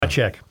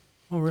check.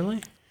 Oh,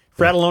 really?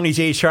 Fratelloni's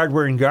Ace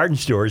Hardware and Garden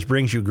Stores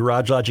brings you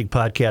Garage Logic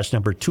Podcast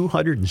number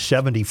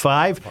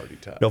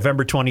 275,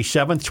 November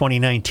 27th,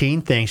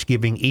 2019,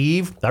 Thanksgiving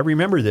Eve. I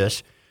remember this.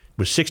 It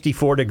was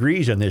 64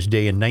 degrees on this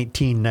day in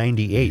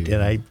 1998,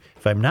 and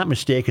if I'm not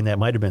mistaken, that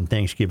might have been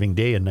Thanksgiving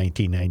Day in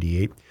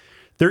 1998.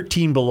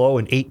 13 below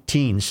in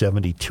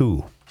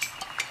 1872.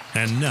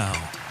 And now,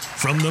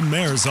 from the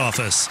mayor's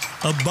office,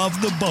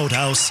 above the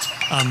boathouse,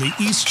 on the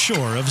east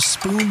shore of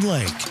Spoon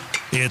Lake,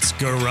 it's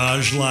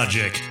Garage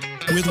Logic.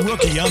 With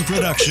Rookie on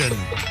production,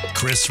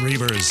 Chris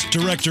Reavers,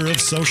 director of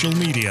social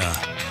media,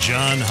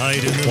 John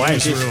Hyde in the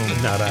newsroom,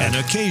 and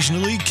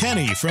occasionally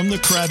Kenny from the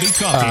Krabby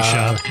Coffee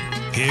Shop.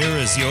 Here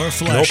is your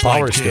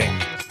flashlight king,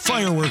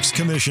 fireworks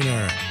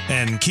commissioner,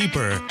 and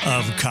keeper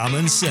of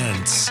common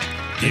sense,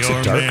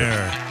 your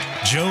mayor,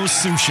 Joe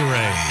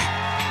Soucheray.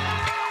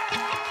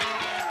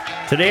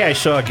 Today I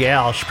saw a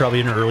gal, she's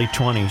probably in her early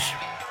 20s,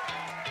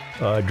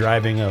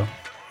 driving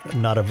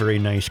not a very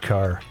nice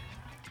car.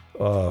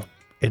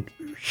 And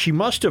she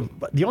must have,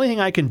 the only thing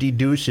I can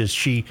deduce is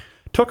she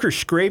took her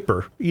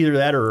scraper, either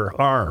that or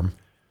her arm,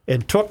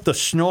 and took the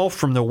snow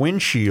from the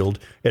windshield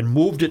and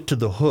moved it to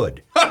the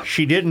hood.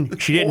 She didn't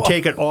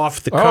take it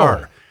off the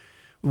car,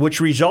 which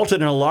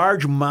resulted in a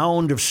large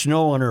mound of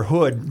snow on her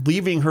hood,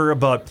 leaving her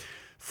about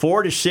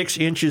 4 to 6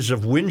 inches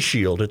of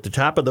windshield at the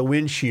top of the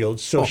windshield.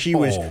 So she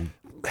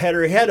had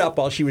her head up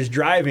while she was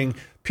driving,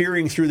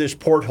 peering through this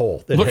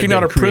porthole. Looking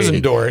out a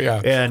prison door,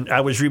 yeah. And I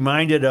was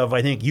reminded of,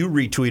 I think you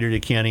retweeted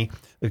it, Kenny,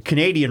 the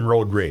Canadian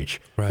road rage,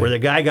 where the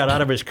guy got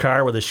out of his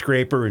car with a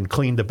scraper and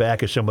cleaned the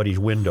back of somebody's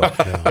window.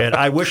 And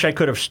I wish I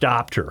could have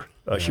stopped her.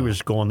 She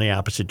was going the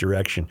opposite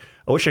direction.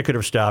 I wish I could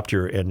have stopped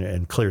her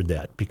and cleared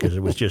that, because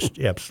it was just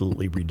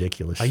absolutely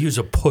ridiculous. I use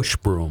a push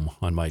broom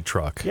on my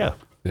truck. Yeah.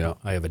 Yeah,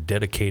 I have a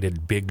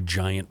dedicated big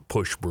giant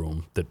push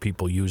broom that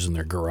people use in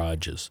their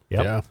garages.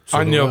 Yep. Yeah. So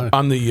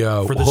on the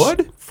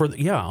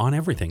hood? On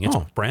everything. It's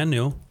brand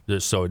new.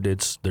 So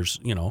there's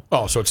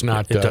Oh, so it's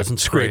not it doesn't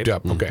scraped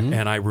up. Okay.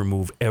 And I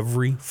remove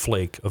every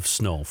flake of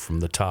snow from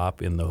the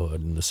top, in the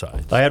hood, and the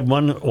sides. I had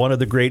one of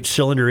the great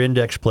cylinder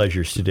index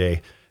pleasures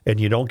today,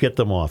 and you don't get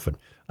them often.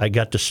 I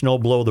got to snow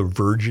blow the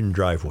virgin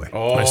driveway.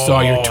 Oh. I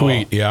saw your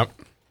tweet, yeah.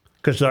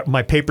 Because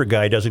my paper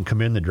guy doesn't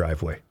come in the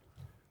driveway.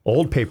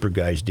 Old paper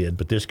guys did,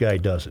 but this guy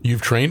doesn't.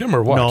 You've trained him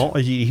or what? No,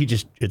 he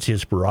just, it's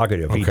his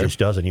prerogative. He just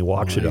doesn't. He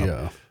walks it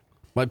up.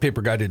 My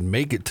paper guy didn't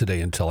make it today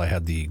until I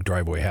had the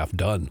driveway half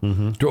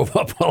done. Drove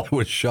up while I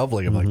was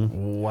shoveling. I'm like,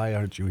 why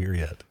aren't you here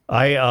yet?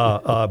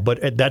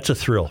 But that's a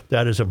thrill.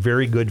 That is a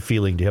very good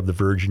feeling to have the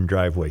virgin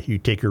driveway. You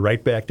take her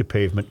right back to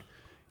pavement,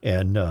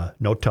 and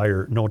no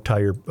tire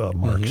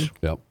marks.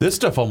 Yep. This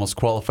stuff almost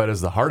qualified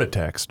as the heart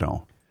attack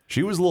snow.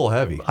 She was a little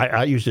heavy.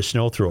 I used a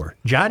snow thrower.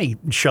 Johnny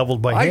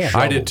shoveled by hand.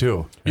 I did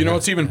too. You know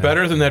what's even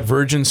better than that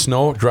virgin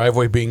snow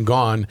driveway being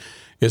gone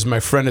is my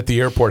friend at the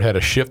airport had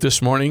a shift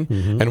this morning,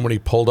 and when he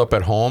pulled up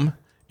at home,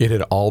 it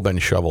had all been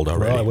shoveled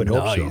already. Well, I would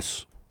hope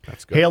so.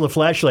 That's good. Hail the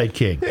Flashlight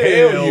King.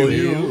 Hail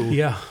you.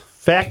 Yeah.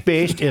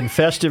 Fact-based and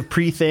festive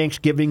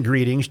pre-Thanksgiving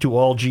greetings to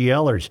all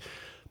GLers.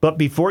 But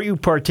before you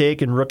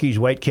partake in Rookie's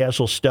White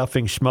Castle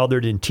stuffing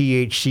smothered in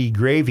THC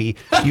gravy,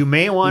 you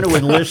may want to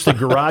enlist the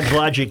Garage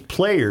Logic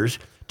players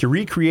to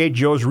recreate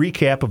Joe's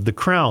recap of The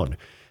Crown,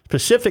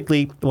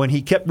 specifically when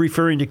he kept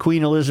referring to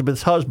Queen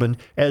Elizabeth's husband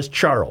as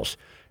Charles.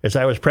 As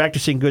I was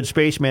practicing good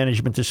space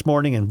management this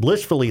morning and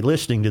blissfully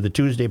listening to the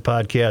Tuesday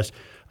podcast,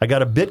 I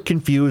got a bit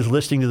confused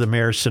listening to the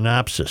mayor's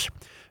synopsis.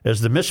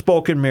 As the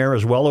misspoken mayor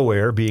is well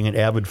aware, being an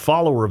avid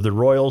follower of the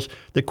royals,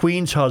 the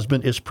Queen's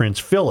husband is Prince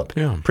Philip.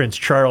 Yeah. Prince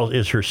Charles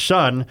is her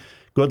son.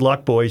 Good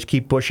luck, boys.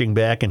 Keep pushing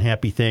back, and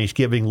happy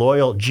Thanksgiving.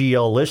 Loyal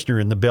GL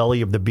listener in the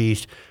belly of the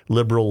beast,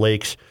 Liberal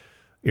Lakes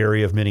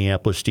area of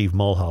Minneapolis, Steve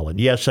Mulholland.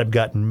 Yes, I've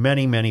gotten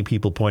many, many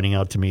people pointing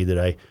out to me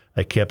that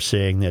I kept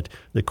saying that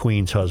the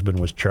Queen's husband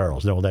was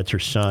Charles. No, that's her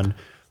son.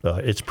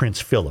 It's Prince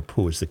Philip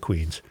who is the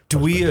Queen's Do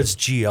husband. we as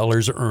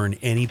GLers earn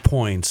any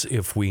points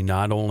if we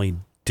not only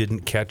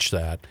didn't catch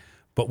that,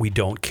 but we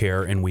don't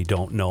care and we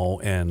don't know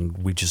and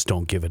we just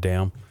don't give a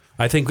damn?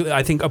 I think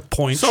a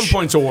point. Some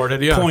points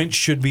awarded, yeah. Points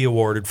should be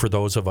awarded for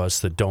those of us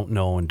that don't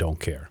know and don't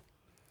care.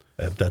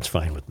 That's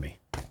fine with me.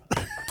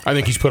 I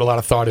think he's put a lot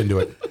of thought into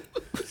it.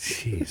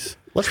 Jeez.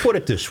 Let's put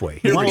it this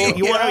way. You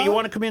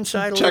want to come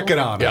inside a Check little? it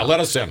out. Yeah, let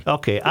us in.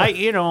 Okay.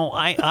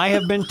 I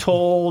have been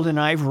told and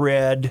I've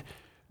read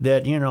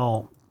that,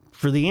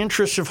 for the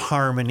interests of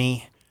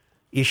harmony,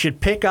 you should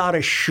pick out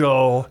a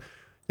show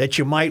that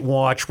you might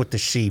watch with the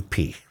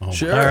CP.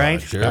 Sure. All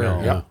right?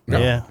 Sure.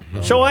 Yeah.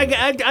 So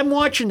I'm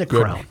watching The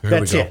Crown. Here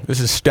That's we go. it.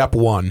 This is step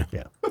one.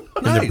 Yeah.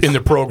 In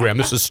the program,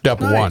 this is step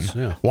one.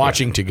 Yeah.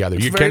 Watching together.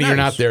 It's Kenny, very you're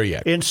nice. not there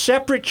yet. In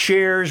separate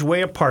chairs,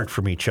 way apart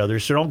from each other,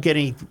 so don't get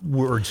any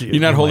words. You're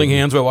not holding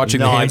hands while watching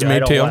The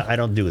Handmaid's Tale? I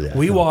don't do that.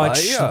 We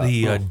watched yeah.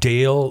 the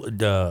Dale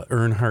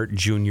Earnhardt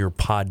Jr.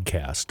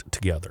 podcast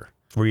together.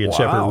 Were you in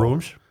separate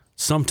rooms?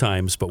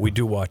 sometimes, but we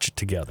do watch it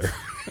together.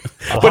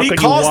 But he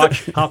calls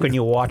how can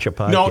you watch a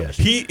podcast?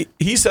 No,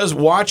 he says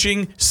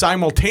watching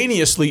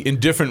simultaneously in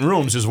different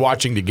rooms is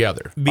watching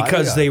together.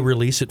 Because they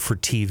release it for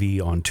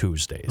TV on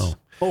Tuesdays.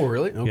 Oh,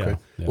 really? Okay.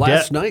 Yeah.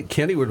 Last night,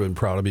 Kenny would have been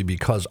proud of me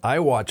because I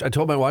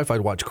told my wife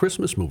I'd watch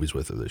Christmas movies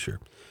with her this year.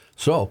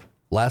 So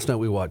last night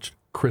we watched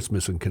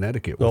Christmas in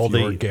Connecticut with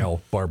your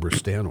gal, Barbara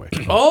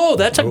Stanwyck. Oh,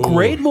 that's a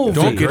great movie.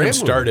 Don't get him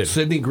started.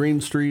 Sydney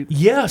Greenstreet.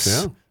 Yes.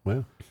 Yeah.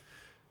 Well,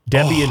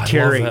 Debbie and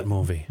Terry. I love that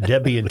movie.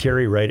 Debbie and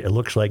Terry write, it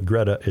looks like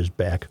Greta is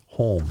back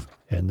home,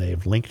 and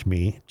they've linked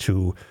me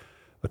to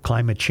a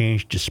climate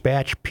change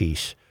dispatch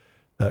piece.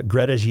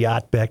 Greta's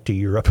yacht back to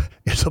Europe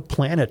is a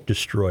planet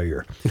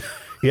destroyer.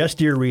 Yes,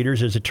 dear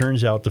readers, as it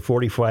turns out, the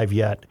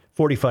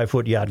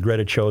 45-foot yacht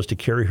Greta chose to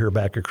carry her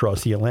back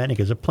across the Atlantic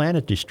is a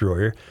planet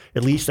destroyer.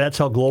 At least that's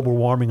how global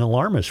warming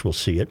alarmists will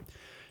see it.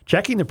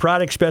 Checking the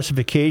product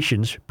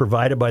specifications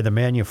provided by the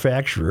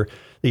manufacturer,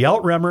 the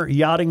Outremmer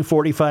Yachting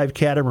 45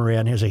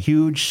 catamaran has a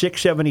huge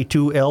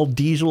 672L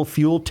diesel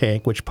fuel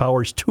tank which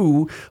powers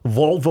 2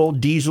 Volvo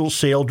diesel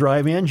sail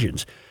drive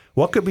engines.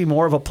 What could be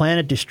more of a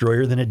planet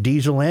destroyer than a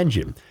diesel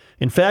engine?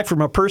 In fact,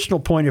 from a personal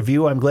point of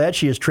view, I'm glad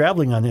she is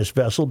traveling on this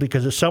vessel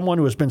because as someone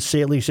who has been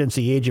sailing since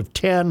the age of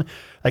 10,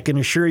 I can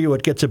assure you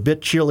it gets a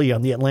bit chilly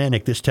on the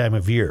Atlantic this time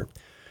of year.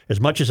 As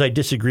much as I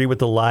disagree with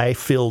the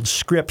lie-filled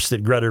scripts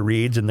that Greta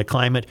reads and the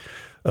climate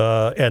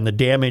and the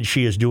damage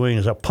she is doing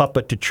as a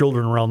puppet to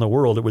children around the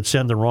world, it would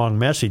send the wrong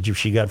message if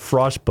she got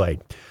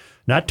frostbite.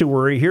 Not to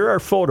worry, here are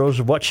photos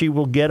of what she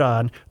will get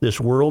on this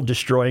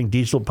world-destroying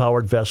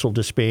diesel-powered vessel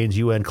to Spain's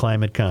UN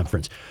climate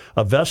conference.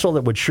 A vessel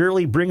that would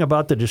surely bring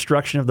about the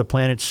destruction of the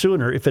planet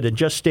sooner if it had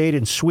just stayed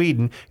in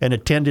Sweden and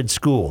attended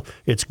school.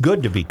 It's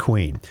good to be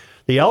queen.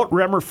 The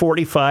Outremmer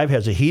 45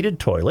 has a heated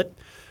toilet.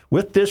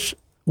 With this,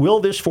 will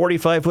this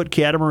 45-foot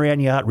catamaran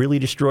yacht really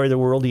destroy the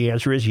world? The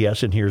answer is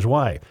yes, and here's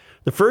why.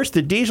 The first,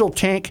 the diesel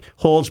tank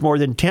holds more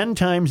than 10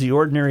 times the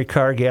ordinary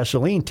car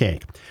gasoline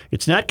tank.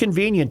 It's not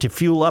convenient to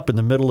fuel up in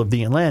the middle of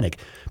the Atlantic.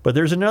 But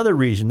there's another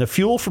reason. The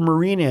fuel for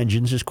marine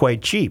engines is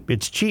quite cheap.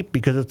 It's cheap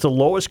because it's the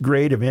lowest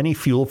grade of any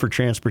fuel for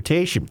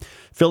transportation.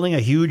 Filling a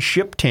huge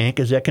ship tank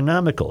is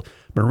economical.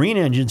 Marine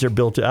engines are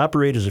built to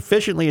operate as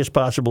efficiently as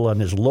possible on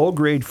this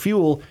low-grade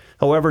fuel.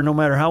 However, no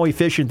matter how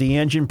efficient the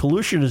engine,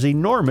 pollution is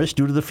enormous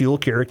due to the fuel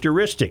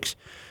characteristics.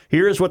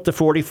 Here is what the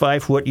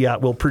 45-foot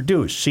yacht will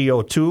produce: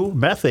 CO2,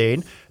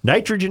 methane,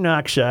 nitrogen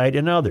oxide,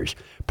 and others.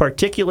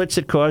 Particulates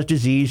that cause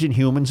disease in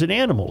humans and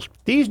animals.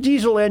 These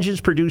diesel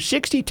engines produce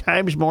 60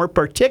 times more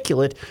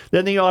particulate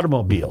than the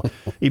automobile.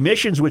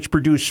 Emissions which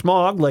produce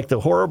smog, like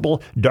the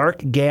horrible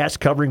dark gas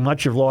covering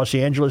much of Los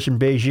Angeles and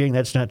Beijing.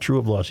 That's not true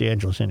of Los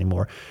Angeles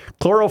anymore.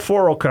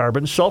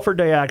 Chlorofluorocarbons, sulfur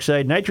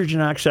dioxide,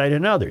 nitrogen oxide,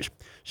 and others.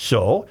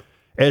 So,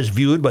 as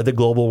viewed by the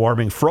global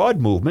warming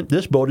fraud movement,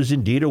 this boat is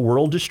indeed a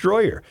world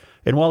destroyer.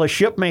 And while a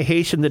ship may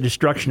hasten the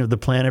destruction of the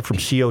planet from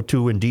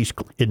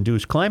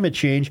CO2-induced climate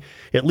change,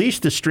 at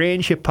least the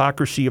strange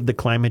hypocrisy of the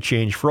climate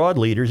change fraud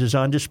leaders is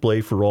on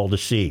display for all to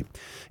see.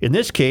 In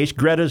this case,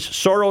 Greta's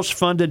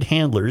Soros-funded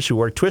handlers, who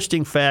are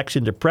twisting facts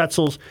into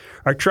pretzels,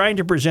 are trying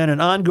to present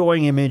an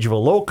ongoing image of a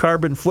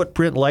low-carbon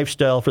footprint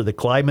lifestyle for the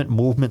climate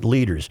movement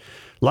leaders.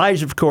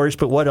 Lies, of course,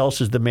 but what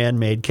else is the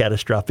man-made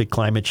catastrophic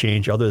climate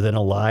change other than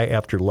a lie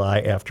after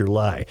lie after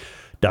lie?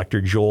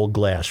 Dr. Joel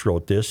Glass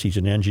wrote this. He's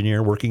an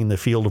engineer working in the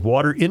field of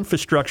water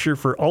infrastructure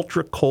for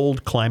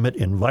ultra-cold climate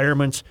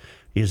environments.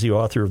 He is the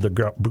author of the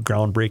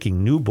groundbreaking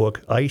new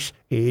book, Ice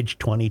Age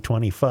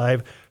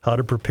 2025, How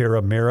to Prepare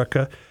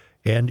America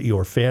and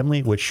Your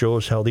Family, which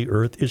shows how the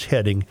Earth is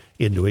heading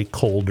into a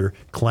colder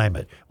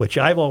climate, which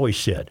I've always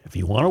said, if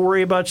you want to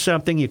worry about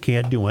something you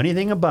can't do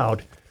anything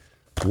about,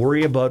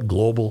 worry about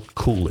global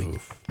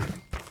cooling.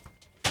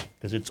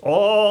 Because it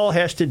all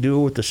has to do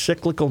with the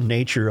cyclical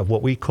nature of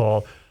what we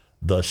call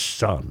the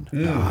sun.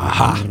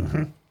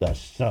 The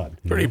sun.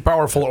 Pretty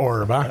powerful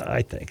orb, huh?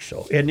 I think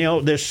so. And, you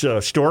know, this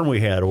storm we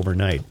had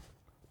overnight,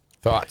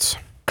 Thoughts?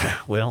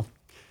 well,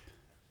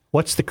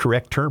 what's the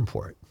correct term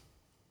for it?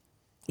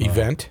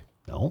 Event?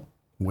 No?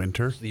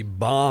 Winter. The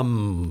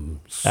bomb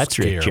That's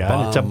scare. right,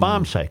 John. It's a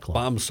bomb cyclone.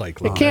 Bomb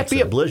cyclone. It can't That's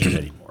be a blizzard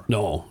anymore.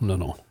 No.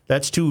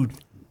 That's too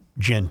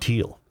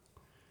genteel.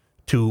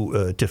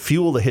 To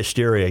fuel the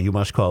hysteria, you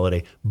must call it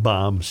a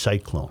bomb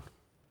cyclone.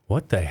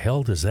 What the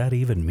hell does that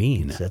even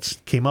mean? That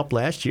came up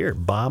last year,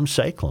 bomb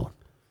cyclone.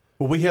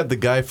 Well, we had the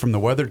guy from the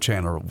Weather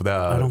Channel.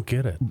 I don't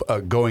get it.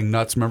 Going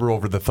nuts. Remember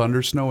over the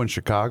thunder snow in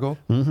Chicago?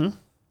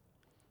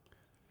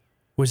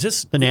 Was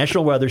this The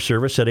National Weather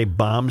Service said a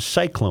bomb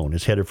cyclone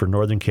is headed for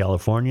Northern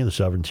California, the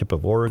southern tip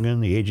of Oregon.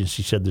 The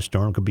agency said the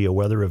storm could be a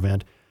weather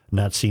event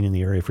not seen in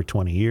the area for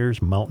 20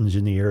 years. Mountains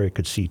in the area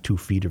could see 2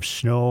 feet of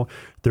snow,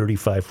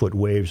 35-foot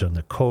waves on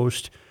the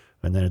coast,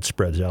 and then it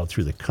spreads out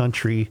through the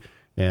country.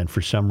 And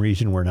for some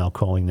reason, we're now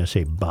calling this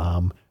a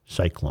bomb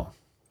cyclone.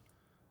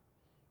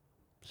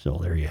 So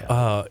there you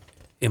have it.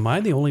 Am I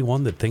the only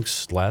one that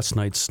thinks last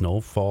night's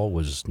snowfall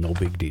was no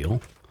big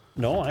deal?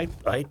 No, I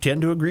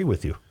tend to agree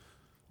with you.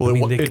 I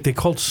mean, they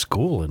called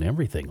school and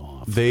everything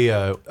off.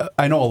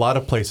 I know a lot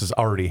of places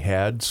already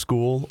had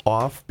school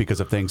off because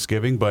of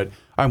Thanksgiving, but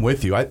I'm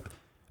with you.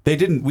 We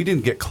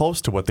didn't get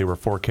close to what they were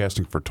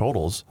forecasting for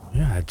totals.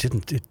 Yeah, it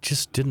didn't. It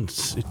just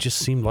didn't. It just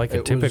seemed like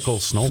a typical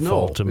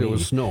snowfall to me. It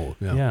was snow.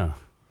 Yeah.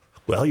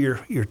 Well,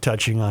 you're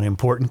touching on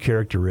important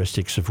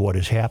characteristics of what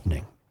is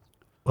happening.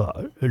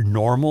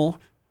 Normal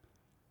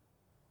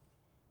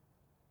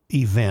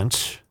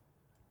events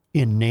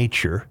in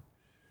nature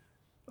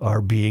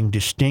are being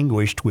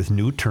distinguished with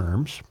new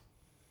terms,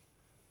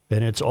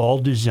 and it's all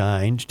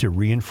designed to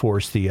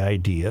reinforce the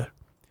idea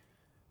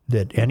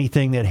that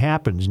anything that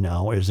happens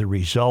now is the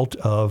result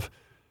of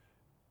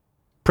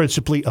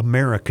principally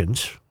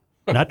Americans,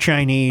 not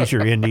Chinese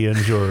or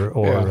Indians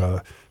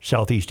or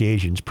Southeast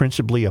Asians,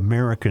 principally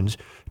Americans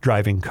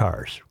driving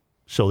cars.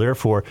 So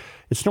therefore,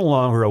 it's no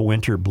longer a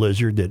winter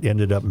blizzard that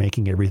ended up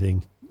making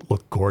everything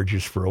look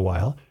gorgeous for a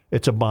while.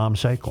 It's a bomb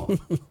cyclone.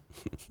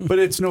 But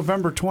it's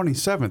November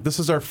 27th. This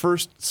is our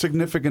first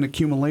significant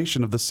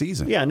accumulation of the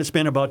season. Yeah, and it's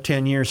been about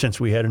 10 years since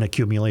we had an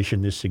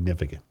accumulation this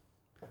significant.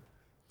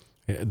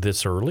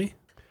 This early?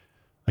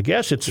 I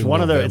guess it's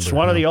one of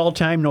the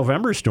all-time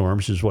November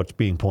storms is what's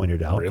being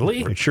pointed out.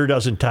 Really? It sure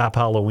doesn't top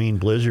Halloween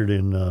blizzard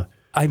in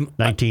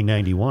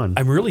 1991.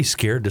 I'm really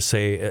scared to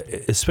say,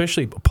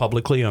 especially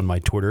publicly on my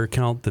Twitter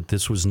account, that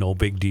this was no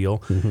big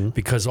deal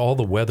because all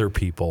the weather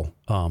people,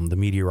 the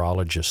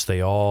meteorologists,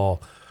 they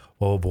all,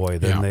 oh boy,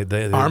 then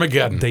they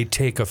Armageddon. They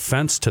take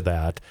offense to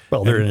that.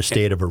 Well, they're in a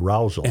state of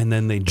arousal. And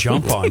then they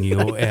jump on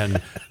you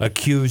and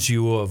accuse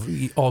you of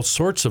all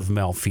sorts of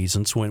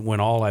malfeasance when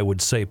all I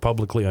would say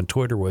publicly on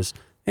Twitter was,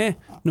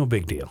 no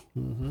big deal.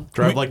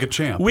 Drive like a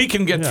champ. We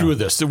can get through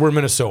this. We're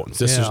Minnesotans.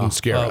 This doesn't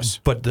scare us.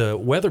 But the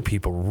weather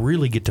people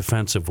really get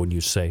defensive when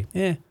you say,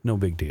 no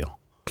big deal.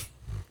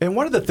 And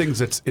one of the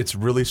things it's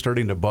really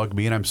starting to bug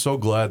me, and I'm so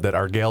glad that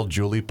our gal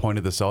Julie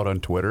pointed this out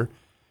on Twitter.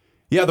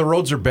 Yeah, the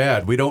roads are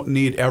bad. We don't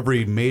need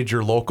every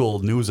major local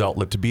news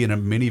outlet to be in a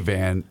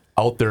minivan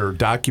out there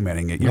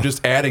documenting it. You're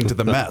just adding to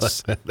the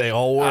mess. They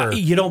all were.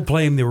 You don't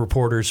blame the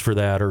reporters for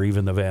that or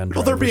even the van drivers.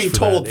 Well, they're being for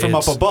told that. from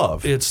up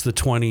above. It's the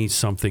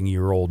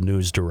 20-something-year-old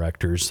news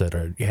directors that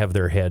have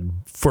their head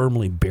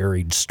firmly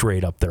buried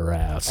straight up their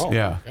ass.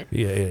 Yeah.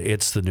 Yeah,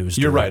 it's the news directors.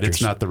 You're right.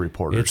 It's not the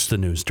reporters. It's the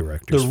news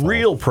directors. The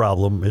real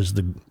problem is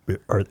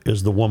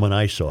the woman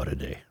I saw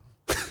today.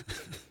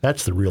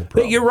 That's the real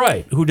problem. You're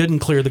right. Who didn't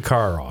clear the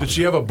car off? Did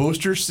she have a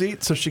booster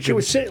seat so she could? She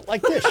was sitting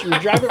like this. She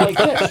was driving like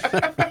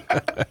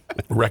this.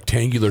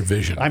 Rectangular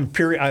vision. I'm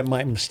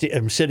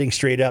sitting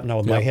straight up now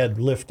with my head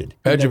lifted.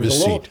 Edge And of his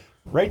there's a little- seat.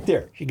 Right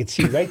there. You can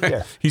see right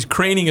there. He's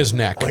craning his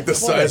neck. Like the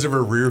size of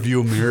her rear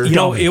view mirror. You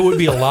know, it would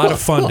be a lot of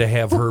fun to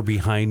have her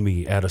behind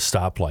me at a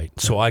stoplight,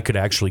 so I could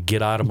actually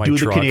get out of my Do the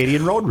truck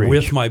Canadian road rage.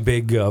 with my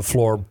big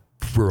floor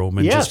broom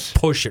and Yes. just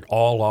push it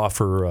all off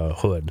her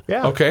hood.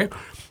 Yeah. Okay.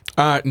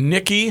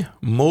 Nikki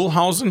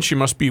Mulhausen, she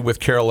must be with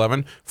Carol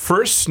Evan.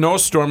 First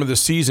snowstorm of the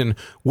season.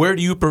 Where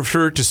do you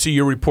prefer to see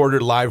your reporter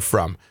live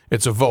from?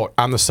 It's a vote.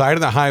 On the side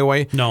of the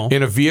highway? No.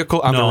 In a vehicle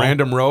on the No.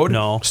 random road?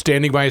 No.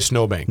 Standing by a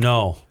snowbank?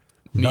 No.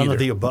 None Neither. of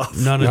the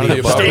above. None of the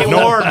above. Stay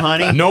No- warm,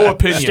 honey. no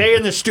opinion. Stay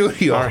in the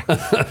studio.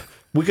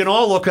 We can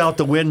all look out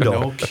the window.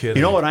 No kidding.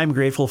 You know what I'm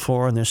grateful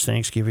for on this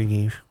Thanksgiving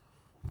Eve?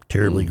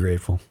 Terribly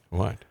grateful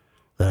What?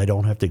 that I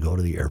don't have to go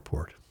to the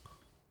airport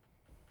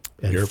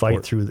and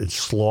fight through and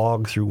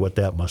slog through what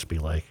that must be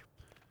like.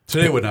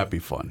 Today would not be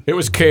fun. It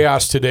was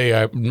chaos today.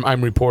 It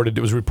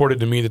was reported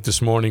to me that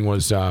this morning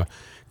was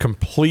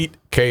complete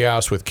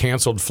chaos with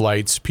canceled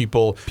flights,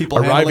 people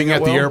handling arriving it at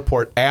the well?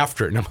 airport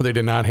after. No, they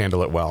did not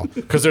handle it well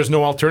because there's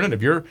no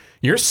alternative.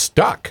 You're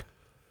stuck.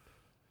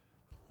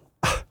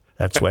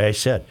 That's why I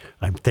said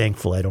I'm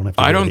thankful I don't have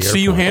to. I go to don't the see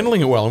you airport.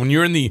 handling it well. When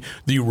you're in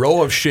the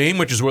row of shame,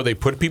 which is where they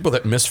put people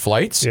that miss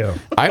flights, Yeah.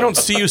 I don't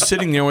see you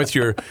sitting there with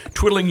your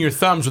twiddling your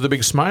thumbs with a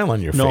big smile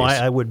on your No, face.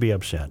 I would be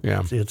upset.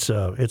 Yeah.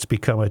 It's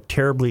become a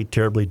terribly,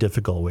 terribly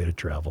difficult way to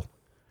travel.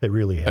 It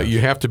really has. You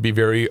have to be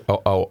very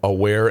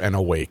aware and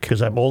awake.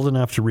 Because I'm old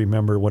enough to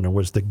remember when it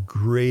was the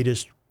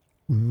greatest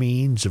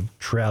means of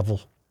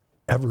travel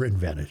ever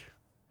invented.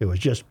 It was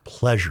just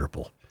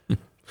pleasurable.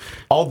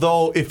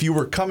 Although, if you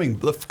were coming,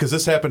 because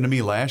this happened to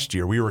me last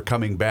year, we were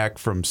coming back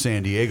from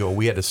San Diego.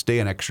 We had to stay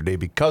an extra day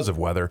because of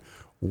weather.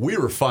 We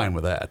were fine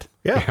with that.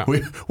 Yeah.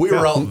 We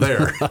were out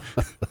there.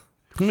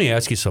 Let me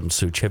ask you something,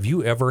 Such. Have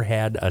you ever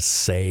had a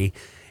say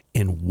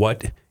in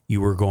what you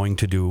were going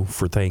to do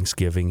for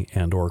Thanksgiving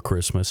and or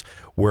Christmas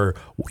where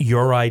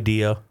your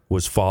idea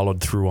was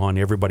followed through on?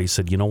 Everybody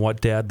said, you know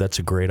what, Dad, that's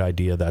a great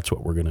idea. That's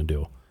what we're going to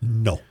do.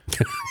 No.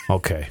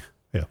 Okay.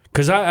 Yeah.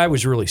 Because I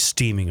was really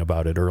steaming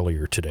about it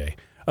earlier today.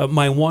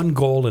 My one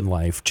goal in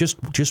life,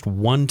 just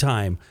one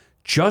time,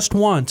 just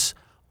once,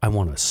 I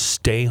want to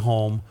stay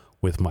home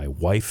with my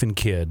wife and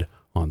kid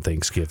on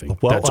Thanksgiving.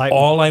 Well, That's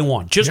all I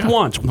want. Just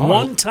once,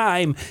 one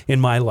time in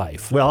my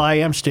life. Well, I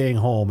am staying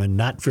home and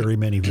not very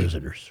many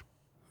visitors.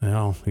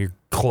 Well, you're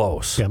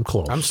close. Yeah, I'm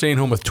close. I'm staying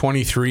home with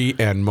 23,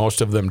 and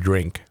most of them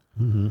drink.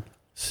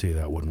 See,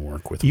 that wouldn't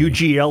work with me. You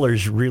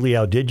GLers really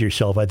outdid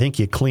yourself. I think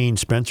you cleaned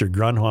Spencer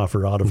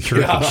Grunhofer out of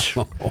turkeys.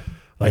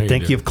 I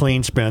think you've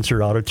cleaned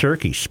Spencer out of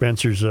turkeys.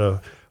 Spencer's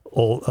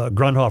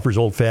Grunhofer's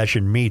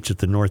old-fashioned meats at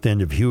the north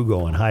end of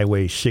Hugo on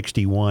Highway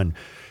 61.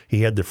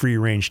 He had the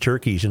free-range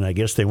turkeys, and I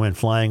guess they went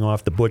flying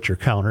off the butcher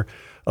counter.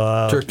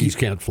 Turkeys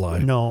can't fly.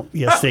 No,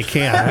 yes, they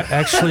can.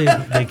 Actually,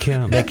 they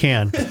can. They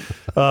can.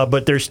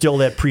 But there's still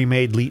that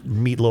pre-made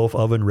meatloaf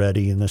oven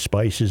ready, and the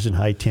spices and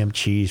high-temp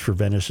cheese for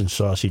venison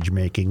sausage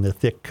making, the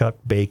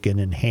thick-cut bacon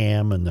and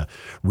ham, and the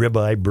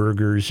ribeye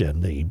burgers,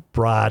 and the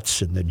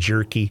brats, and the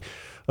jerky,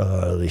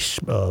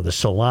 the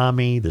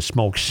salami, the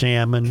smoked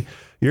salmon.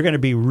 You're going to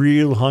be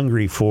real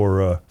hungry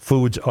for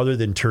foods other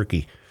than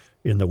turkey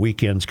in the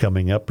weekends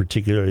coming up,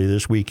 particularly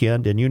this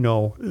weekend. And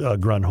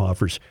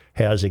Grunhofer's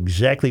has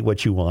exactly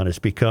what you want. It's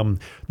become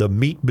the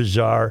meat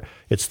bazaar.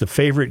 It's the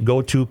favorite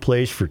go-to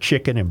place for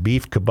chicken and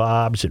beef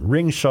kebabs and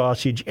ring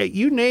sausage.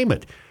 You name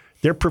it.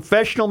 They're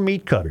professional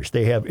meat cutters.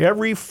 They have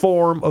every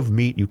form of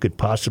meat you could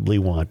possibly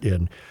want.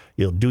 And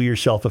you'll do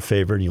yourself a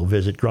favor and you'll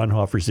visit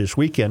Grunhofer's this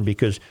weekend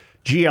because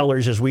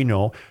GLers, as we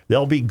know,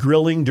 they'll be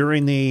grilling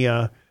during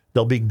the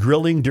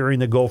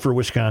Gopher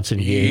Wisconsin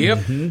game.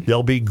 Yep.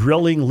 They'll be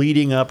grilling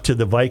leading up to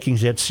the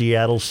Vikings at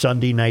Seattle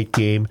Sunday night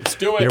game. Let's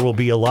do it. There will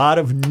be a lot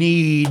of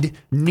need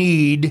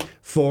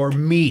for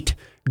meat.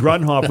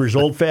 Grunhofer's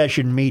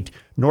old-fashioned meat,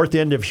 north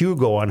end of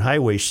Hugo on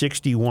Highway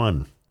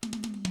 61.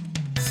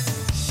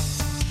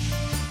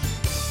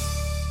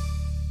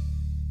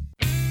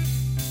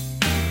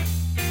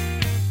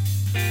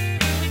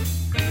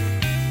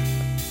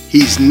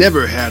 He's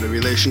never had a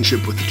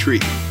relationship with a tree,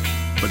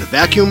 but a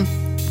vacuum,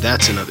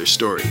 that's another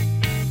story.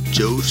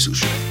 Joe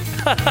Susha.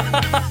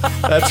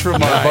 That's from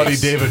our buddy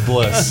David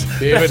Bliss.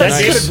 David,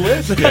 David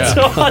Bliss? That's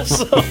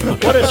awesome.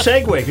 What a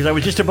segue, because I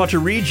was just about to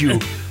read you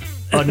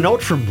a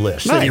note from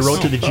Bliss that he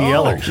wrote to the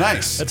GLers.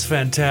 Nice. That's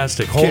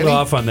fantastic. Hold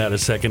off on that a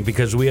second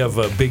because we have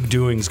big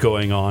doings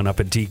going on up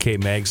at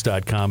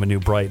dkmags.com in New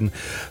Brighton.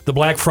 The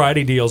Black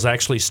Friday deals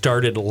actually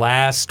started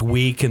last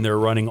week, and they're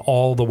running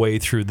all the way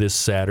through this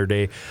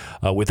Saturday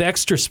with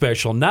extra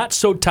special, not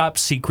so top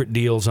secret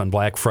deals on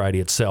Black Friday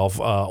itself,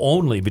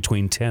 only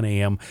between 10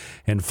 a.m.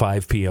 and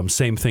 5 p.m.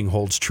 Same thing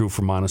holds true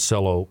for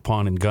Monticello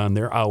Pawn and Gun.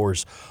 Their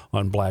hours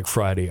on Black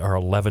Friday are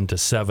 11 to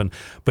 7.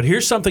 But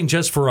here's something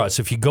just for us.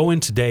 If you go in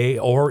today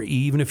or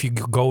even if you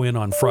go in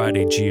on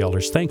Friday,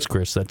 GLers, thanks,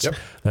 Chris.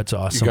 That's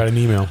awesome. You got an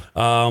email.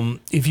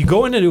 If you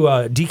go into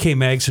DK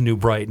Mags in New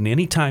Brighton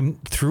anytime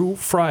through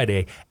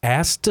Friday,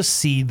 ask to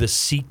see the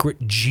secret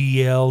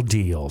GL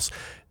deals.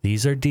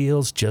 These are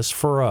deals just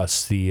for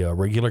us. The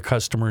regular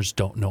customers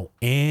don't know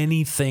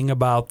anything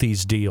about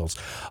these deals.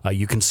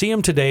 You can see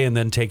them today and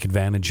then take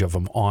advantage of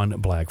them on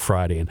Black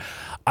Friday. And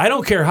I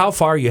don't care how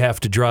far you have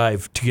to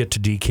drive to get to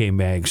DK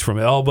Mags. From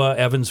Elba,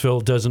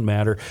 Evansville, doesn't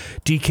matter.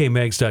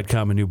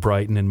 DKMags.com in New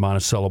Brighton and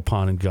Monticello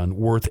Pawn and Gun.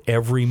 Worth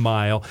every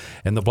mile.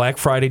 And the Black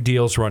Friday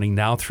deals running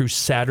now through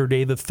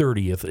Saturday the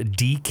 30th at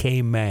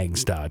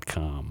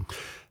DKMags.com.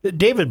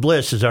 David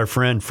Bliss is our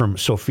friend from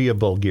Sofia,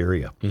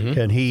 Bulgaria,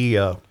 and he,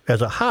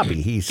 as a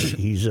hobby,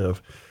 he's a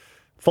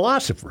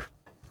philosopher.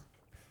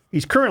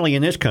 He's currently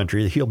in this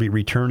country. He'll be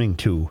returning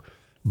to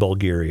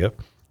Bulgaria.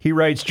 He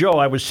writes, Joe,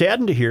 I was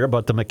saddened to hear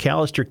about the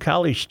McAllister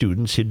College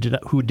students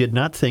who did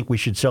not think we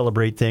should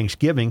celebrate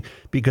Thanksgiving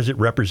because it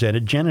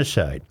represented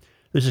genocide.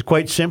 This is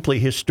quite simply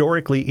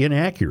historically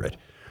inaccurate.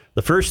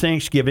 The first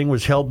Thanksgiving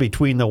was held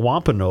between the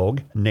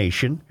Wampanoag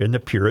Nation and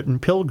the Puritan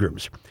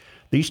Pilgrims.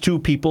 These two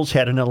peoples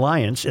had an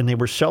alliance, and they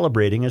were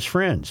celebrating as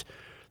friends.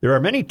 There are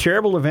many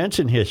terrible events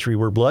in history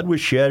where blood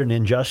was shed and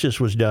injustice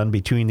was done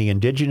between the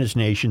indigenous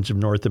nations of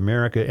North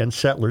America and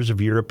settlers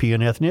of European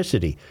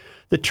ethnicity.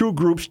 The two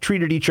groups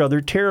treated each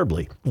other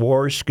terribly.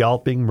 War,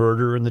 scalping,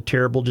 murder, and the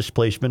terrible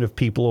displacement of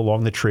people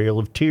along the Trail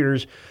of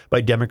Tears by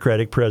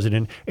Democratic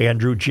President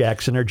Andrew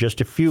Jackson are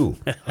just a few.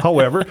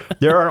 However,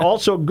 there are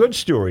also good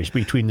stories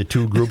between the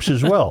two groups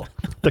as well.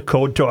 The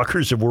Code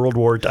Talkers of World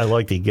War II. I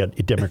like to get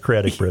a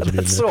Democratic president.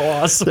 That's so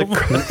awesome.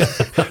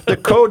 The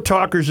Code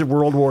Talkers of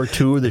World War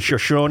II, the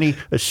Shoshone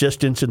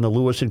assistants in the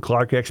Lewis and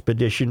Clark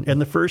expedition,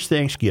 and the first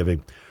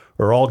Thanksgiving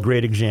are all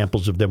great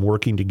examples of them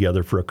working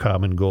together for a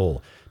common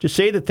goal. To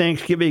say that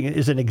Thanksgiving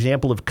is an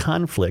example of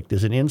conflict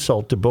is an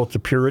insult to both the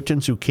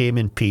Puritans who came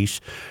in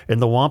peace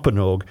and the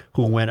Wampanoag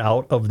who went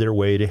out of their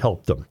way to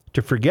help them.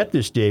 To forget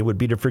this day would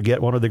be to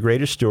forget one of the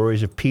greatest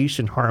stories of peace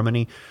and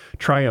harmony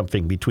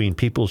triumphing between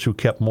peoples who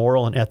kept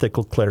moral and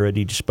ethical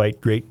clarity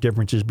despite great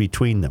differences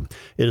between them.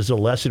 It is a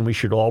lesson we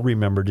should all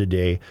remember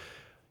today.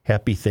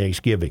 Happy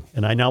Thanksgiving.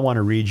 And I now want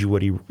to read you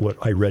what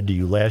I read to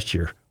you last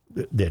year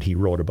that he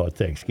wrote about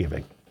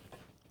Thanksgiving.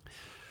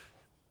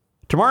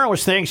 Tomorrow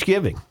is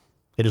Thanksgiving.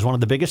 It is one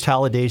of the biggest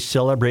holidays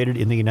celebrated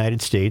in the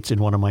United States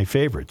and one of my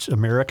favorites.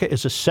 America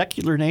is a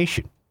secular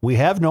nation. We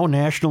have no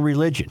national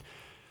religion.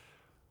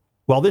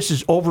 While this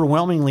is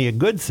overwhelmingly a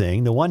good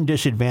thing, the one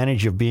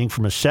disadvantage of being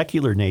from a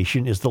secular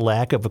nation is the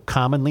lack of a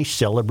commonly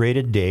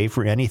celebrated day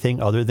for anything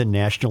other than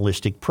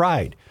nationalistic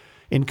pride.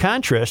 In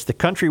contrast, the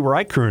country where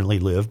I currently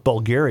live,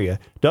 Bulgaria,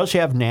 does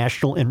have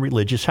national and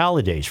religious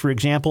holidays. For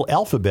example,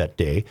 Alphabet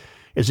Day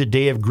is a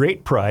day of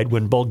great pride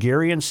when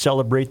Bulgarians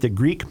celebrate the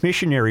Greek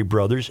missionary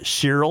brothers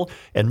Cyril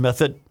and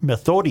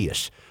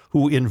Methodius,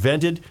 who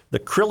invented the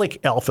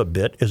Cyrillic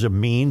alphabet as a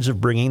means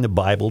of bringing the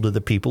Bible to the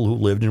people who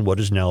lived in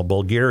what is now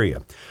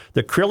Bulgaria.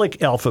 The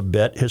Cyrillic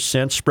alphabet has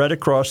since spread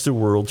across the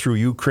world through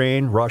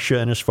Ukraine, Russia,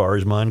 and as far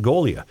as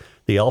Mongolia.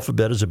 The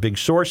alphabet is a big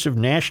source of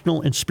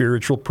national and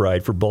spiritual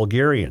pride for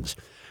Bulgarians.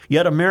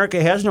 Yet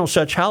America has no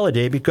such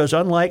holiday because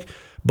unlike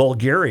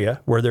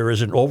Bulgaria, where there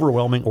is an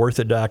overwhelming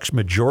Orthodox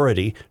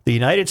majority, the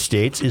United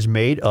States is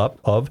made up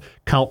of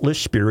countless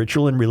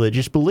spiritual and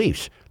religious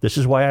beliefs. This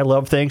is why I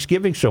love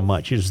Thanksgiving so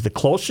much. It is the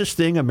closest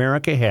thing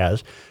America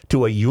has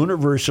to a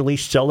universally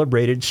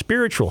celebrated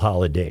spiritual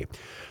holiday.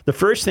 The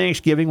first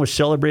Thanksgiving was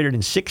celebrated in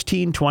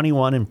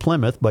 1621 in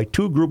Plymouth by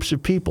two groups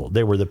of people.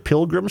 They were the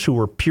Pilgrims, who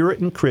were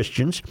Puritan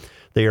Christians.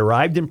 They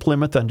arrived in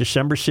Plymouth on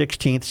December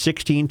 16th,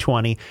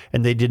 1620,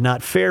 and they did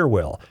not fare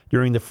well.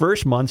 During the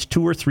first months,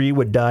 2 or 3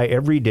 would die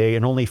every day,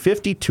 and only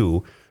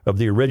 52 of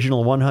the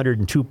original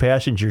 102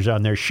 passengers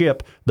on their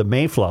ship, the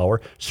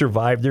Mayflower,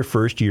 survived their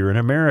first year in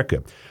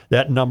America.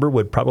 That number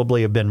would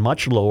probably have been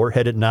much lower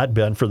had it not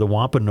been for the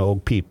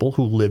Wampanoag people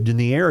who lived in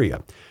the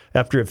area.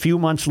 After a few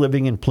months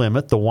living in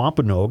Plymouth, the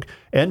Wampanoag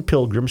and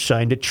Pilgrims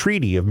signed a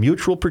treaty of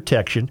mutual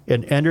protection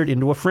and entered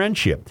into a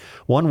friendship.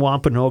 One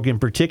Wampanoag in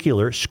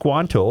particular,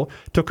 Squanto,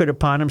 took it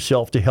upon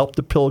himself to help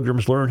the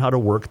Pilgrims learn how to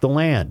work the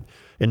land.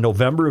 In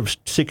November of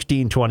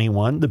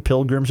 1621, the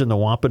Pilgrims and the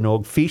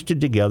Wampanoag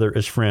feasted together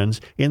as friends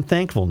in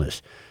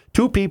thankfulness.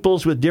 Two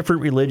peoples with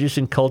different religious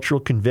and cultural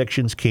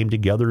convictions came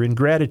together in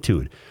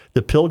gratitude.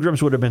 The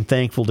Pilgrims would have been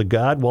thankful to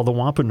God, while the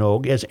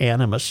Wampanoag, as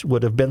animus,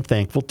 would have been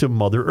thankful to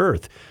Mother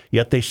Earth.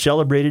 Yet they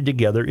celebrated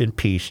together in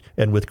peace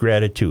and with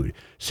gratitude.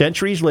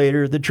 Centuries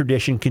later, the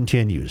tradition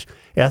continues.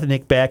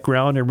 Ethnic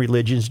background and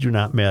religions do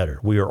not matter.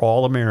 We are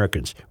all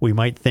Americans. We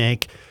might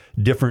thank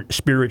different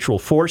spiritual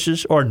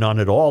forces, or none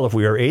at all if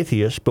we are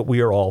atheists, but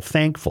we are all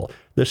thankful.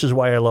 This is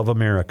why I love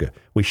America.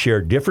 We share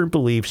different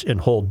beliefs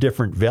and hold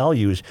different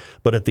values,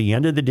 but at the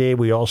end of the day,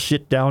 we all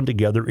sit down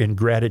together in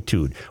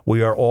gratitude.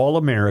 We are all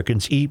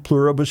Americans, e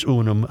pluribus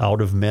unum,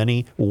 out of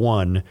many,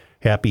 one.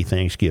 Happy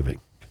Thanksgiving.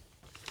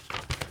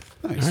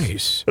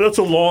 Nice. That's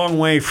a long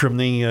way from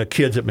the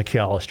kids at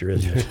McAllister,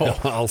 isn't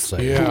it? I'll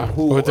say. Yeah.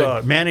 Who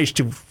managed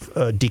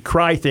to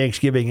decry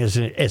Thanksgiving as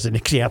an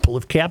example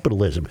of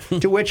capitalism.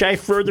 To which I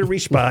further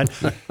respond,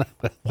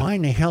 why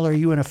in the hell are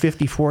you in a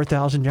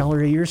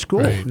 $54,000 a year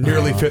school? Right.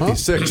 Nearly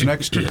 56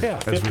 next year, Yeah,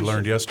 as 56. we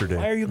learned yesterday.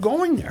 Why are you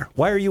going there?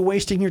 Why are you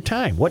wasting your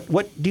time? What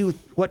do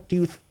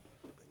you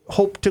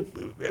hope to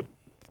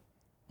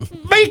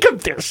make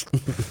of this?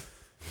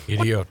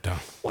 Idiota.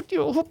 What do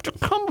you hope to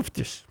come of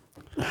this?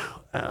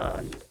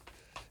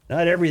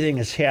 Not everything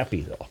is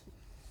happy, though.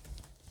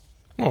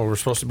 Oh, we're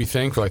supposed to be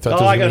thankful. I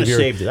thought Oh, I got got to to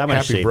save this. I'm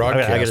going to save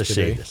broadcast I got to today.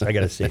 save this. I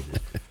got to save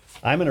this.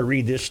 I'm going to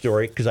read this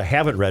story because I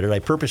haven't read it. I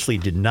purposely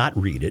did not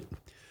read it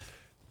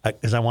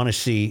because I want to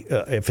see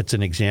if it's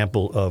an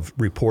example of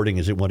reporting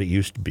isn't what it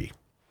used to be.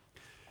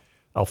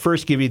 I'll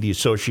first give you the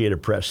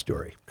Associated Press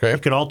story. Okay. You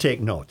can all take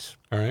notes.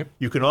 All right.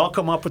 You can all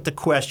come up with the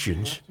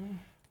questions.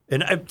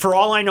 And for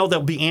all I know,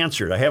 they'll be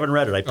answered. I haven't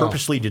read it. I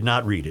purposely did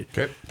not read it.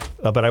 Okay.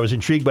 But I was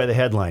intrigued by the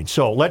headline.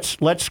 So let's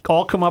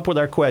all come up with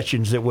our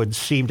questions that would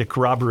seem to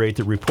corroborate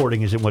that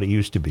reporting isn't what it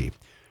used to be.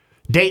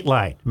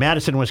 Dateline,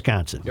 Madison,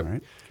 Wisconsin. All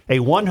right. A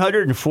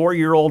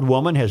 104-year-old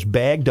woman has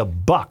bagged a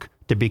buck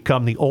to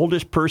become the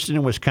oldest person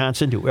in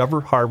Wisconsin to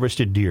ever harvest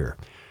a deer.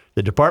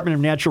 The Department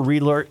of Natural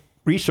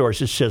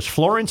Resources says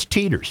Florence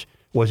Teeters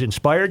was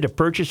inspired to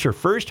purchase her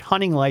first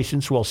hunting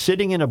license while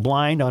sitting in a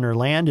blind on her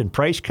land in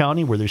Price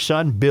County with her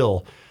son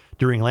Bill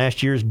during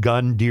last year's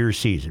gun deer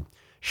season.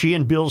 She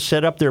and Bill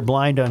set up their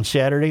blind on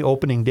Saturday,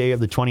 opening day of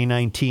the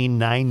 2019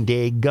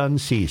 9-day gun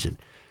season.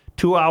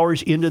 2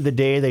 hours into the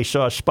day, they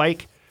saw a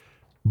spike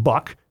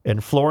buck,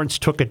 and Florence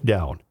took it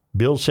down.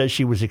 Bill says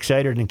she was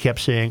excited and kept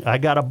saying, "I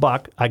got a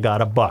buck, I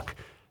got a buck."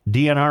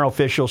 DNR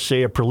officials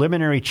say a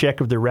preliminary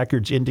check of the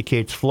records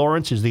indicates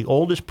Florence is the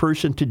oldest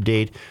person to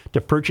date to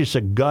purchase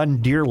a gun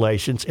deer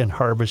license and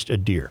harvest a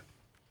deer.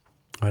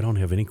 I don't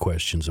have any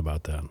questions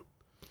about that.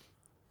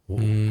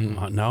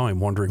 Now I'm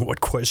wondering what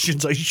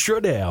questions I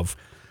should have.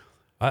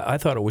 I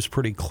thought it was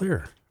pretty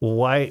clear.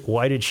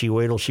 Why did she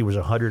wait till she was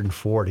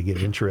 104 to get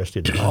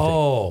interested in hunting?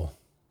 Oh,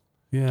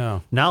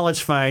 yeah. Now let's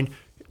find,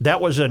 that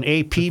was an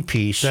AP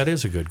piece That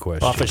is a good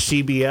question. off a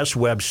CBS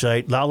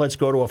website. Now let's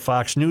go to a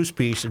Fox News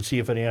piece and see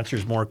if it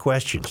answers more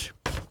questions.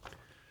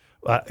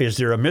 Is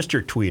there a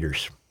Mr.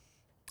 Tweeters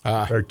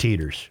or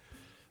Teeters?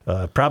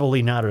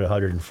 Probably not at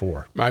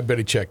 104. I bet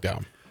he checked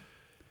out.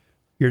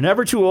 You're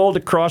never too old to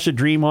cross a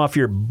dream off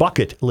your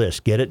bucket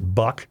list. Get it?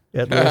 Buck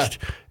at list.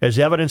 As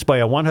evidenced by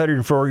a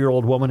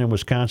 104-year-old woman in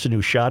Wisconsin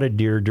who shot a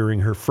deer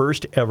during her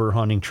first ever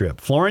hunting trip.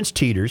 Florence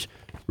Teeters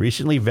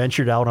recently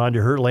ventured out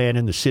onto her land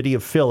in the city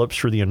of Phillips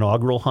for the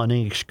inaugural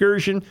hunting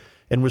excursion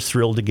and was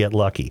thrilled to get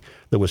lucky,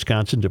 the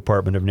Wisconsin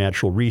Department of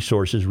Natural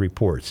Resources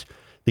reports.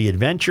 The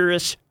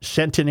adventurous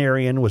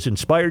centenarian was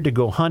inspired to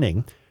go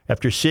hunting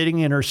after sitting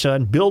in her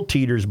son Bill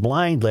Teeter's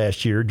blind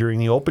last year during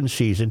the open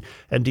season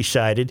and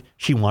decided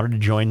she wanted to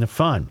join the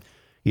fun.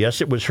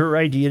 Yes, it was her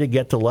idea to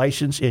get the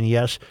license, and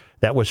yes,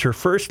 that was her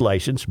first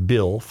license,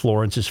 Bill,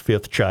 Florence's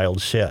fifth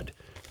child, said.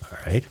 All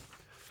right.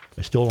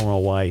 I still don't know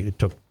why it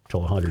took till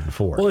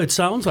 104. Well, it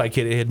sounds like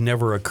it had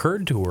never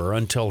occurred to her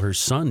until her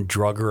son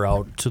drug her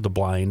out to the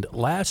blind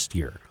last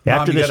year.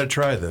 Mom, you got to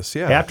try this.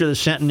 Yeah. After the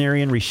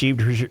centenarian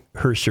received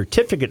her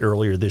certificate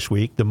earlier this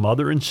week, the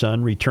mother and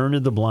son returned to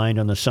the blind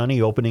on the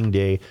sunny opening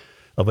day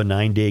of a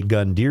 9-day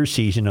gun deer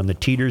season on the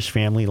Teeters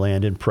family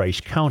land in Price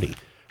County.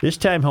 This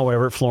time,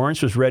 however,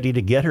 Florence was ready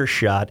to get her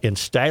shot and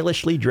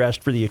stylishly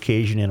dressed for the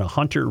occasion in a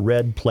hunter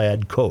red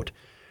plaid coat.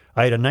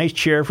 I had a nice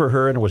chair for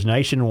her and it was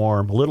nice and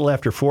warm. A little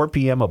after 4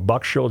 p.m., a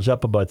buck shows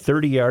up about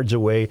 30 yards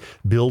away,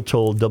 Bill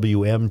told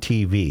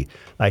WMTV.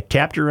 I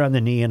tapped her on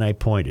the knee and I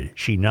pointed.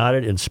 She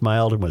nodded and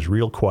smiled and was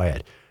real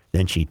quiet.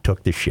 Then she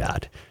took the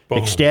shot.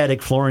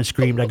 Ecstatic, Florence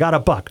screamed, "I got a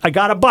buck! I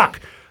got a buck!"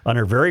 On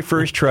her very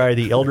first try,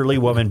 the elderly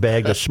woman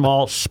bagged a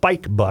small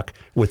spike buck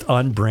with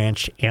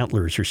unbranched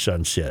antlers, her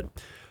son said.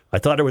 I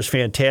thought it was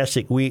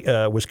fantastic.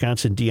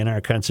 Wisconsin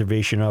DNR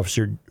Conservation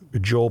Officer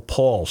Joe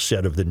Paul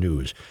said of the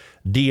news.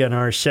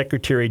 DNR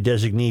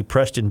Secretary-designee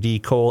Preston D.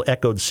 Cole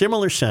echoed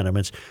similar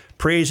sentiments,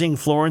 praising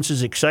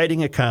Florence's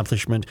exciting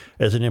accomplishment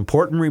as an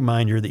important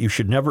reminder that you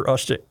should never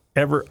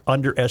ever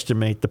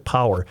underestimate the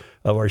power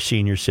of our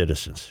senior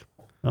citizens.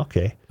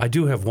 Okay. I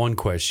do have one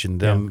question,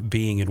 them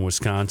being in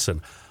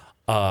Wisconsin.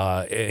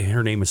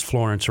 Her name is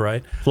Florence,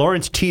 right?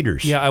 Florence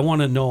Teeters. Yeah, I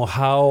want to know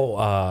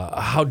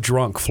how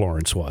drunk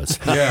Florence was.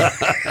 Yeah.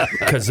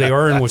 Because they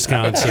are in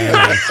Wisconsin.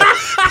 And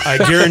I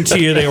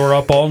guarantee you they were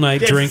up all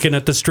night drinking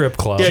at the strip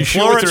club. Did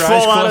Florence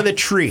fall out of the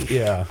tree?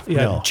 Yeah.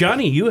 No.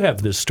 Johnny, you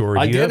have this story.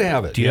 I did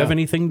have it. Do you have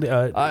anything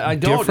I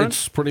don't. different?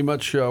 It's pretty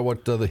much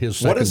what his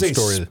second What is a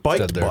story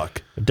spiked said there.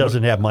 buck? It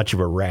doesn't have much of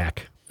a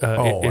rack.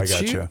 I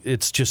it's, gotcha.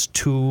 It's just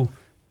two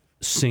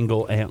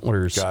single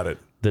antlers. Got it.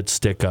 That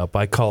stick up.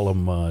 I call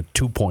them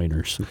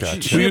two-pointers.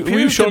 Gotcha. Will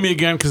you show me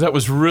again? Because that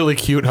was really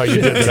cute how you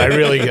did it. I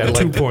really get like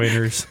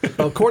Two-pointers.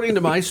 According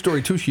to my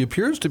story, too, she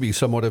appears to be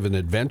somewhat of an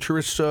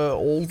adventurous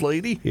old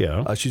lady.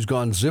 Yeah. She's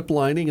gone zip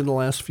lining in the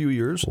last few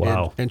years.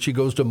 Wow. And she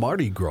goes to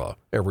Mardi Gras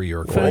every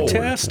year.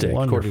 Fantastic.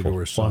 According to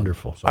her son.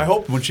 Wonderful. I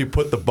hope when she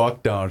put the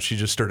buck down, she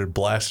just started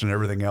blasting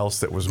everything else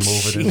that was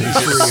moving in these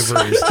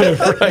deliveries.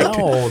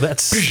 No,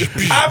 that's...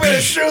 I'm going to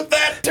shoot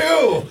that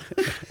too.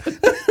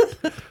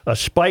 A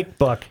spike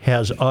buck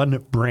has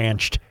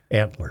unbranched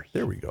antlers.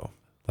 There we go.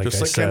 Like Just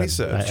I like said, Kenny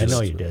said. I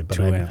know you did, but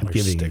two I'm antlers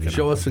giving you sticking the-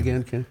 Show us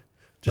again, Ken.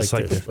 just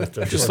like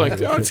just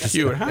like oh, it's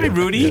cute. Hi,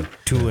 Rudy.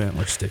 two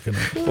antlers sticking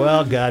up.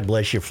 Well, God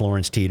bless you,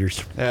 Florence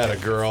Teeters. Atta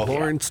girl.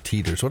 Florence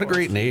Teeters. What a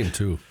great name,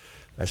 too.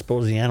 I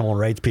suppose the animal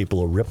rights people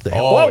will rip the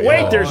hell. Oh, Oh,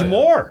 wait, yeah. there's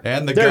more.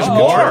 And the there's gun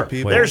more. control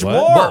people. There's Wait,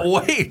 more.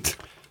 But wait.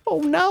 Oh,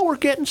 now we're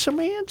getting some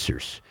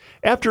answers.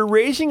 After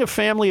raising a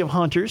family of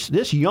hunters,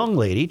 this young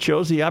lady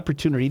chose the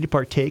opportunity to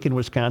partake in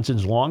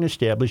Wisconsin's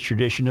long-established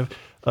tradition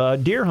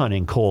of deer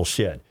hunting, Cole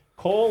said.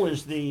 Cole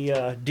is the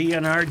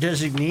DNR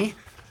designee.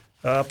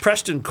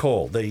 Preston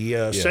Cole,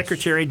 the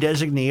secretary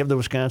designee of the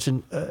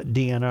Wisconsin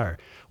DNR.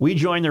 We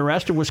join the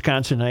rest of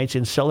Wisconsinites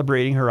in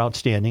celebrating her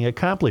outstanding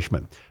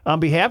accomplishment. On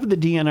behalf of the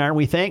DNR,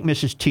 we thank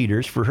Mrs.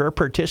 Teeters for her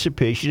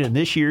participation in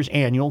this year's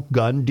annual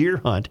gun deer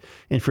hunt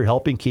and for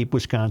helping keep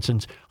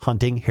Wisconsin's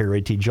hunting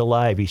heritage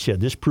alive. He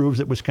said, this proves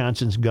that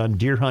Wisconsin's gun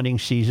deer hunting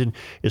season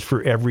is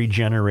for every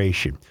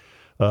generation.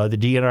 The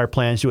DNR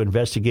plans to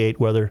investigate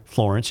whether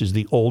Florence is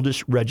the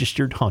oldest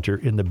registered hunter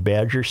in the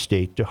Badger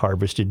State to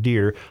harvest a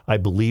deer. I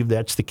believe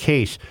that's the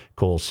case,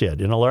 Cole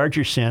said. In a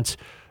larger sense,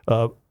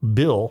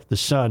 Bill, the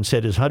son,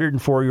 said his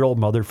 104-year-old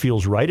mother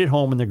feels right at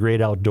home in the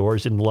great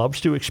outdoors and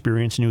loves to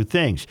experience new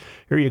things.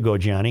 Here you go,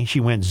 Johnny. She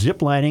went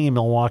ziplining in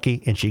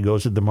Milwaukee, and she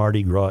goes to the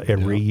Mardi Gras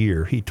every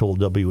year, he told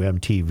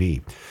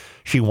WMTV.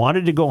 She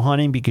wanted to go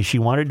hunting because she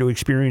wanted to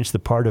experience the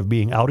part of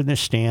being out in the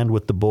stand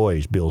with the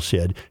boys, Bill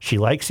said. She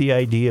likes the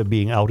idea of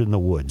being out in the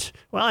woods.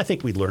 Well, I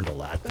think we learned a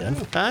lot then.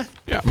 Huh?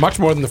 Yeah, much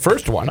more than the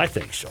first one. I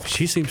think so.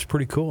 She seems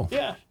pretty cool.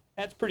 Yeah,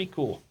 that's pretty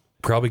cool.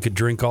 Probably could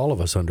drink all of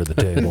us under the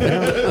table.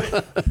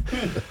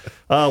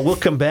 We'll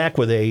come back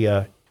with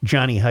a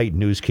Johnny Height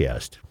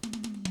newscast.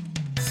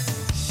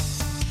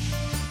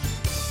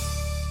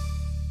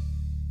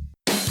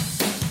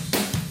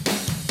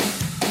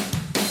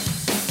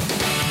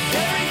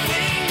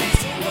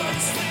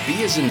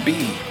 B as in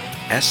B,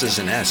 S as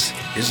in S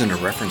isn't a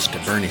reference to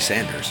Bernie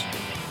Sanders.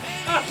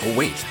 Oh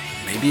wait,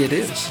 maybe it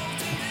is.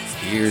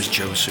 Here's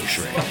Joe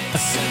Souchere.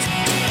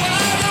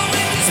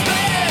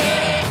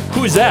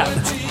 Who's that?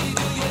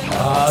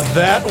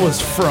 That was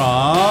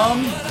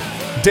from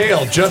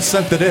Dale. Just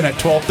sent it in at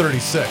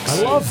 12:36.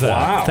 I love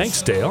that.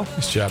 Thanks, Dale.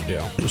 Nice job,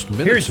 Dale. Just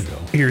minutes ago.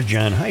 Here's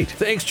John Height.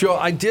 Thanks, Joe.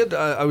 I did.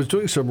 I was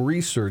doing some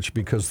research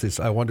because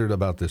I wondered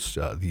about this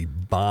the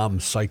bomb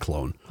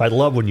cyclone. I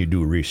love when you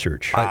do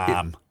research.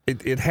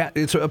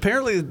 It's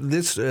apparently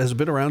this has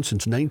been around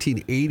since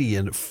 1980,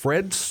 and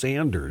Fred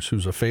Sanders,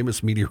 who's a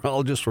famous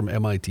meteorologist from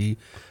MIT,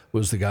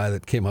 was the guy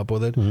that came up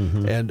with it.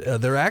 And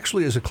there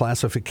actually is a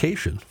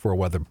classification for a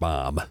weather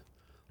bomb.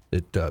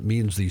 It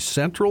means the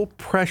central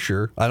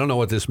pressure. I don't know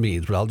what this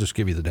means, but I'll just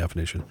give you the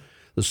definition.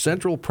 The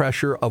central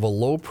pressure of a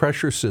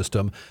low-pressure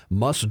system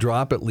must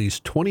drop at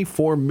least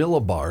 24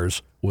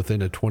 millibars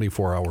within a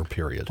 24-hour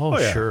period. Oh,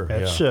 sure.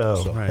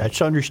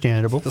 That's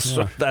understandable.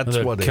 So that's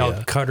the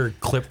what cutter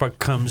clipper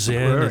comes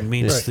in and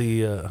means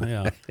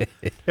It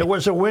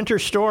was a winter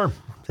storm.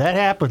 That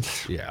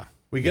happens. Yeah.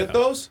 We get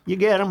those? You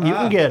get them. You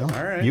can get them.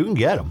 all right. You can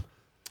get them.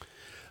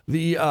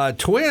 The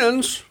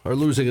Twins are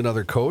losing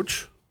another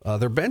coach.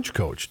 Their bench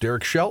coach,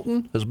 Derek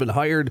Shelton, has been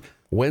hired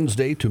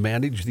Wednesday to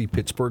manage the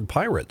Pittsburgh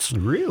Pirates.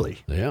 Really?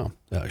 Yeah.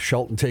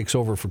 Shelton takes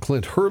over for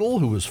Clint Hurdle,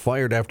 who was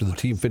fired after the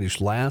team finished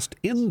last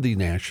in the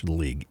National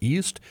League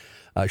East.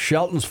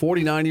 Shelton's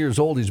 49 years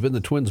old. He's been the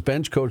Twins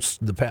bench coach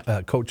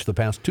the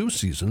past 2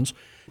 seasons.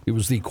 He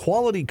was the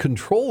quality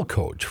control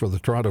coach for the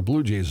Toronto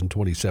Blue Jays in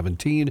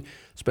 2017.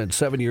 Spent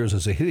 7 years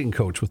as a hitting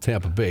coach with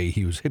Tampa Bay.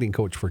 He was hitting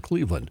coach for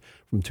Cleveland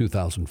from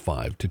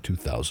 2005 to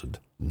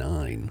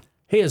 2009.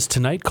 Hey, is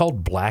tonight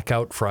called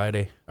Blackout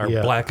Friday or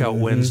Blackout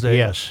Wednesday?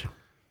 Yes.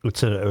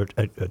 It's a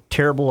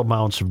terrible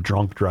amounts of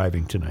drunk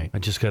driving tonight. I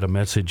just got a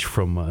message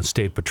from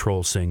State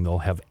Patrol saying they'll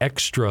have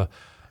extra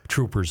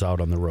troopers out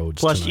on the roads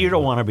Plus, tonight. you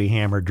don't want to be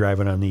hammered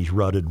driving on these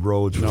rutted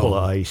roads full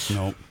of ice.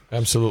 Nope.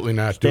 Absolutely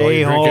not. Stay Do all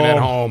your drinking at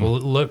home. home. Well,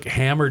 look,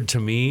 hammered to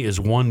me is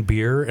 1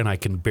 beer, and I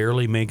can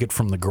barely make it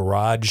from the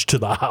garage to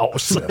the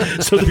house.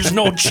 So there's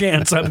no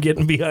chance I'm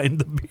getting behind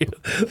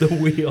the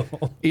wheel.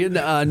 In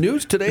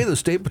news today, the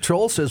State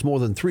Patrol says more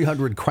than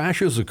 300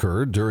 crashes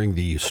occurred during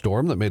the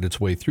storm that made its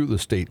way through the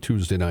state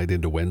Tuesday night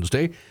into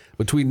Wednesday.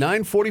 Between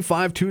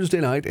 9:45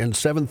 Tuesday night and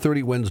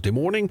 7:30 Wednesday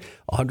morning,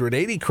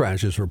 180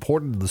 crashes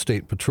reported to the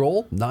State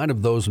Patrol. 9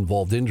 of those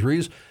involved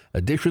injuries.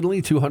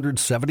 Additionally,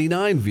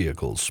 279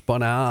 vehicles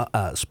spun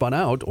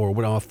out or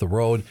went off the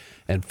road,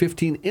 and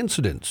 15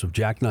 incidents of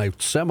jackknifed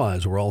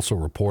semis were also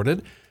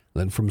reported.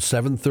 Then from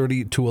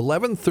 7:30 to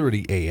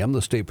 11:30 a.m.,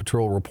 the State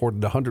Patrol reported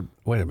The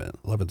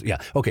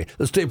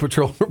State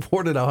Patrol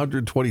reported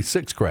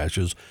 126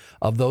 crashes.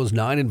 Of those,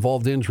 9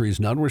 involved injuries.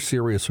 None were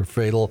serious or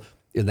fatal.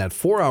 In that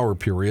 4-hour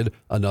period,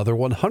 another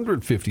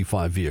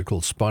 155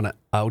 vehicles spun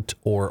out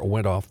or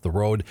went off the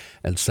road,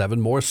 and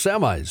 7 more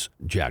semis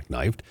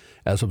jackknifed.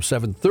 As of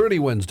 7:30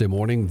 Wednesday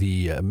morning,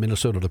 the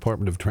Minnesota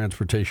Department of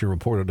Transportation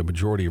reported a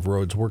majority of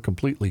roads were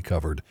completely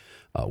covered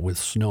with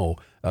snow.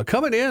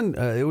 Coming in,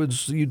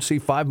 you'd see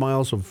 5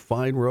 miles of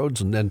fine roads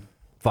and then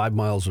 5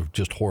 miles of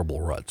just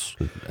horrible ruts.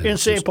 In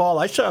St. Paul,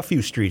 I saw a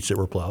few streets that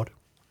were plowed.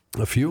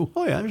 A few?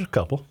 Oh, yeah, there's a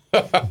couple.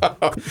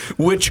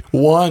 Which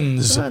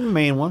ones? The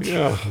main ones.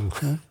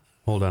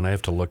 Hold on, I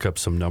have to look up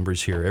some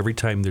numbers here. Every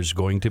time there's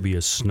going to be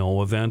a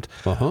snow event,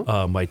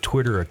 my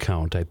Twitter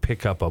account, I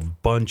pick up a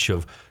bunch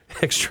of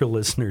extra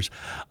listeners.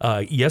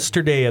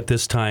 Yesterday at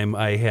this time,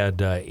 I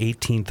had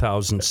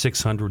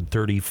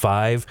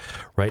 18,635.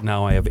 Right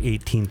now, I have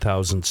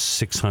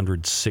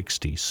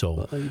 18,660.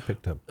 So I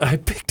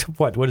picked up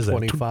what is that?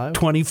 25?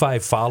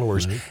 25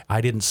 followers. Right.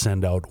 I didn't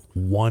send out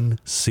one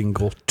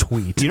single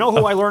tweet. You know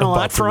who I learned a lot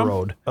about from? The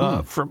road.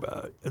 From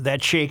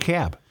that Shay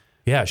Cab.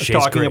 Yeah, Shay's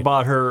talking great.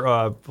 about her,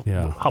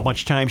 how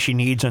much time she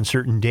needs on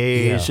certain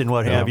days and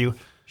what have you.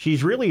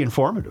 She's really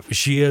informative.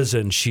 She is,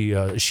 and she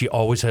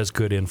always has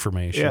good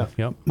information. Yeah.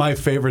 Yep. My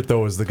favorite,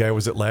 though, is the guy,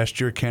 was it last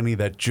year, Kenny,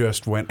 that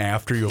just went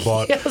after you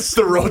about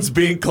the roads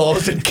being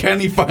closed, and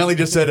Kenny finally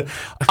just said,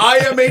 I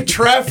am a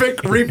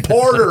traffic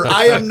reporter.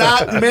 I am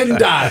not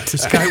MnDOT.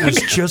 This guy was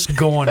just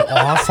going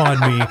off on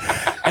me.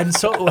 And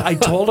so I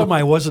told him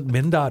I wasn't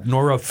MnDOT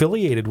nor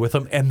affiliated with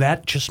him, and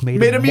that just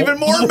made him even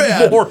more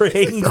mad. More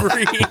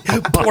angry.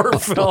 Poor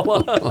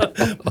fella.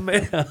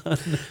 Man.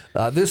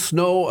 This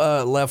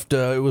snow left,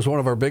 it was one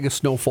of our biggest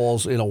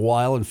snowfalls in a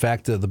while. In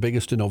fact, the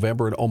biggest in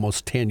November in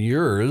almost 10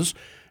 years.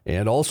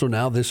 And also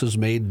now this has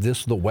made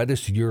this the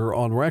wettest year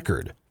on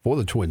record for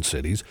the Twin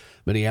Cities.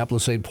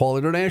 Minneapolis-St. Paul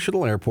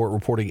International Airport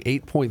reporting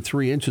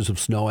 8.3 inches of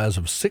snow as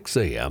of 6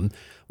 a.m.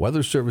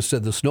 Weather Service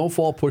said the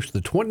snowfall pushed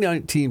the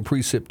 2019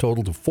 precip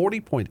total to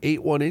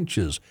 40.81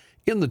 inches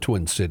in the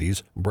Twin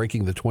Cities,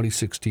 breaking the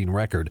 2016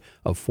 record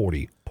of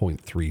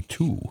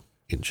 40.32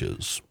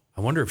 inches. I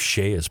wonder if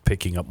Shay is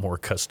picking up more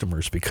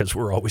customers because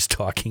we're always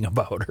talking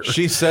about her.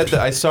 She said that.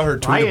 I saw her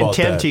tweet about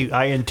that.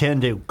 I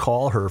intend to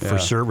call her for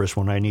service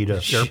when I need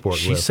an airport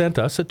She lift. sent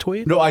us a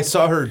tweet? No, I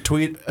saw her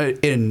tweet,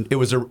 it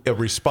was a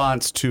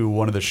response to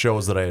one of the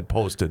shows that I had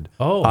posted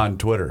on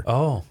Twitter.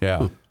 Oh.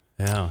 Yeah.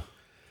 Yeah.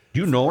 Do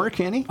you know her,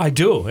 Kenny? I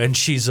do, and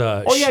she's you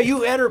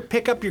had her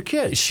pick up your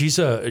kids. She's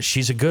a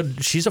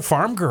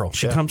farm girl.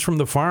 She comes from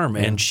the farm,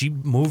 and she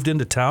moved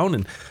into town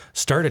and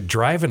started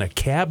driving a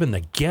cab in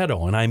the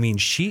ghetto. And I mean,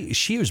 she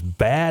was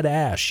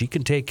badass. She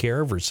can take care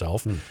of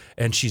herself,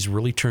 and she's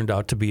really turned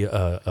out to be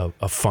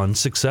a fun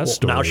success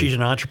story. Now she's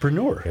an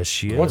entrepreneur. Yes,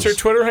 she is. What's her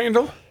Twitter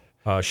handle?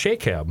 Shay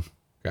Cab.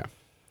 Yeah.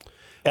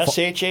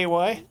 SHAY?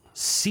 CHAY.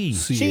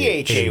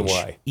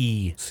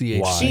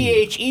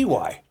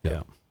 CHEY.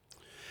 Yeah.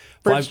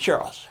 Prince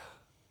Charles.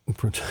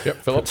 Yep,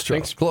 Phillips.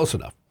 Thanks. Close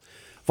enough.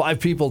 5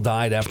 people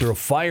died after a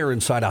fire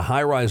inside a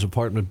high-rise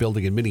apartment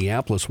building in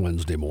Minneapolis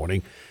Wednesday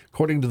morning.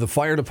 According to the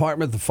fire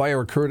department, the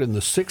fire occurred in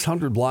the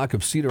 600 block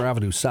of Cedar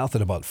Avenue South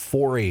at about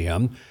 4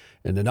 a.m.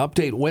 In an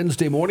update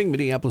Wednesday morning,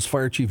 Minneapolis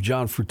Fire Chief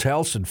John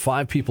Frutel said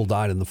 5 people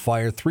died in the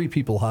fire, 3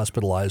 people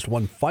hospitalized,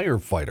 1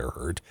 firefighter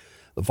hurt.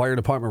 The fire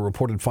department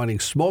reported finding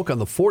smoke on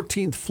the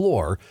 14th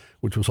floor,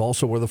 which was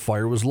also where the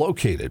fire was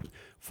located.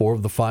 4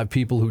 of the 5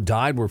 people who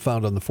died were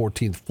found on the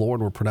 14th floor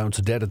and were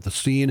pronounced dead at the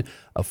scene.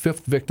 A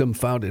 5th victim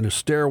found in a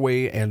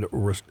stairway and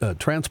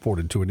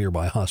transported to a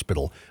nearby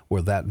hospital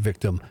where that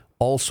victim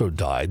also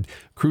died.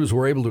 Crews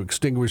were able to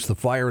extinguish the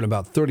fire in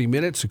about 30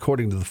 minutes,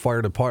 according to the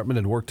fire department,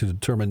 and worked to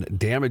determine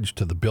damage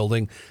to the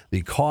building.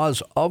 The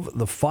cause of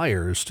the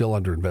fire is still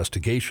under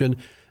investigation.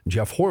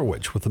 Jeff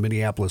Horwich with the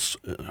Minneapolis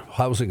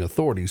Housing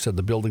Authority said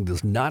the building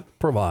does not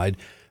provide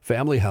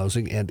family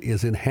housing and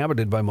is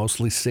inhabited by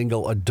mostly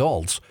single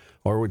adults.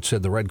 Horwich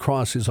said the Red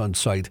Cross is on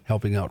site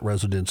helping out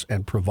residents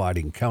and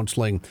providing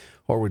counseling.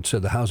 Horwich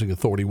said the Housing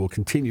Authority will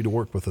continue to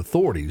work with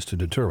authorities to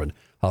determine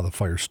how the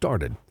fire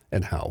started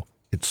and how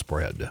it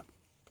spread.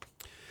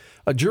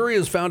 A jury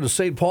has found a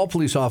St. Paul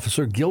police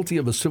officer guilty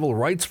of a civil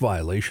rights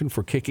violation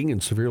for kicking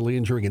and severely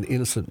injuring an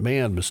innocent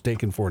man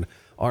mistaken for an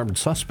armed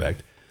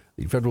suspect.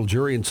 The federal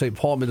jury in St.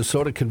 Paul,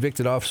 Minnesota,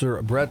 convicted Officer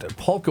Brett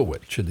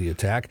Polkowicz in the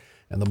attack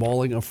and the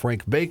mauling of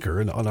Frank Baker,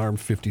 an unarmed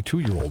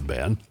 52-year-old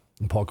man.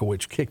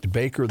 Polkowicz kicked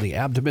Baker in the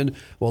abdomen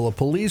while a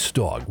police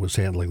dog was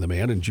handling the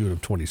man in June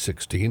of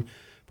 2016.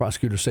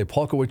 Prosecutors say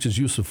Polkowicz's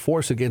use of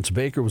force against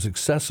Baker was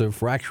excessive,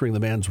 fracturing the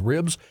man's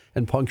ribs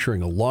and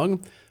puncturing a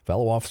lung.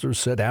 Fellow officers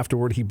said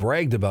afterward he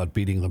bragged about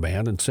beating the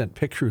man and sent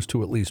pictures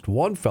to at least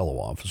one fellow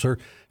officer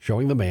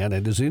showing the man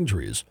and his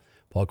injuries.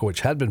 Polkowicz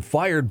had been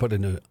fired, but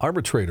an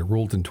arbitrator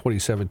ruled in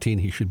 2017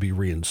 he should be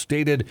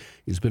reinstated.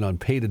 He's been on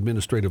paid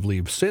administrative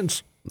leave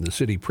since. The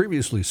city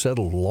previously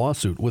settled a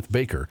lawsuit with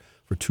Baker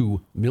for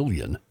 $2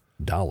 million.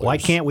 Why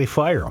can't we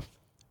fire him?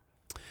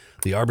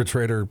 The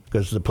arbitrator...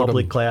 Because the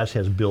public class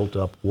has built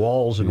up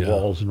walls and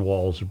walls and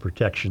walls of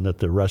protection that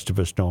the rest of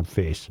us don't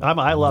face.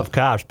 I love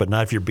cops, but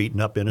not if you're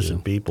beating up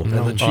innocent people,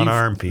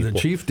 unarmed people. The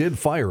chief did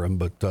fire him,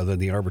 but then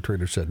the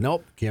arbitrator said,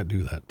 nope, can't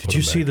do that. Did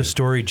you see the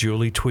story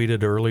Julie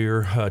tweeted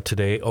earlier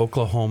today?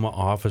 Oklahoma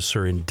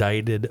officer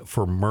indicted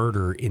for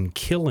murder in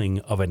killing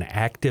of an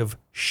active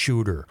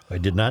shooter. I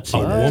did not see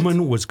that. A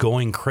woman was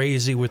going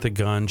crazy with a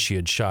gun. She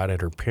had shot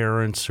at her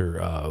parents,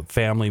 her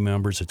family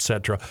members,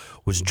 etc.,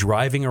 was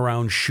driving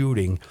around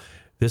shooting.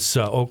 This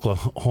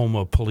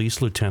Oklahoma police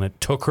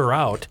lieutenant took her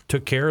out,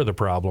 took care of the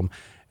problem,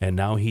 and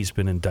now he's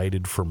been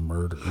indicted for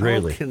murder.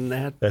 Really? How can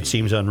that That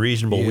seems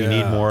unreasonable. Yeah. We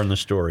need more in the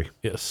story.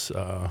 Yes,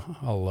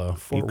 I'll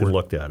forward. You can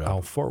look that up.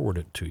 I'll forward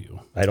it to you.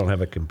 I don't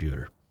have a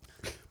computer.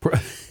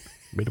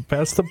 Way to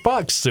pass the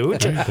buck,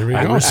 Such. There we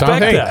I go.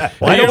 respect Hey, that.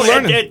 Well, you're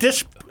learning. at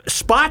this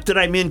spot that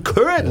I'm in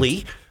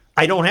currently,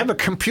 I don't have a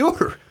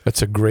computer.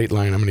 That's a great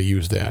line. I'm going to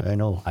use that. I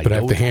know. But I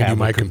have to don't hand you have a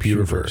my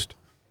computer computer. first.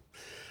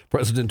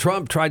 President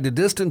Trump tried to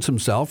distance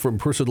himself from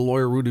personal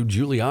lawyer Rudy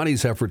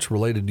Giuliani's efforts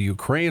related to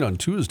Ukraine on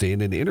Tuesday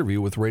in an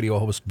interview with radio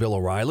host Bill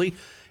O'Reilly.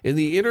 In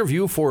the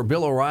interview for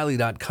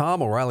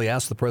BillO'Reilly.com, O'Reilly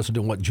asked the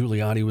president what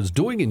Giuliani was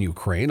doing in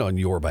Ukraine on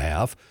your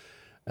behalf.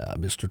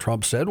 Mr.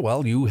 Trump said,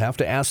 well, you have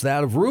to ask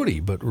that of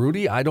Rudy. But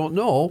Rudy, I don't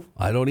know.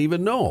 I don't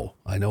even know.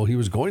 I know he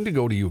was going to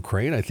go to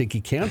Ukraine. I think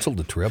he canceled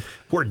the trip.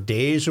 We're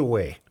days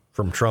away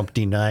from Trump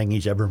denying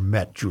he's ever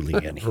met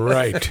Giuliani.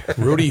 Right.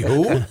 Rudy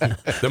who?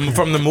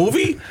 From the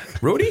movie?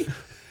 Rudy?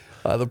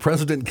 The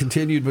president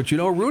continued, but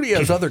Rudy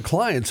has other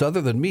clients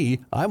other than me.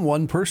 I'm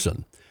one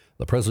person.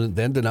 The president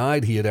then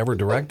denied he had ever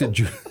directed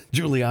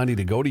Giuliani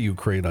to go to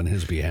Ukraine on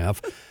his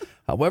behalf.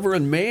 However,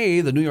 in May,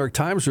 the New York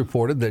Times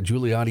reported that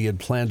Giuliani had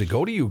planned to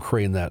go to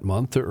Ukraine that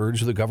month to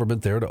urge the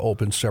government there to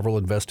open several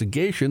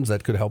investigations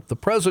that could help the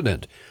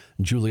president.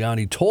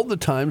 Giuliani told the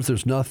Times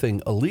there's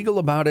nothing illegal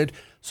about it.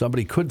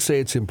 Somebody could say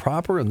it's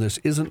improper and this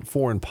isn't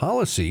foreign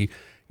policy.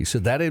 He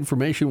said that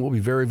information will be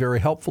very, very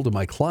helpful to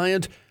my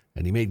client.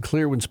 And he made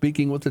clear when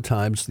speaking with the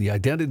Times the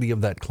identity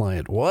of that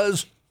client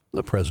was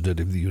the President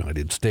of the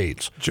United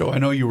States. Joe, I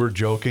know you were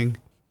joking.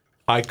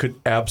 I could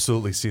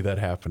absolutely see that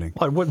happening.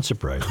 Well, it wouldn't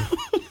surprise me.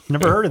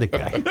 Never heard of the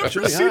guy.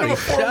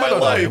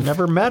 Giuliani,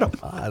 Never met him.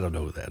 I don't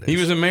know who that is. He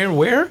was a mayor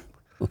where?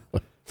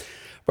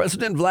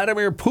 President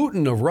Vladimir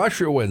Putin of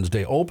Russia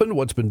Wednesday opened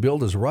what's been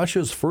billed as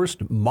Russia's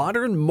first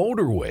modern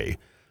motorway,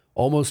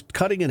 almost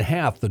cutting in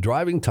half the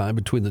driving time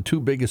between the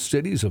two biggest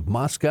cities of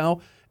Moscow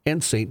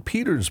and St.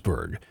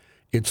 Petersburg.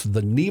 It's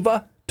the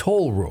Neva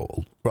Toll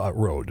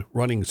Road,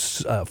 running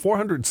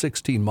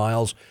 416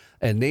 miles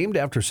and named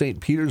after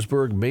St.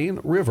 Petersburg main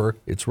river.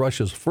 It's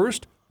Russia's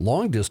first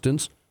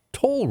long-distance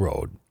toll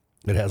road.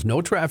 It has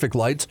no traffic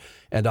lights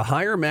and a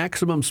higher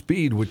maximum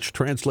speed, which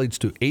translates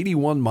to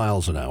 81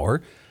 miles an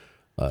hour.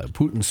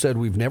 Putin said,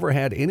 we've never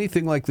had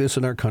anything like this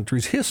in our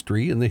country's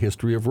history, in the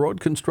history of road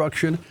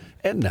construction,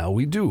 and now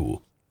we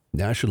do.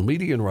 National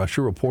media in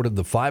Russia reported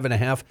the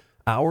 5.5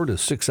 hour to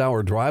 6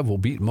 hour drive will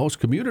beat most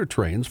commuter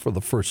trains for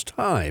the first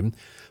time.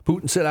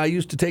 Putin said, I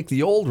used to take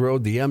the old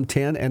road, the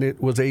M10, and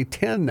it was a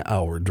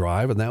 10-hour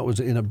drive, and that was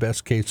in a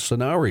best-case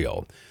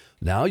scenario.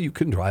 Now you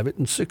can drive it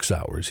in 6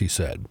 hours, he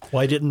said.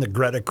 Why didn't the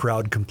Greta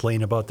crowd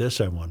complain about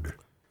this, I wonder?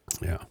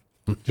 Yeah.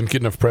 Didn't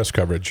get enough press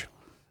coverage.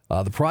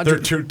 The They're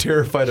project too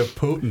terrified of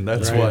Putin.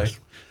 That's why.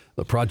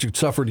 The project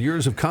suffered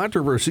years of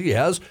controversy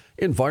as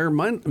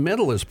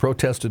environmentalists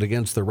protested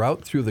against the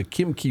route through the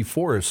Khimki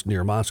Forest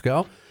near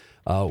Moscow.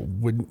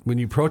 When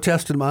you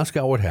protest in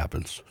Moscow, what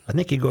happens? I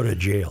think you go to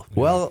jail.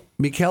 Well,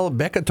 Mikhail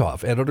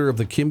Beketov, editor of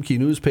the Khimki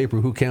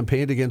newspaper who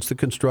campaigned against the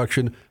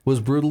construction, was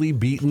brutally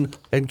beaten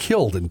and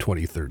killed in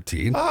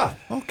 2013. Ah,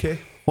 okay.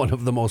 One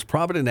of the most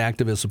prominent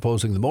activists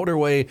opposing the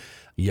motorway,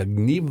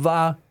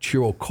 Yagniva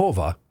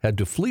Chirokova, had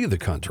to flee the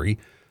country.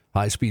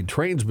 High-speed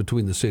trains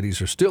between the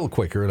cities are still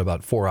quicker at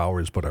about 4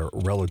 hours, but are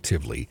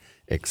relatively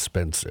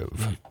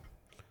expensive.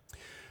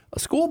 A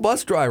school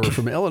bus driver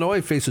from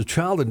Illinois faces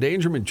child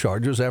endangerment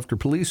charges after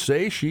police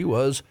say she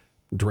was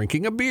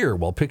drinking a beer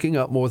while picking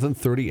up more than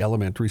 30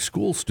 elementary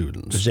school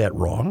students. Is that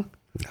wrong?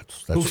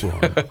 That's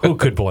wrong. Who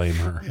could blame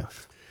her?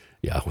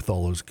 Yeah, with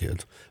all those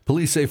kids.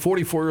 Police say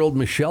 44-year-old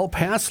Michelle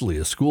Pasley,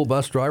 a school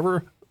bus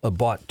driver,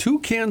 bought 2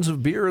 cans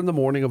of beer in the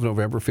morning of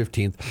November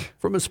 15th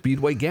from a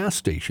Speedway gas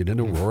station in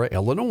Aurora,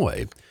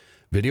 Illinois.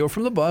 Video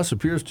from the bus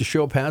appears to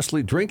show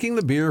Pasley drinking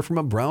the beer from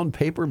a brown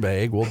paper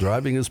bag while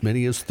driving as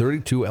many as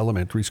 32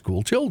 elementary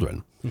school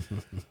children.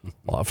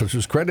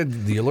 Officers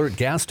credited the alert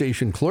gas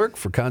station clerk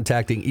for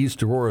contacting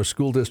East Aurora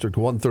School District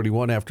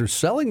 131 after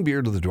selling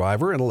beer to the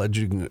driver and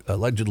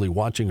allegedly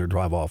watching her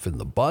drive off in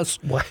the bus.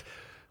 Why?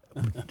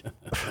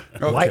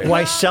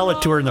 Why sell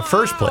it to her in the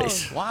first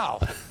place? Wow.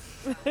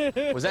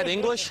 Was that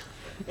English?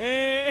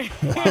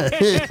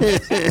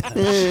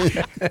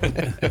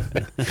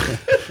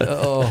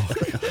 Oh,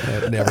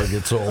 that never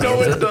gets old.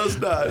 No, does it does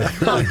not.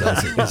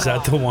 Is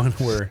that the one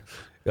where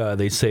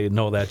they say,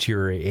 no, that's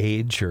your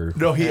age? Or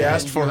No, he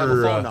asked for you have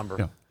her a phone number.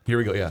 yeah. Here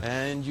we go. Yeah.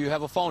 And you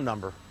have a phone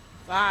number.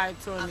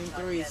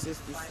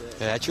 52366.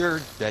 That's your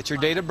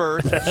date of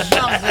birth.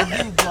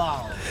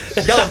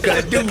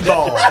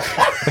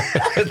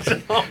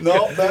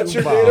 No, that's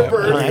your date of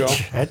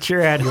birth. That's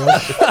your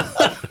address.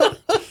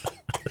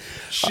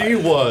 She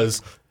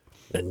was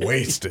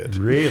wasted.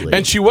 Really?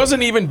 And she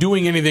wasn't even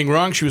doing anything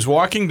wrong. She was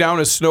walking down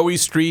a snowy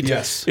street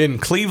Yes. in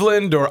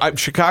Cleveland or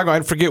Chicago,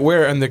 I forget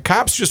where, and the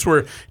cops just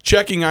were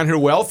checking on her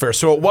welfare.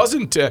 So it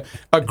wasn't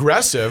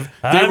aggressive.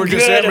 They were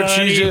just saying, but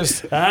she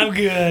just, I'm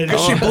good.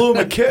 Because she blew him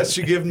a kiss.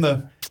 She gave him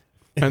the.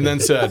 and then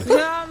said,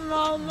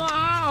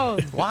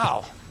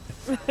 Wow.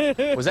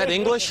 Was that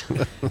English?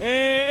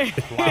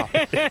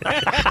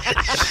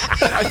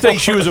 I think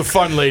she was a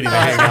fun lady to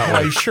hang out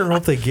I with. sure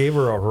hope they gave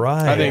her a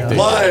ride. I think they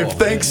Live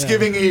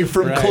Thanksgiving Eve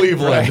from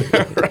Cleveland.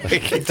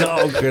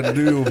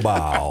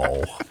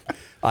 Bow.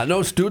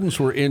 No students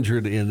were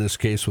injured in this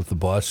case with the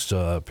bus.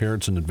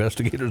 Parents and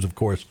investigators, of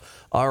course,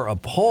 are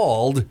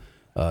appalled.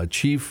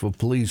 Chief of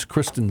Police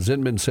Kristen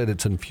Zinman said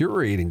it's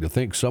infuriating to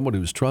think someone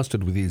who's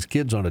trusted with these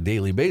kids on a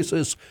daily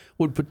basis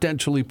would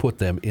potentially put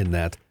them in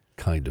that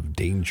kind of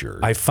danger.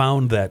 I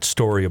found that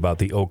story about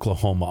the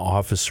Oklahoma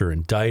officer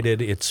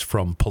indicted. It's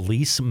from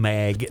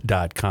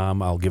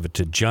policemag.com. I'll give it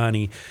to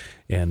Johnny,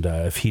 and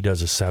if he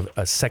does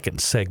a second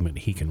segment,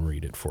 he can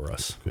read it for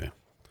us. Okay.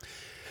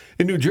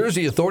 In New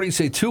Jersey, authorities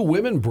say 2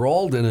 women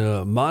brawled in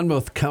a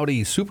Monmouth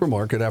County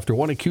supermarket after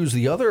one accused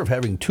the other of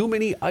having too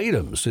many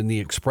items in the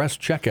express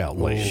checkout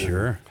lane.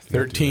 Sure.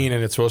 13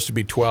 and it's supposed to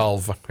be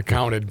 12. I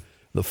counted.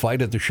 The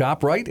fight at the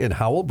ShopRite in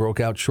Howell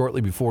broke out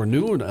shortly before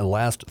noon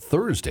last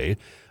Thursday.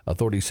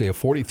 Authorities say a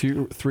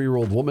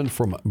 43-year-old woman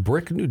from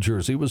Brick, New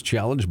Jersey, was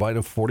challenged by a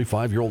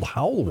 45-year-old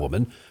Howell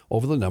woman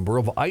over the number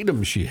of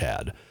items she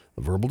had.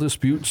 The verbal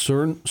dispute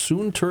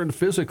soon turned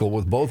physical,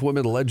 with both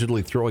women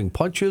allegedly throwing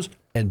punches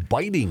and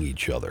biting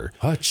each other.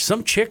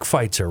 Some chick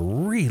fights are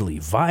really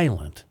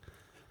violent.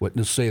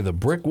 Witnesses say the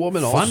Brick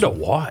woman Fun also... to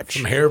watch.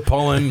 Some hair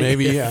pulling,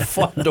 maybe. Yeah.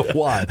 Fun to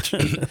watch.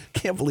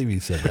 Can't believe he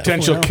said that.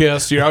 Potential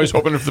kiss. You're always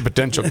hoping for the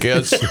potential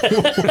kiss.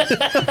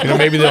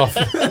 Maybe they'll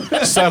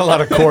settle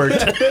out of court.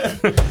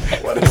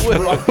 What is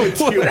wrong with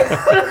you?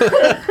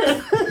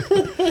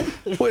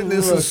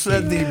 Witnesses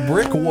said the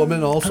Brick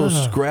woman also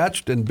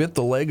scratched and bit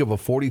the leg of a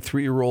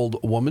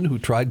 43-year-old woman who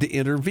tried to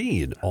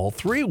intervene. All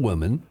 3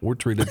 women were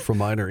treated for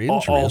minor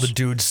injuries. All the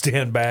dudes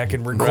stand back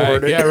and record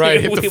Right. it. Yeah, right.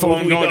 Hit the We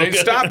phone don't going, hey, get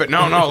stop it.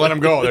 No, let them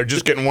go. They're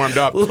just getting warmed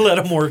up. Let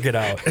them work it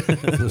out.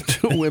 The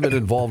 2 women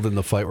involved in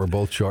the fight were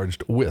both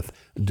charged with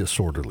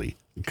disorderly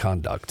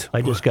conduct.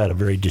 I just got a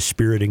very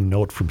dispiriting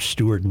note from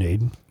Stuart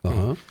Naden.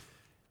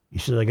 He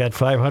says, I got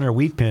 500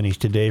 wheat pennies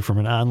today from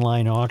an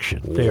online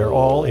auction. They are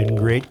all in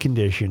great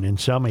condition, and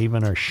some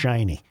even are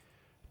shiny.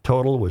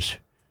 Total was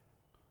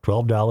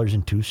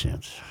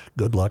 $12.02.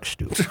 Good luck,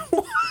 Stu.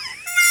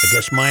 I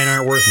guess mine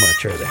aren't worth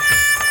much, are they?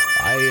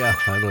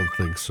 I don't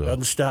think so.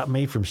 Doesn't stop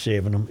me from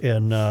saving them.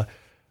 And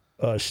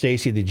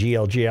Stacy, the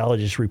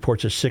geologist,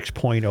 reports a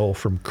 6.0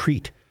 from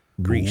Crete,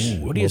 Greece.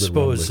 What do you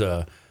suppose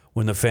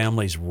when the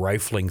family's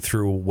rifling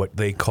through what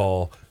they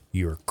call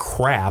your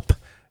crap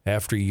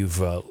after you've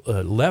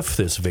left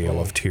this vale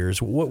of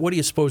tears, what do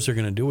you suppose they're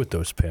going to do with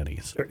those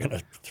pennies? They're going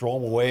to throw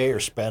them away or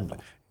spend them.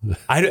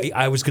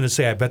 I was going to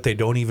say, I bet they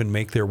don't even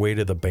make their way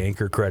to the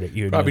bank or credit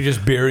union. Probably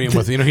just bury him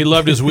with, he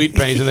loved his wheat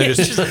pennies and then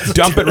just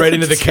dump it right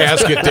into the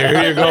casket there.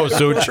 Here you go,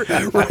 Such.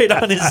 Right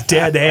on his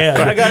dead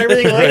hand. I got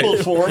everything labeled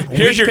for him.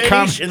 Here's your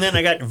pennies, and then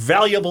I got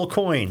valuable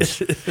coins.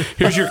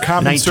 Here's your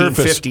common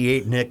surface.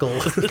 1958 nickel.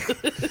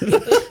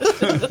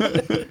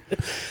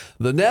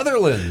 The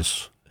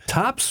Netherlands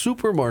top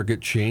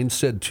supermarket chain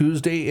said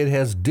Tuesday it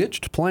has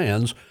ditched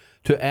plans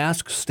to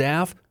ask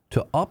staff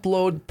to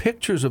upload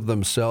pictures of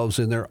themselves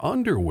in their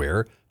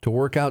underwear to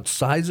work out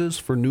sizes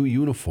for new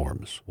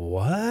uniforms.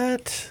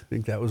 What?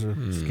 Think that was a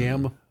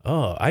scam?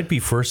 Oh, I'd be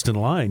first in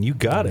line. You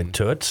got it,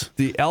 Toots.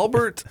 The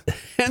Albert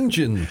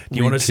Engine Do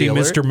you want to see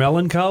Mr.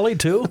 Melancholy,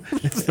 too?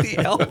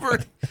 The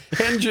Albert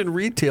Engine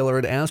retailer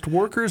had asked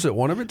workers at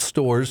one of its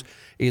stores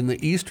in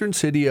the eastern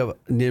city of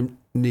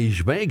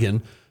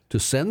Nijmegen to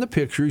send the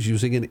pictures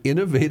using an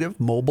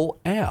innovative mobile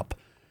app.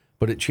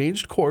 But it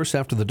changed course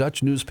after the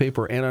Dutch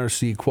newspaper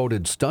NRC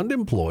quoted stunned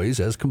employees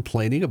as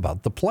complaining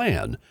about the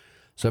plan.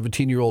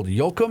 17-year-old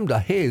Joachim de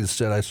Hayes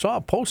said, I saw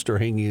a poster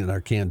hanging in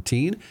our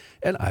canteen,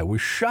 and I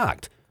was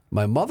shocked.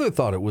 My mother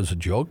thought it was a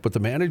joke, but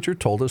the manager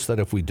told us that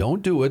if we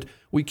don't do it,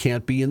 we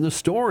can't be in the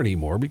store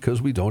anymore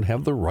because we don't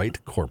have the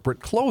right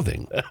corporate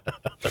clothing.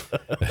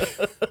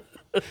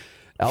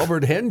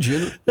 Albert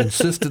Engine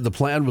insisted the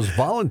plan was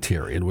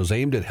voluntary and was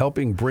aimed at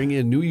helping bring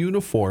in new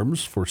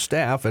uniforms for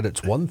staff at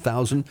its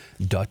 1,000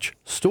 Dutch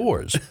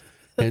stores.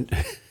 And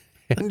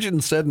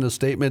Engine said in a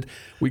statement,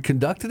 we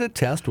conducted a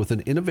test with an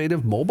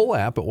innovative mobile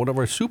app at one of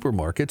our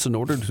supermarkets in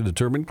order to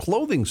determine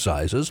clothing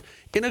sizes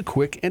in a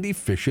quick and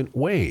efficient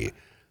way.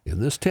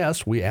 In this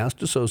test, we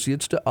asked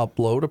associates to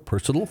upload a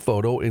personal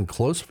photo in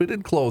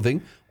close-fitted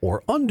clothing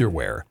or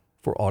underwear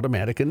for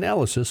automatic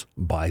analysis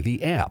by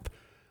the app.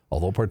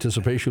 Although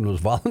participation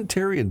was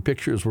voluntary and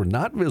pictures were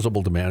not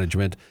visible to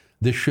management,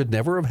 this should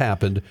never have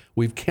happened.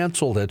 We've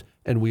canceled it,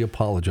 and we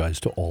apologize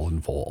to all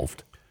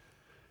involved.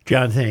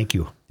 John, thank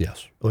you.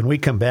 Yes. When we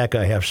come back,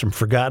 I have some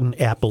forgotten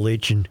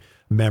Appalachian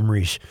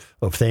memories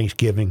of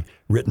Thanksgiving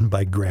written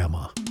by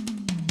Grandma.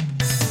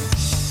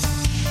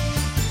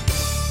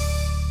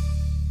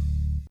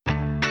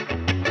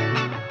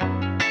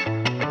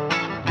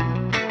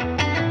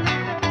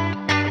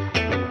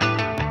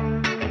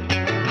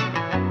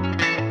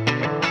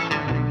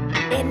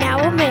 And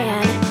now a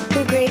man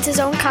who grades his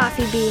own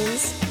coffee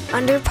beans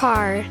under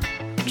par,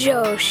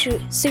 Joe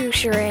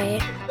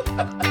Souchere.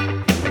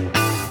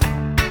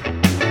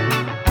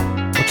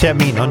 What's that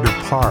mean, under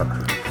par?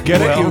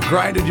 Get it? You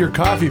grinded your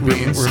coffee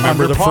beans.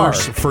 Remember under the par.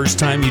 first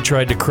time you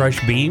tried to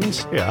crush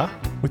beans? Yeah.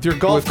 With your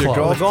golf With your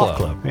club. golf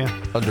Club,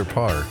 yeah. Under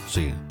par.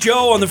 See.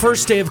 Joe, on the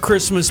first day of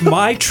Christmas,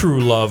 my true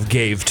love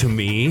gave to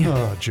me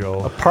Oh,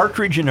 Joe. A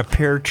partridge in a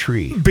pear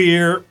tree.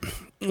 beer.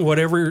 What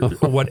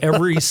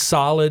every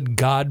solid,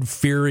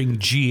 God-fearing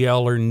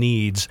GLer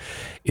needs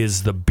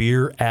is the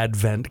beer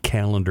advent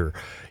calendar.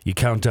 You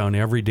count down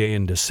every day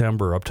in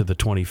December up to the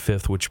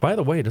 25th, which, by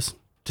the way,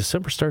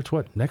 December starts,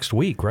 next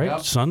week, right? Yep.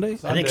 Sunday?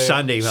 I think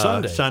Sunday,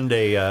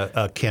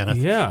 Kenneth.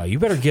 Yeah, you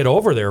better get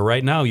over there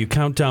right now. You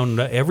count down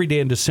every day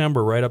in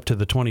December right up to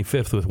the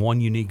 25th with one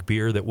unique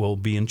beer that will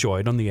be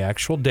enjoyed on the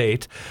actual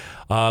date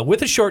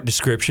with a short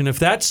description. If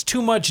that's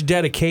too much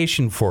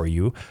dedication for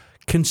you,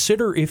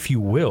 consider, if you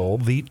will,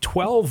 the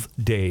 12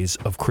 Days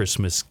of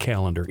Christmas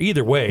calendar.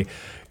 Either way,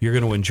 you're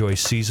going to enjoy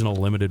seasonal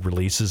limited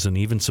releases and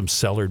even some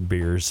cellared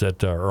beers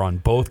that are on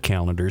both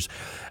calendars.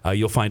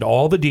 You'll find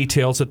all the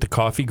details at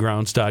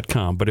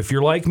thecoffeegrounds.com. But if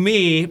you're like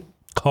me,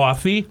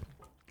 coffee,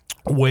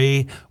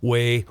 way,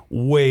 way,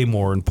 way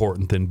more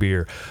important than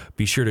beer.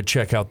 Be sure to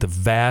check out the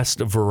vast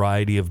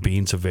variety of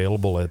beans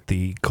available at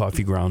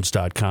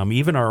thecoffeegrounds.com,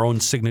 even our own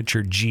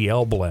signature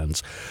GL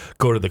blends.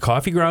 Go to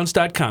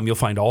thecoffeegrounds.com. You'll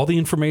find all the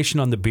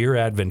information on the beer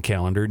advent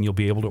calendar, and you'll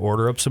be able to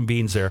order up some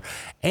beans there.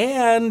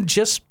 And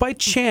just by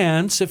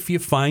chance, if you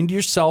find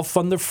yourself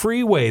on the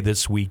freeway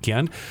this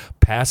weekend,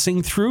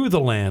 passing through the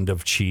land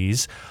of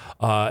cheese,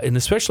 and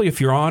especially if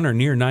you're on or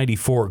near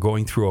 94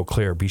 going through Eau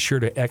Claire, be sure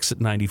to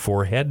exit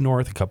 94, head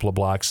north a couple of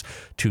blocks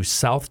to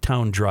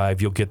Southtown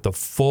Drive. You'll get the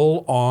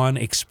full-on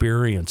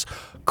experience.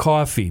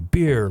 Coffee,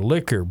 beer,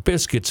 liquor,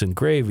 biscuits and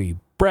gravy,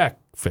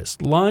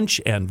 breakfast, lunch,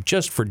 and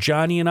just for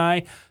Johnny and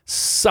I,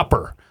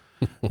 supper.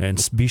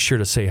 And be sure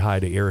to say hi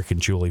to Eric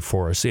and Julie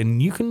for us.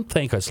 And you can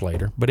thank us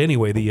later. But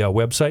anyway, the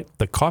website,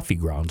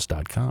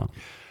 thecoffeegrounds.com.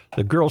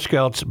 The Girl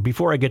Scouts,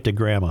 before I get to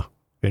Grandma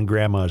and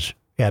Grandma's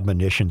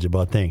admonitions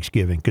about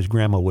Thanksgiving, because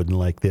Grandma wouldn't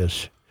like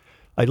this.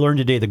 I learned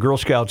today the Girl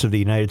Scouts of the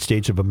United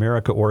States of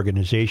America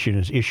organization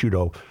has issued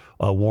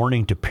a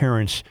warning to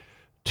parents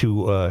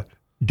to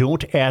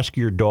don't ask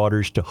your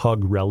daughters to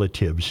hug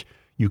relatives.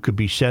 You could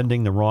be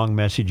sending the wrong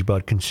message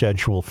about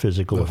consensual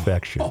physical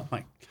affection. Oh,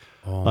 my.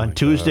 On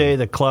Tuesday,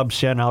 the club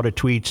sent out a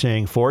tweet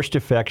saying forced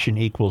affection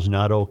equals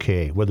not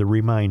okay, with a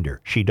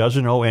reminder. She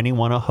doesn't owe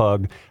anyone a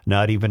hug,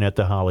 not even at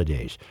the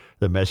holidays.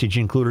 The message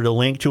included a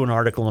link to an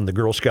article on the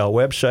Girl Scout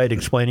website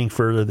explaining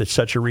further that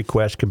such a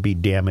request can be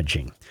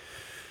damaging.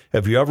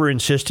 Have you ever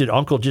insisted,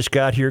 Uncle just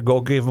got here, go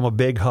give him a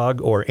big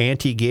hug, or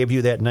Auntie gave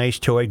you that nice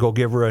toy, go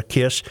give her a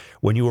kiss,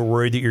 when you were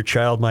worried that your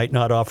child might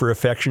not offer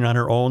affection on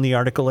her own, the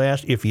article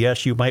asked? If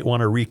yes, you might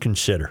want to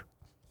reconsider.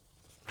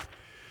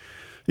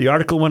 The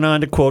article went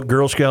on to quote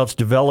Girl Scouts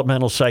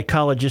developmental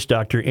psychologist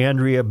Dr.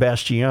 Andrea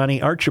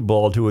Bastiani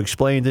Archibald, who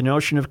explained the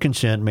notion of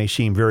consent may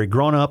seem very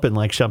grown-up and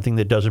like something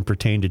that doesn't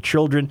pertain to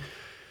children,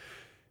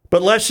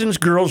 but lessons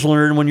girls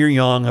learn when you're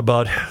young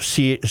about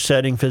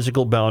setting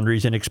physical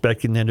boundaries and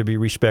expecting them to be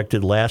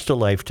respected last a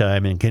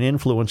lifetime and can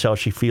influence how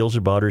she feels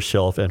about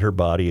herself and her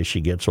body as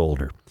she gets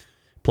older.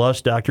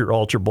 Plus, Dr.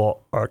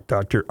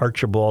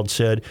 Archibald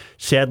said,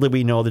 sadly,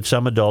 we know that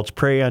some adults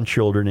prey on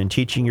children, and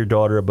teaching your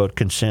daughter about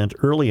consent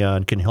early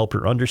on can help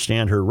her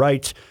understand her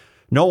rights,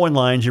 know when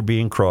lines are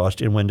being crossed,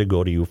 and when to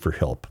go to you for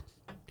help.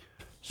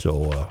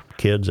 So,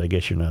 kids, I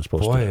guess you're not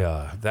supposed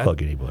to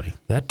hug anybody.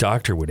 That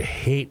doctor would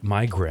hate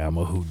my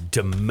grandma, who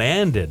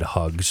demanded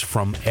hugs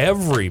from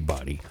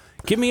everybody.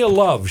 Give me a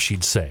love,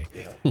 she'd say.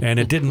 And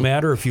it didn't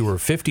matter if you were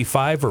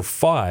 55 or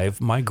 5.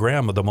 My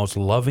grandma, the most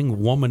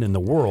loving woman in the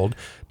world,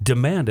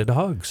 demanded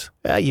hugs.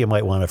 You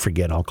might want to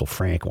forget Uncle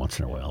Frank once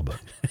in a while, but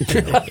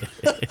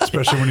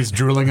especially when he's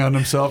drooling on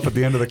himself at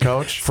the end of the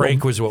couch.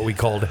 Frank was what we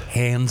called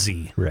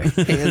handsy. Right.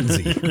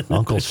 Handsy.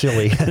 Uncle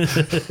Silly.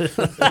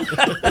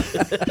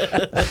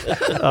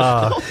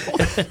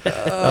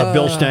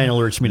 Bill Stein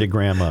alerts me to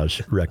Grandma's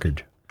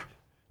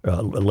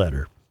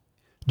letter.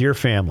 Dear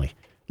family,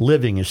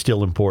 living is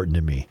still important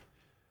to me.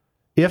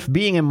 If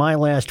being in my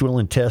last will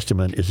and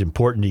testament is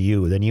important to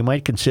you, then you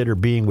might consider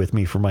being with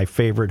me for my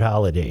favorite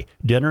holiday.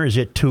 Dinner is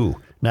at 2,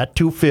 not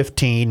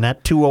 2:15,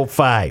 not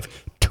 2:05,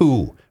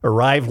 2.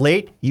 Arrive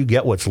late, you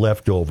get what's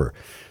left over.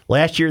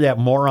 Last year, that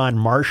moron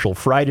Marshall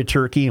fried a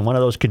turkey in one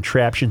of those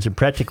contraptions and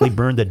practically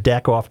burned the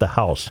deck off the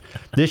house.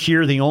 This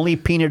year, the only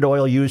peanut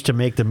oil used to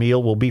make the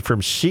meal will be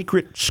from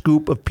secret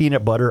scoop of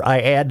peanut butter I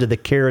add to the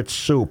carrot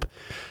soup.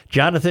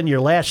 Jonathan,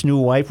 your last new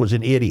wife was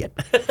an idiot.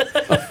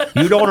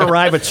 You don't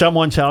arrive at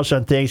someone's house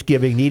on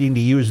Thanksgiving needing to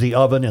use the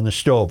oven and the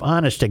stove.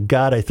 Honest to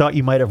God, I thought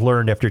you might have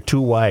learned after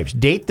 2 wives.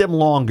 Date them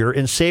longer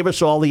and save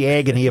us all the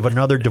agony of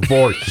another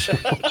divorce.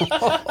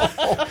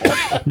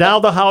 Now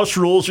the house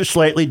rules are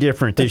slightly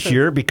different this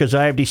year because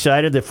I have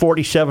decided that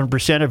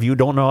 47% of you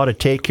don't know how to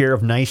take care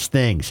of nice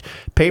things.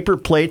 Paper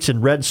plates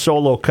and red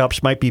Solo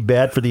cups might be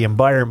bad for the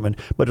environment,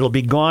 but it'll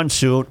be gone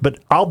soon. But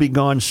I'll be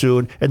gone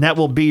soon, and that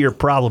will be your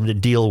problem to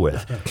deal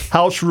with.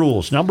 House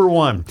rules. Number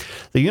 1,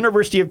 the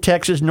University of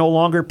Texas no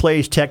longer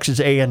plays Texas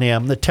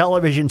A&M. The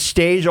television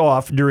stays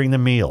off during the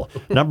meal.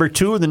 Number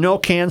 2, the no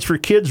cans for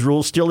kids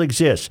rule still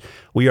exists.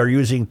 We are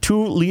using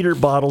 2-liter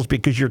bottles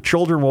because your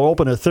children will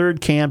open a 3rd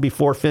can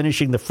before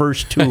finishing the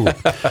first 2.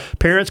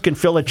 Parents can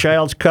fill a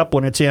child's cup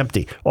when it's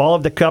empty. All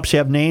of the cups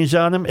have names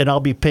on them, and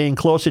I'll be paying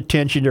close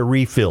attention to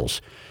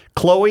refills.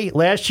 Chloe,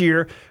 last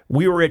year,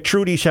 we were at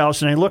Trudy's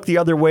house, and I looked the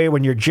other way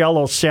when your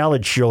Jell-O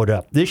salad showed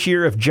up. This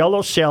year, if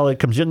Jell-O salad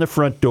comes in the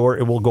front door,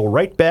 it will go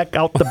right back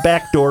out the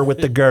back door with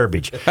the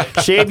garbage.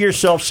 Save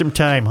yourself some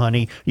time,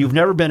 honey. You've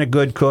never been a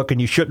good cook,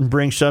 and you shouldn't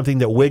bring something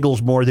that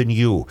wiggles more than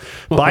you.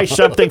 Buy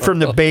something from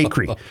the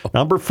bakery.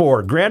 Number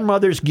 4,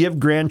 grandmothers give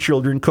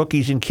grandchildren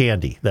cookies and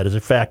candy. That is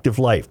a fact of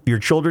life. Your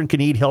children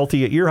can eat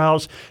healthy at your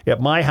house.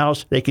 At my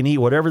house, they can eat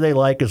whatever they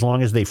like as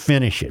long as they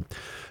finish it.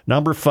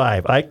 Number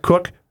 5, I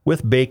cook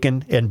with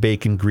bacon and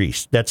bacon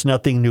grease. That's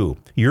nothing new.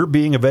 Your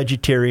being a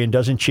vegetarian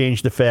doesn't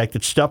change the fact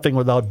that stuffing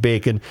without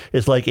bacon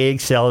is like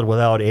egg salad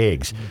without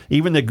eggs.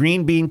 Even the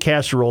green bean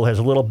casserole has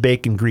a little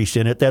bacon grease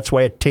in it. That's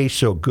why it tastes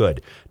so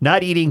good.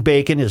 Not eating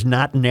bacon is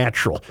not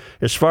natural.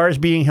 As far as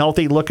being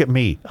healthy, look at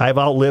me. I've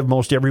outlived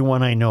most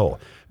everyone I know.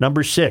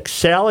 Number 6,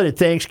 salad at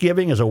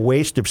Thanksgiving is a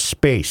waste of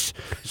space.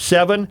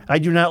 7, I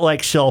do not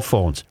like cell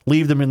phones.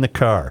 Leave them in the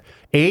car.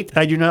 8,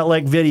 I do not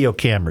like video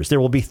cameras.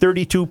 There will be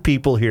 32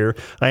 people here.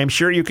 I am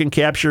sure you can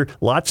capture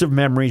lots of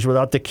memories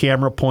without the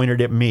camera pointed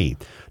at me.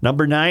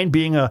 Number 9,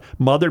 being a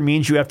mother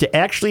means you have to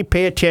actually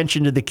pay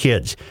attention to the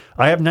kids.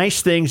 I have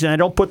nice things, and I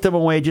don't put them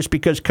away just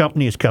because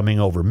company is coming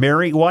over.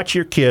 Mary, watch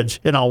your kids,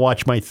 and I'll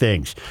watch my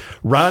things.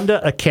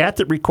 Rhonda, a cat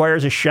that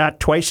requires a shot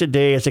twice a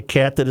day is a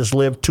cat that has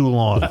lived too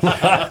long.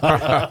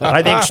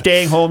 I think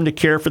staying home to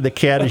care for the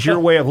cat is your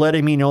way of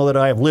letting me know that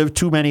I have lived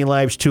too many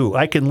lives, too.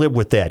 I can live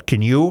with that.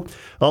 Can you?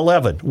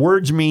 11,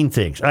 words mean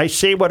things. I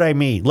say what I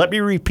mean. Let me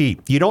repeat.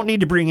 You don't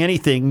need to bring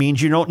anything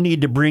means you don't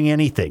need to bring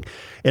anything.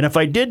 And if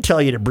I did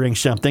tell you to bring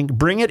something,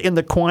 bring it in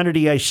the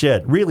quantity I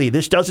said. Really,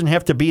 this doesn't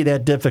have to be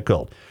that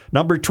difficult.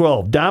 Number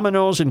 12,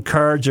 dominoes and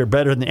cards are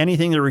better than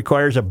anything that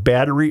requires a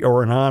battery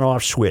or an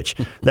on-off switch.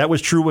 That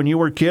was true when you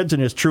were kids,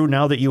 and it's true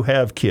now that you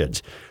have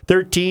kids.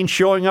 13,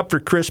 showing up for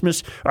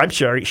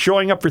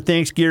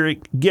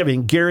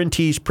Thanksgiving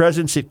guarantees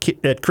presents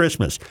at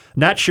Christmas.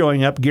 Not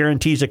showing up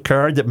guarantees a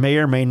card that may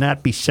or may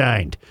not be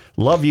signed.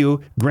 Love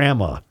you,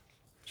 Grandma.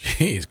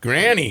 Jeez,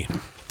 Granny.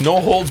 No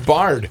holds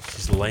barred.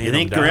 He's laying You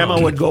think them down.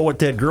 Grandma would go with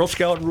that Girl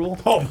Scout rule?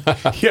 Oh,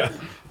 yeah.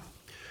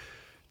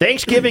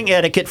 Thanksgiving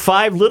etiquette,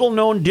 5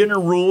 little-known dinner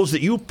rules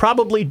that you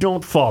probably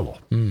don't follow.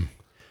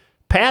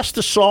 Pass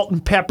the salt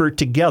and pepper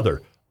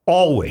together,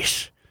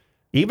 always.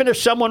 Even if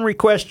someone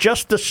requests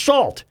just the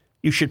salt,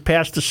 you should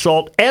pass the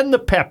salt and the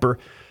pepper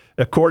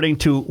according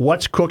to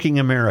What's Cooking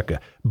America.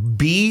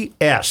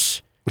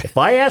 BS. If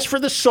I ask for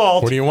the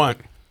salt, What do you want?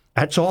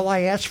 that's all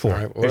I ask for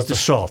right, what is if the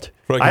salt.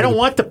 what if I don't you-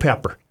 want the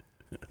pepper.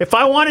 If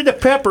I wanted the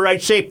pepper,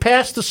 I'd say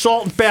pass the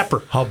salt and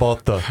pepper. How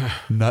about the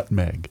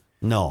nutmeg?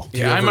 No.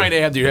 Yeah, I might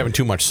add that you're having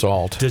too much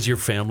salt. Does your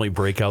family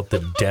break out the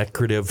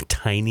decorative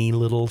tiny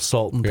little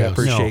salt and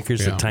pepper No.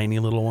 shakers, Yeah. the tiny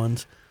little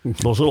ones?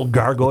 Those little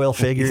gargoyle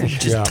figures.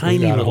 Just Yeah, we tiny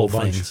got a little whole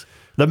bunch. things.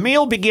 The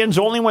meal begins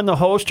only when the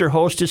host or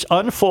hostess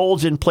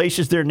unfolds and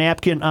places their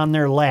napkin on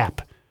their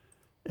lap.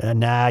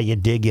 Nah, you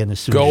dig in as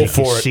soon Go as you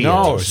for can it. see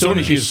No, it. As soon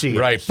as you see it.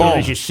 right, As soon boom.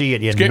 as you see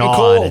it, you It's getting gnaw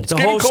cold. on it. It's The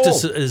getting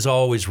hostess cold. is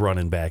always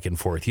running back and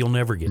forth. You'll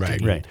never get to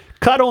eat. Right.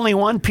 Cut only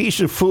one piece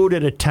of food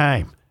at a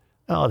time.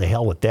 Oh, the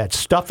hell with that.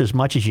 Stuff as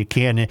much as you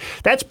can.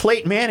 That's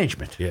plate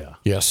management. Yeah.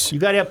 Yes. You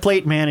got to have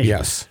plate management.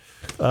 Yes.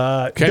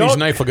 Kenny's don't-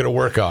 knife will get a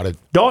workout.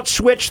 Don't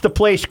switch the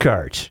place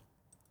cards.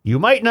 You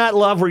might not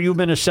love where you've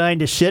been assigned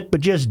to sit,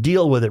 but just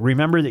deal with it.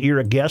 Remember that you're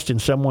a guest in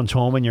someone's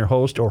home and your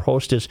host or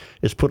hostess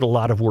has put a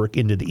lot of work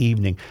into the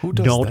evening. Who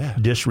does Don't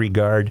that?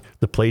 disregard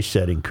the place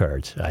setting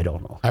cards. I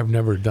don't know. I've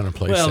never done a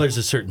place. Well, set. there's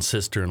a certain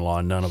sister-in-law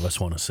none of us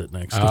want to sit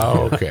next to.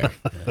 Oh, okay.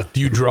 Do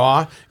you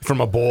draw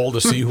from a bowl to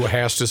see who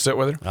has to sit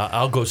with her?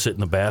 I'll go sit in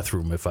the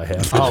bathroom if I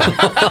have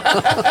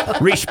to.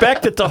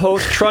 Respect that the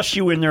host trusts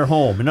you in their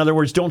home. In other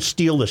words, don't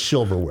steal the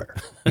silverware.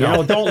 You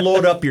know, don't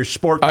load up your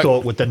sport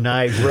coat with the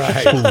knives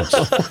and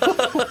spoons.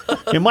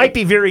 It might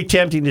be very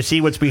tempting to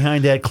see what's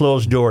behind that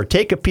closed door.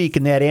 Take a peek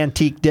in that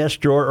antique desk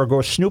drawer or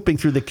go snooping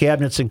through the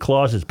cabinets and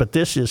closets. But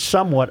this is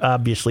somewhat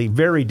obviously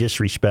very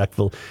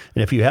disrespectful.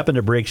 And if you happen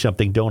to break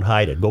something, don't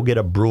hide it. Go get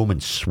a broom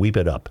and sweep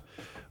it up.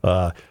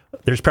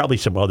 There's probably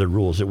some other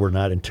rules that we're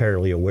not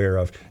entirely aware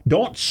of.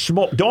 Don't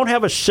smoke. Don't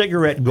have a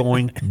cigarette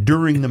going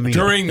during the meal.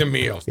 During the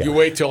meal. You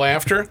wait till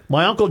after?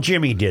 My Uncle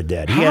Jimmy did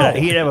that.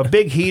 He'd have a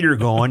big heater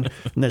going,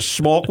 and the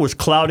smoke was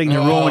clouding the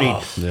room,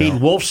 and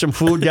he'd wolf some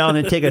food down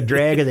and take a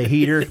drag of the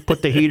heater,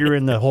 put the heater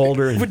in the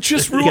holder, and Would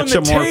just get ruin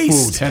some the more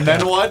taste. food. And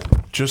then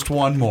what? Just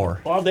one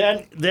more. Well,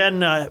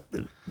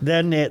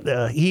 then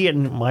he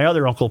and my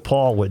other Uncle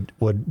Paul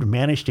would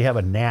manage to have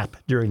a nap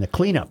during the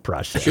cleanup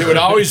process. It would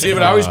always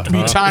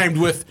be timed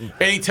with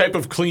any type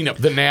of cleanup.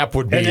 The nap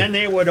would be. And then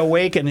they would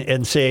awaken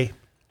and say,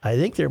 I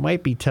think there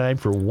might be time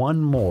for one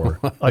more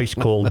ice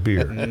cold beer.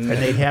 And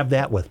they'd have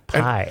that with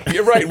pie.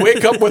 You're right.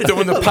 Wake up with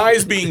when the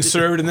pie's being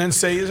served, and then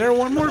say, "Is there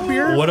one more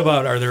beer?" What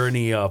about, are there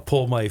any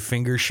pull my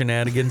finger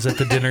shenanigans at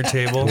the dinner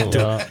table?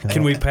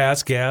 Can we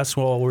pass gas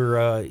while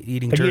we're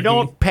eating And turkey? you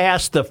don't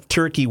pass the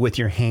turkey with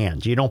your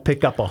hands. You don't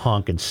pick up a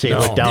hunk and sail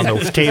No. it down the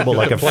table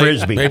like a Plate-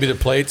 frisbee. Maybe the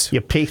plates. You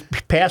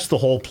pass the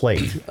whole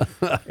plate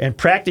and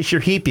practice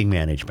your heaping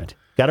management.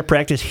 Got to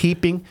practice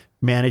heaping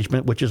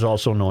management, which is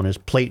also known as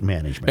plate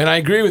management. And I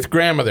agree with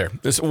Grandma there.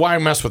 Why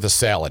mess with a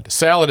salad?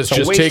 Salad is It's a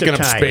just waste taking of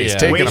up time. space. Yeah.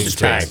 Taking up Waste of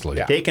space. time.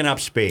 Yeah. Taking up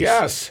space.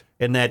 Yes.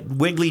 And that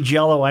wiggly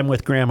jello, I'm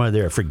with Grandma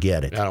there.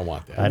 Forget it. I don't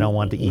want that. I don't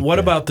want to eat What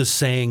that. about the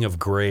saying of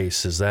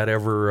grace? Is that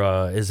ever,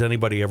 has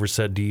anybody ever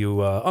said to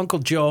you, Uncle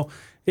Joe,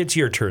 it's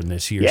your turn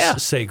this year. Yeah.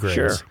 Say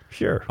grace.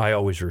 Sure. I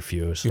always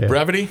refuse.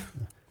 Brevity?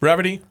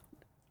 Brevity?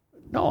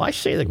 No, I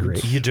say the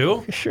grace. You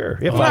do? Sure.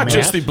 If Not I'm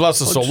just the asked.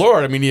 bless us, the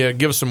Lord. I mean, you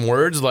give some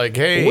words like,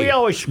 hey. We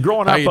always,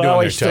 growing how up, you I doing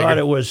always there, thought Tiger?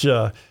 it was,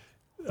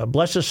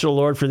 bless us, O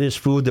Lord, for this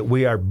food that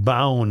we are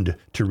bound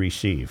to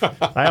receive.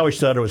 I always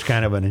thought it was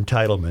kind of an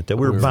entitlement that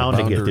we're bound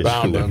to get this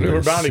bound food. to- we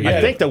were bound to get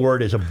I think it. the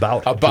word is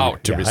about.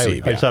 About to Yeah,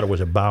 receive, I yeah. thought it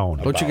was a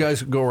bound. Don't you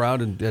guys go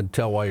around and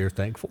tell why you're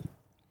thankful?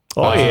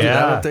 Oh, Do that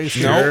yeah. at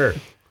Thanksgiving? Sure.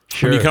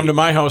 When you come to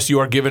my house, you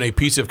are given a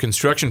piece of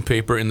construction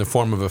paper in the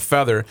form of a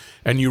feather,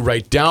 and you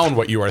write down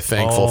what you are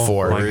thankful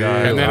for. my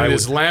God. And then I it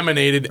is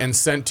laminated and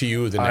sent to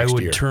you the I next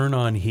would year. turn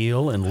on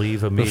heel and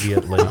leave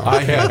immediately.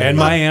 have. And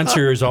my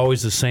answer is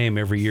always the same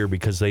every year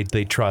because they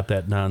trot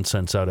that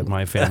nonsense out at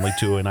my family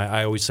too. And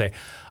I always say,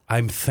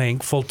 I'm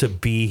thankful to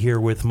be here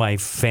with my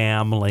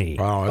family.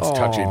 Wow, that's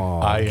touching.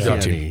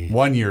 I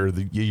one year,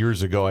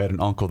 years ago, I had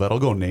an uncle that'll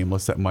go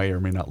nameless that might or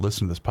may not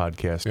listen to this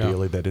podcast Yeah.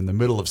 daily. That in the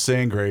middle of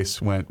saying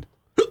grace went.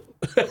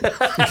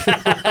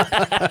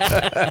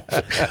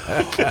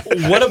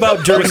 What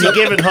about during Was he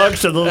giving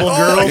hugs to the little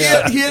Oh,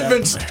 girls? he had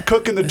been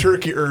cooking the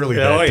turkey early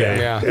that day.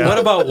 Yeah. What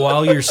about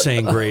while you're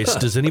saying grace?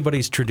 Does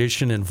anybody's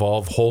tradition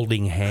involve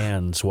holding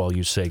hands while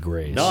you say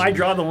grace? No, I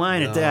draw the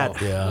line at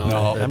that. Yeah.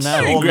 No, I'm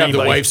not You holding grab the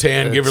anybody. wife's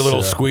hand, give her a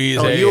little squeeze.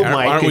 Oh, hey, you aren't,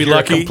 might, aren't 'cause we you're a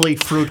lucky?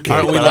 complete fruitcake,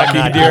 Aren't we but I'm lucky,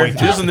 not dear? going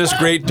to. Isn't this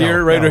great,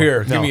 dear? right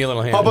here. Give me a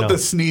little hand. How about the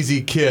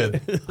sneezy kid?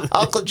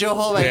 Uncle Joe,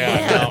 hold my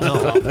hand. Yeah,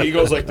 no. He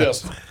goes like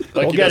this.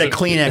 Like Go he get does a it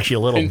Kleenex, you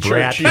little in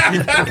brat.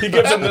 church. He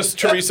gives him this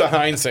Teresa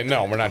Hines thing.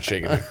 No, we're not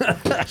shaking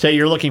it. Say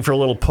you're looking for a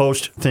little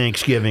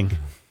post-Thanksgiving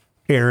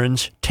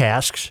errands,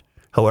 tasks,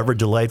 however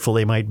delightful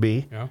they might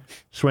be. Yeah.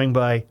 Swing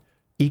by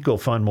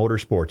EcoFun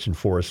Motorsports in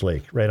Forest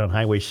Lake, right on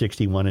Highway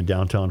 61 in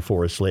downtown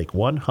Forest Lake.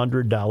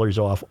 $100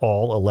 off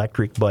all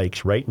electric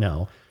bikes right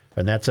now,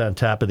 and that's on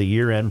top of the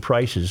year-end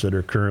prices that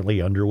are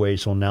currently underway,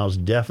 so now's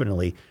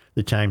definitely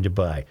the time to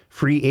buy.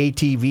 Free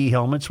ATV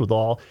helmets with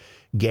all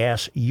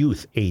gas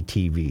youth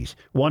ATVs.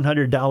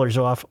 $100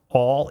 off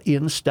all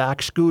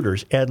in-stock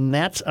scooters, and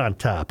that's on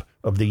top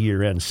of the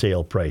year-end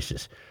sale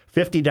prices.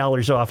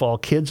 $50 off all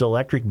kids'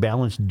 electric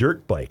balanced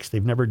dirt bikes.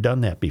 They've never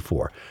done that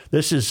before.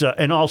 This is,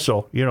 and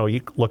also,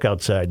 you look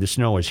outside, the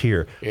snow is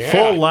here. Yeah.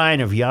 Full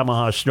line of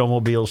Yamaha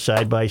snowmobiles,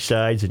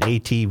 side-by-sides, and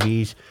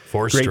ATVs.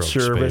 Four Great strokes,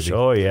 service. baby.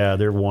 Oh, yeah,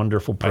 they're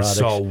wonderful I products.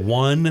 saw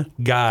one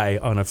guy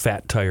on a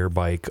fat tire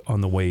bike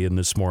on the way in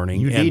this morning.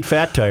 You and need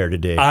Fat Tire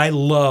today. I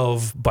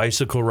love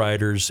bicycle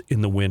riders in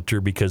the winter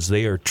because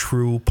they are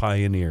true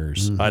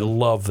pioneers. I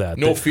love that.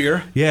 No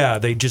fear. Yeah,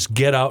 they just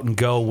get out and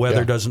go.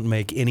 Weather doesn't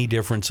make any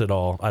difference at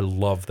all. I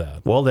love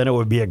that. Well, then it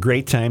would be a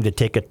great time to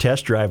take a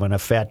test drive on a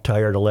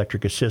fat-tired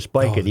electric assist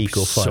bike at that'd be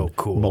EcoFun so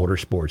cool.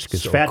 Motorsports,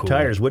 because So fat cool.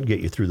 tires would get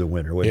you through the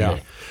winter, wouldn't Yeah.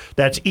 they?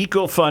 That's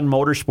EcoFun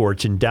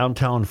Motorsports in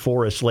downtown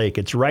Forest Lake.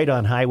 It's right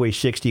on Highway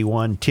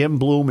 61. Tim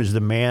Bloom is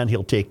the man.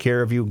 He'll take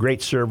care of you.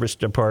 Great service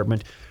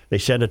department. They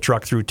send a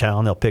truck through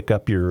town. They'll pick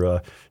up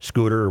your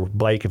scooter or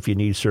bike if you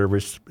need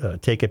service,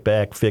 take it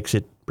back, fix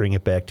it, bring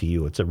it back to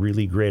you. It's a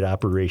really great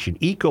operation.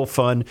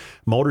 EcoFun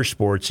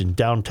Motorsports in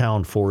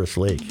downtown Forest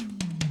Lake.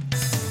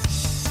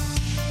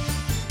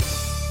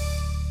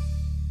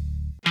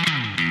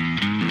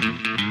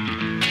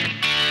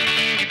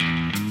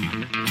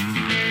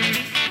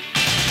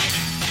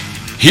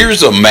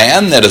 Here's a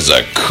man that is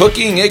a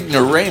cooking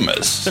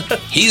ignoramus.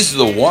 He's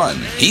the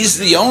one. He's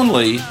the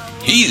only.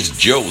 He's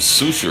Joe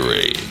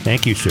Souchere.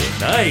 Thank you, sir.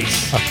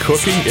 Nice. A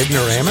cooking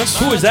ignoramus?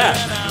 Who is that?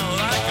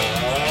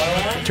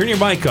 Turn your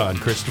mic on,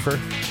 Christopher.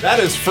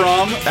 That is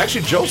from,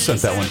 actually, Joe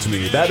sent that one to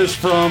me. That is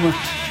from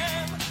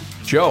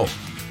Joe.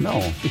 No,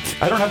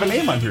 I don't have a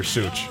name on here,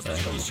 Such.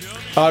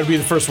 It'd be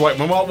the first white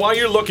one. Well, while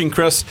you're looking,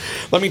 Chris,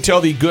 let me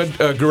tell the good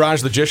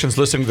Garage Logicians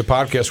listening to the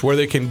podcast where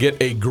they can get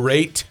a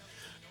great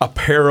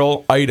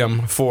apparel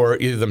item for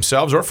either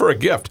themselves or for a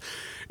gift.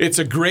 It's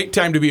a great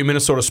time to be a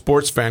Minnesota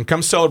sports fan.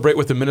 Come celebrate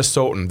with the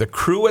Minnesotan. The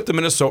crew at the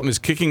Minnesotan is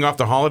kicking off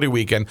the holiday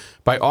weekend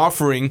by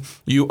offering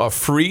you a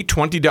free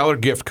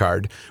 $20 gift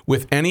card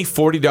with any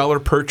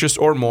 $40 purchase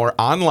or more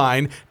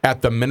online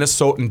at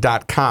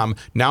theminnesotan.com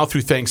now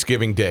through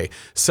Thanksgiving Day.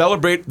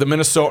 Celebrate the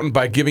Minnesotan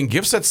by giving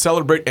gifts that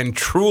celebrate and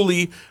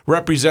truly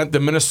represent the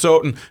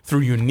Minnesotan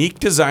through unique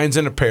designs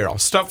and apparel.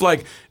 Stuff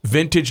like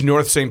vintage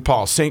North St.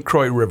 Paul, St.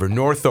 Croix River,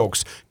 North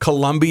Oaks,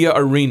 Columbia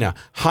Arena,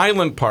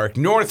 Highland Park,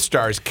 North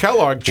Stars,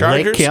 Kellogg,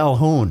 Chargers. Lake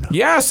Calhoun.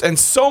 Yes, and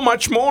so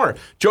much more.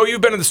 Joe, you've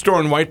been in the store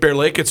in White Bear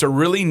Lake. It's a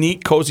really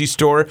neat, cozy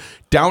store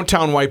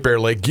downtown White Bear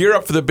Lake. Gear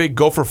up for the big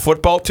Gopher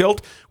football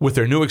tilt with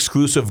their new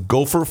exclusive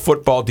Gopher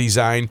football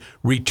design,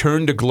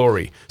 Return to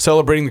Glory,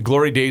 celebrating the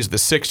glory days of the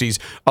 60s,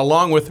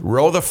 along with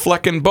Row the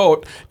Fleckin'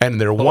 Boat and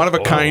their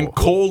one-of-a-kind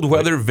cold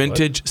weather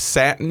vintage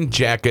satin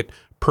jacket,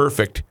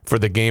 perfect for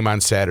the game on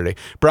Saturday.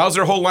 Browse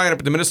their whole lineup at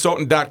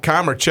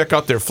theminnesotan.com or check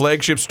out their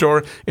flagship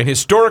store in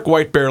historic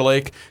White Bear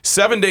Lake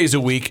 7 days a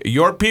week.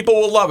 Your people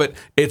will love it.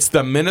 It's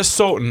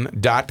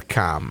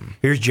theminnesotan.com.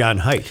 Here's John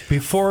Height.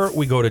 Before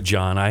we go to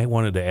John, I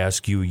wanted to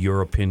ask you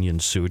your opinion,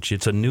 Such.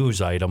 It's a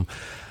news item.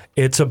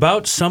 It's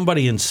about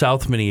somebody in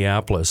South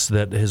Minneapolis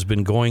that has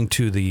been going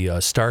to the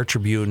Star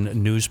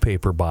Tribune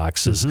newspaper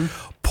boxes,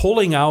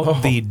 pulling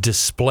out the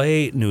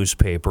display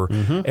newspaper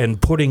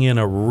and putting in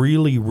a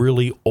really,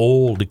 really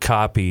old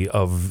copy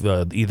of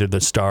either the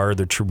Star or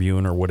the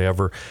Tribune or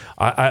whatever.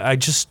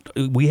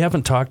 We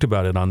haven't talked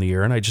about it on the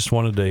air, and I just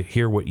wanted to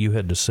hear what you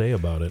had to say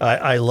about it.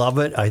 I love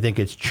it. I think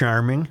it's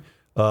charming.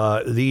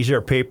 These are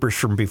papers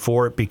from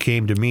before it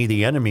became, to me,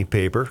 the enemy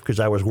paper, because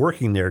I was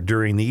working there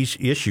during these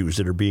issues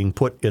that are being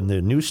put in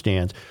the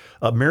newsstands.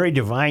 Mary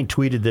Devine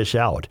tweeted this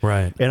out.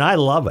 Right. And I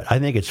love it. I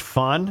think it's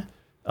fun.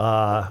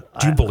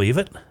 Do you believe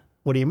it?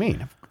 What do you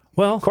mean?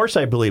 Well, of course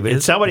I believe it.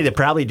 It's somebody that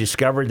probably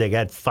discovered they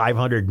got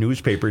 500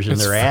 newspapers in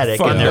their attic,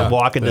 fun, and they're yeah.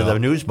 walking to the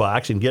news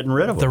box and getting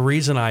rid of The them.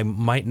 reason I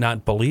might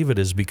not believe it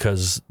is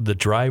because the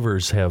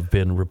drivers have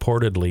been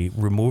reportedly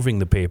removing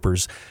the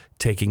papers,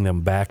 taking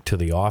them back to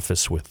the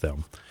office with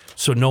them.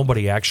 So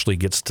nobody actually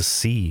gets to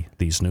see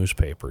these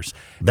newspapers.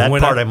 That And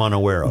when part I'm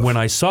unaware of. When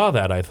I saw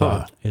that, I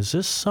thought, is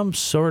this some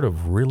sort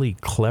of really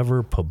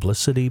clever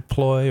publicity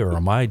ploy, or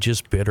am I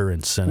just bitter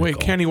and cynical? Wait,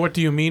 Kenny, what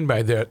do you mean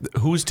by that?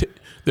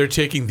 They're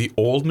taking the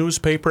old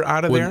newspaper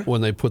out of there?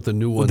 When they put the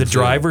new ones The in.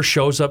 driver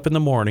shows up in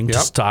the morning to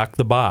Yep. stock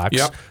the box.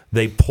 Yep.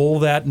 They pull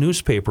that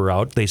newspaper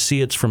out. They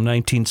see it's from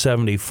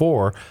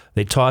 1974.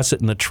 They toss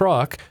it in the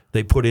truck.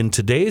 They put in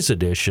today's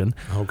edition.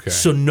 Okay.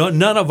 So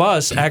none of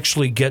us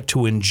actually get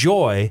to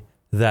enjoy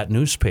that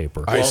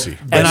newspaper. I see.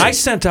 And I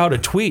sent out a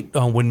tweet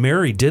when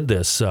Mary did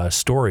this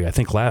story, I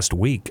think last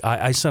week.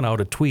 I sent out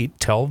a tweet,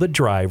 tell the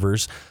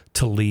drivers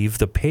to leave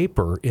the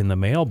paper in the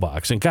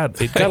mailbox. And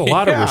it got a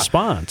lot of Yeah.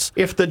 response.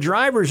 If the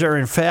drivers are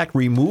in fact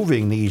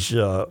removing these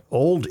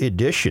old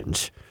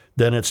editions,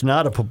 then it's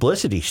not a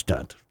publicity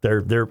stunt.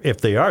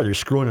 If they're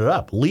screwing it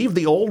up. Leave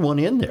the old one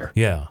in there.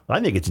 Yeah. I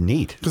think it's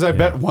neat. Because I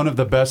bet one of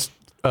the best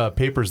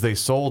papers they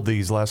sold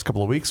these last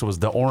couple of weeks was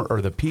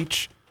the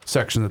peach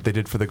section that they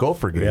did for the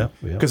Gopher game. Yeah.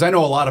 Because I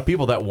know a lot of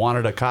people that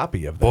wanted a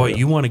copy of that. Boy,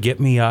 you want to get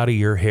me out of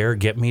your hair,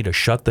 get me to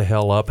shut the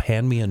hell up,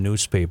 hand me a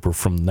newspaper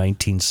from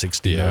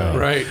 1969. Yeah.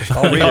 Right.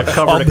 I'll read it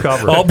cover to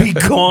cover. I'll be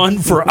gone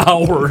for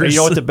hours. You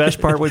know what the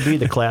best part would be?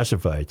 The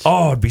classifieds.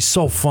 Oh, it'd be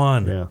so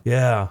fun.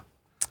 Yeah.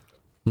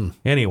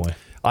 Anyway.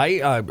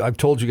 I've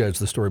told you guys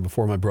the story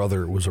before. My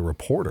brother was a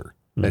reporter,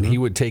 and he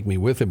would take me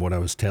with him when I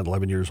was 10,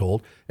 11 years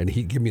old, and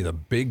he'd give me the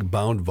big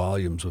bound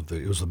volumes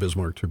it was the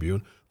Bismarck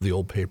Tribune, the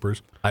old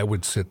papers. I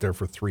would sit there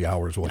for 3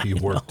 hours while he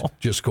worked,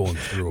 just going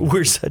through.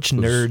 We're such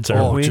nerds,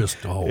 aren't we?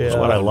 That's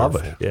what I love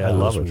it. Yeah, I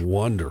love it.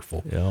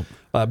 Wonderful. Yep.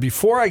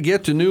 Before I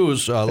get to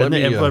news,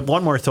 but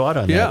one more thought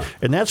on that.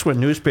 And that's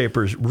when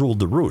newspapers ruled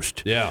the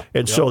roost. Yeah.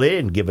 And so they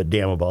didn't give a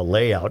damn about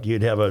layout.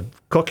 You'd have a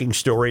cooking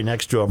story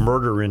next to a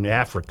murder in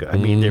Africa. I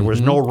mean, there was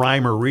no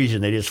rhyme or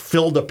reason. They just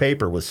filled the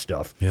paper with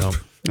stuff. Yep.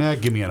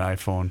 Give me an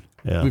iPhone.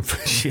 Yeah.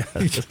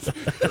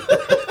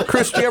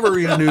 Chris, do you ever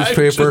read a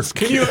newspaper? Are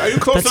you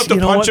close enough to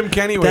punch him,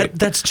 Kenny?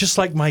 That's just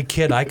like my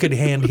kid. I could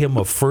hand him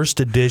a first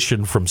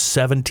edition from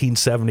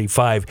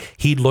 1775.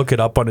 He'd look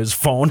it up on his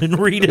phone and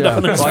read it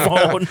on his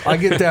phone. I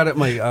get that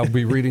I'll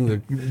be reading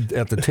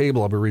at the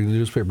table. I'll be reading the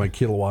newspaper. My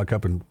kid will walk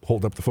up and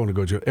hold up the phone and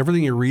go, "Joe,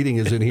 everything you're reading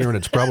is in here and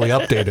it's probably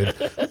updated."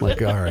 I'm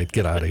like, all right,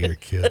 get out of here,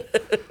 kid.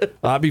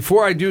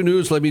 Before I do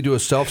news, let me do a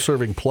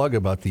self-serving plug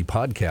about the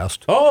podcast.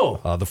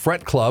 The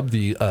Fret Club,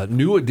 the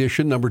new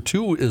edition, number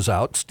 2 is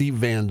out. Steve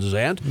Van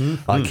Zandt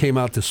came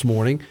out this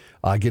morning.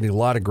 Getting a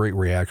lot of great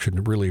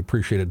reaction. Really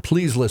appreciate it.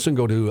 Please listen.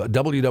 Go to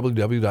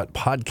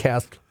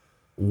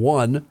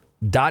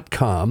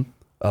www.podcast1.com.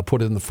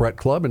 Put in the Fret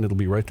Club, and it'll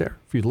be right there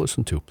for you to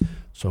listen to.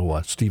 So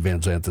Steve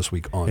Van Zandt this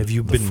week on Have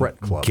you the been Fret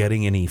Club.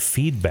 Getting any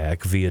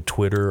feedback via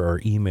Twitter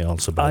or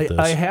emails about this?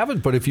 I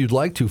haven't, but if you'd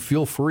like to,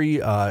 feel free.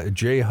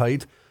 Jay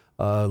Height,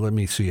 let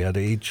me see, at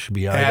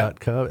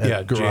hbi.com,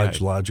 at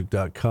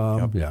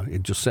garagelogic.com.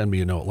 Yep. Just send me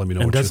a note. Let me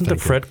know what you're thinking. And doesn't the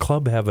Fret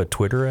Club have a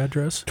Twitter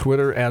address?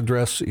 Twitter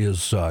address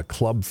is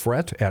Club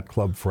Fret, at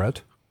Club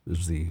Fret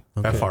is the...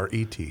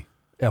 FRET.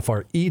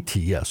 FRET,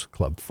 yes,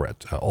 Club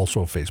Fret.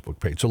 Also a Facebook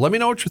page. So let me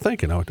know what you're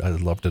thinking.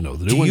 I'd love to know.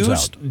 The new one's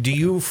out. Do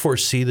you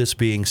foresee this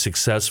being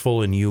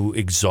successful and you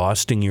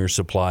exhausting your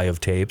supply of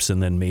tapes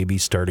and then maybe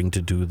starting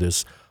to do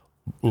this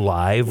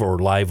live or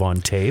live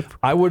on tape?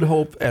 I would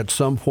hope at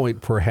some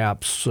point,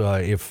 perhaps,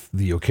 if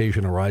the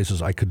occasion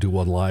arises, I could do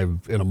one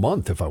live in a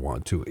month if I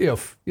want to.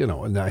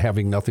 And not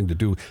having nothing to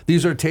do.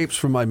 These are tapes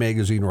from my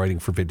magazine writing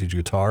for Vintage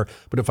Guitar.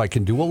 But if I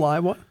can do a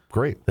live one,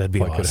 great. That'd be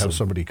if awesome. I could have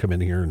somebody come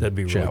in here and That'd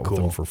be chat really cool.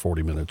 with them for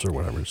 40 minutes or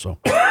whatever. So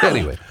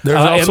anyway.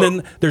 And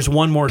then there's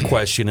one more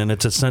question, and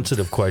it's a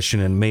sensitive question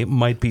and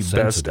might be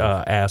best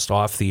asked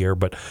off the air,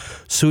 but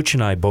Such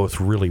and I both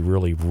really,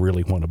 really,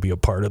 really want to be a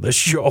part of this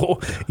show.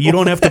 You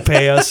don't have to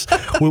pay us.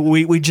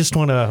 We just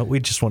want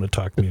to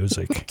talk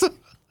music.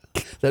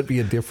 That'd be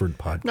a different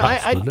podcast. No,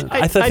 I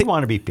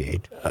want to be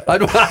paid.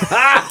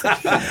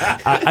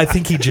 I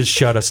think he just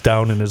shut us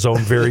down in his own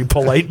very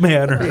polite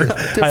manner.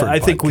 I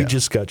think we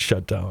just got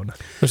shut down.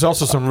 There's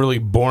also some really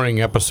boring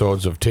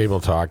episodes of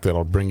Table Talk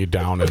that'll bring you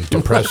down and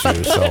depress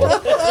you.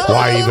 So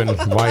why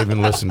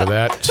even listen to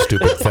that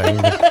stupid thing?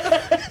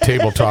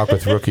 Table Talk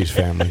with Rookie's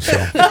family.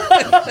 So.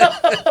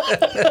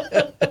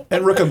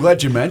 And Rook, I'm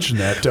glad you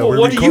mentioned that. Well,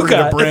 we recorded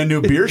a brand new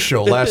beer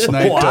show last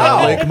night.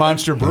 Wow. Lake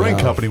Monster Brewing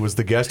Company was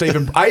the guest.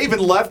 I even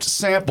left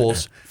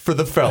samples for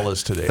the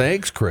fellas today.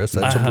 Thanks, Chris.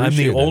 That's I'm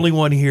appreciated. the only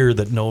one here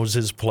that knows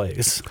his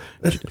place.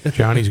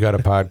 Johnny's got a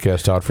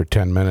podcast out for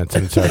 10 minutes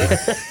and started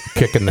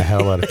kicking the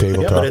hell out of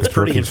Table Talk. But it's with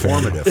pretty Rookie's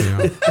family,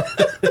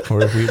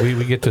 informative.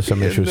 We get to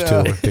some issues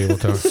too with Table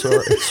Talk.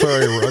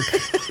 Sorry, Rook.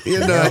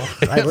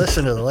 I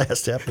listened to the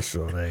last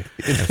episode.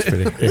 That's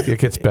pretty. It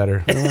gets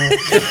better.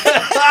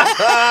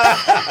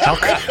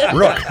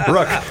 Rook.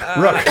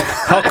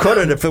 How could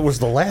it if it was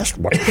the last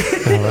one?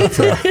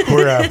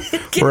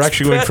 We're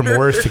actually going from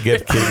worse to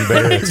getting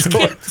better.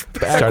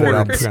 Started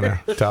out kind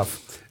of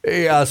tough.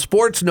 A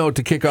sports note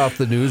to kick off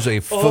the news. A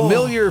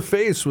familiar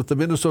face with the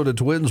Minnesota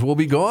Twins will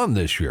be gone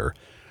this year.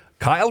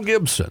 Kyle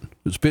Gibson,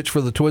 who's pitched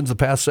for the Twins the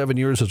past 7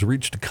 years, has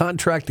reached a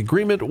contract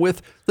agreement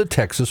with the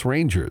Texas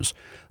Rangers.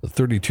 The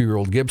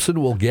 32-year-old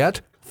Gibson will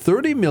get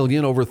 $30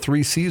 million over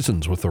 3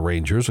 seasons with the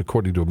Rangers,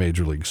 according to a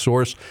major league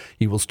source.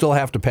 He will still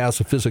have to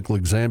pass a physical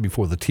exam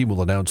before the team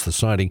will announce the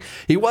signing.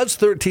 He was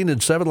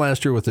 13-7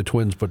 last year with the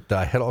Twins, but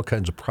had all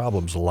kinds of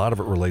problems, a lot of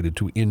it related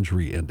to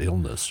injury and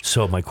illness.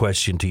 So my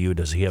question to you,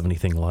 does he have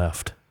anything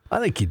left? I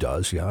think he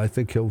does, yeah. I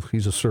think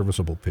he's a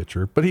serviceable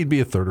pitcher, but he'd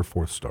be a 3rd or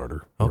 4th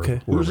starter. Okay.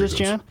 Who's this,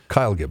 John?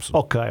 Kyle Gibson.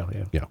 Oh, Kyle,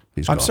 yeah. Yeah,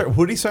 he's I'm gone. sorry,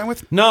 who did he sign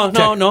with? No.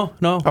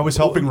 I was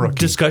helping Rookie.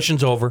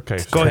 Discussion's over. Okay.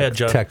 Go ahead,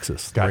 John.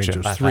 Texas. Gotcha.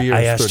 Rangers, 3 years,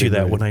 I asked 30 you that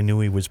million. when I knew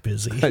he was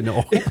busy. I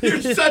know.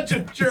 You're such a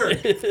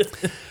jerk.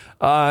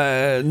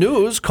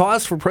 News,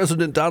 costs for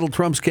President Donald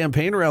Trump's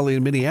campaign rally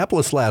in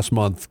Minneapolis last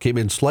month came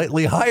in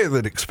slightly higher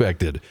than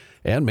expected.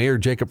 And Mayor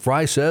Jacob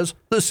Fry says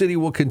the city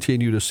will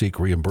continue to seek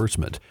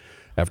reimbursement.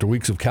 After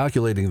weeks of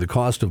calculating the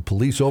cost of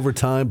police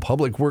overtime,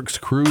 public works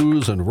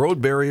crews, and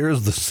road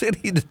barriers, the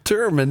city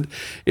determined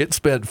it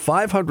spent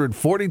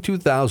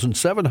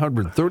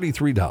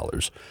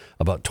 $542,733,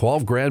 about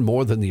 $12,000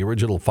 more than the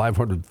original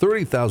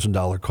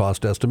 $530,000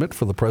 cost estimate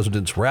for the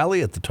president's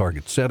rally at the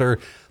Target Center.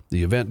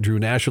 The event drew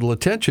national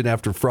attention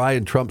after Fry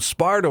and Trump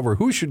sparred over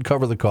who should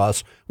cover the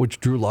costs,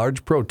 which drew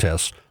large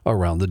protests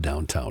around the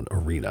downtown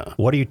arena.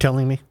 What are you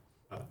telling me?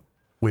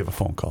 We have a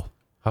phone call.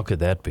 How could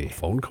that be?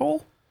 Phone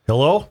call?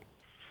 Hello?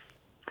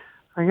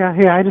 Yeah,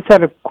 hey, I just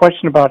had a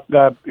question about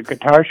the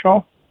guitar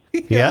show.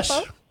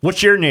 Yes?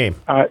 What's your name?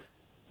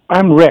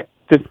 I'm Rick.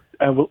 Does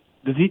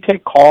he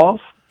take calls?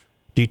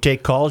 Do you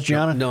take calls,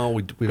 Gianna? No,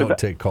 we don't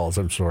take calls.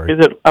 I'm sorry.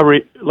 Is it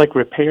like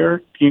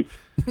repair?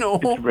 No,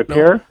 it's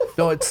repair.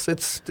 No, it's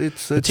an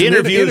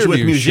interviews with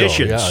interview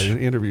musicians. Show. Yeah, an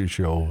interview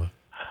show.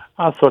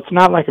 So it's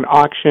not like an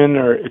auction,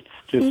 or it's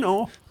just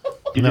no.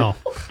 You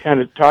just kind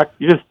of talk.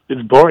 It's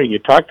boring. You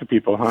talk to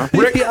people, huh?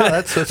 Rick, yeah,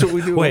 that's what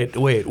we do. Wait.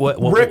 Rick, what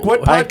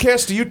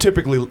podcast do you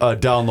typically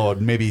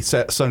download? Maybe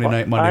Sunday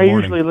night, Monday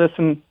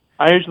morning.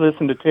 I usually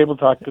listen to Table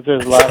Talk because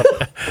there's a lot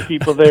of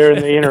people there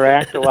and they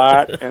interact a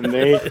lot and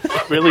they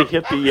really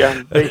hit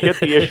the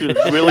issues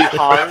really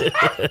hard.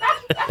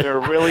 They're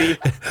really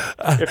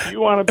if you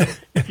want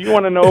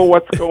to know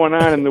what's going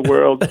on in the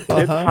world,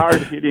 it's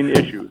hard hitting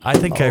issues. I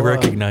think I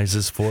recognize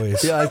his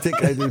voice. Yeah, I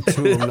think I do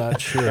too. I'm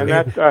not sure. And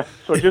that's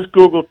so just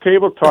Google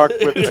Table Talk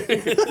with I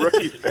think it's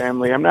Rookie's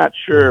family. I'm not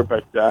sure,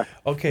 but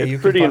okay,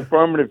 it's pretty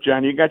informative,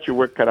 John. You got your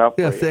work cut out.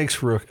 Yeah, for you.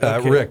 thanks, Rick.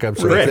 Rick, I'm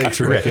sorry. Thanks,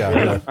 Rick.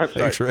 Yeah. I'm sorry.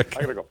 Thanks, Rick.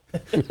 I gotta go.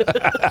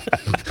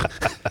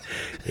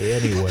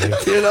 Anyway.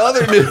 In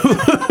other news.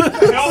 What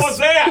the hell was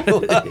that?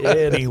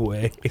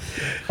 Anyway.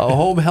 A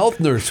home health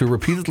nurse who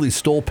repeatedly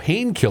stole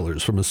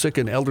painkillers from a sick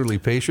and elderly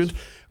patient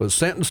was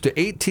sentenced to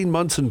 18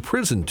 months in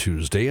prison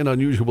Tuesday, an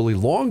unusually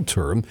long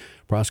term.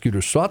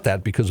 Prosecutors sought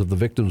that because of the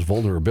victim's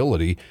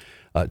vulnerability.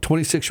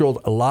 26-year-old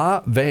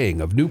La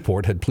Vang of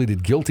Newport had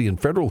pleaded guilty in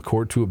federal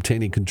court to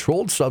obtaining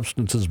controlled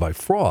substances by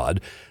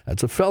fraud.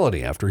 That's a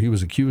felony after he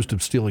was accused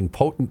of stealing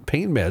potent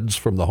pain meds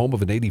from the home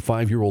of an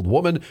 85-year-old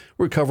woman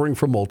recovering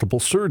from multiple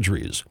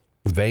surgeries.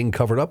 Vang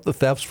covered up the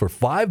thefts for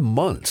 5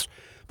 months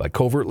by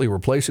covertly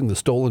replacing the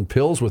stolen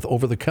pills with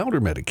over-the-counter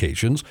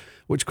medications,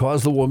 which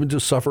caused the woman to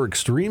suffer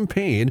extreme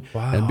pain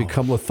and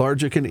become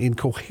lethargic and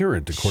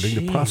incoherent, according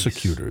to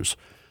prosecutors.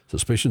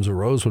 Suspicions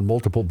arose when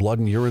multiple blood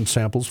and urine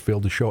samples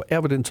failed to show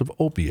evidence of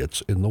opiates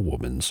in the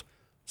woman's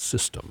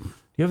system.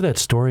 You have that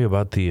story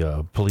about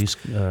the police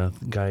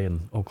guy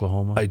in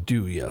Oklahoma? I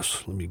do,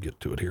 yes. Let me get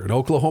to it here. An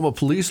Oklahoma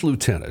police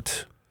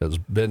lieutenant has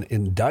been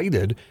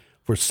indicted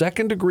for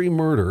second-degree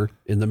murder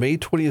in the May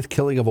 20th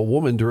killing of a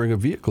woman during a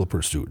vehicle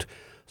pursuit.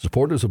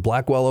 Supporters of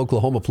Blackwell,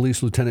 Oklahoma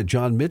Police Lieutenant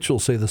John Mitchell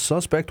say the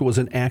suspect was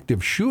an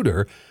active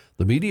shooter.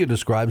 The media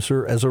describes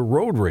her as a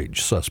road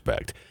rage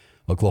suspect.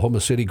 Oklahoma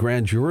City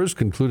grand jurors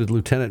concluded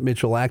Lieutenant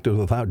Mitchell acted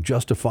without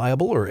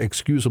justifiable or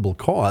excusable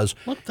cause.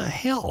 What the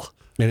hell?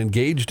 And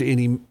engaged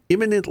in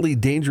imminently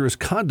dangerous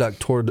conduct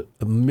toward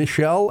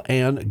Michelle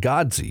Ann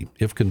Godsey.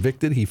 If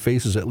convicted, he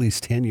faces at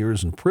least 10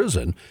 years in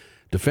prison.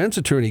 Defense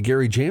attorney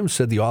Gary James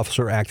said the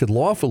officer acted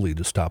lawfully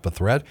to stop a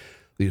threat.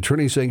 The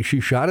attorney saying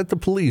she shot at the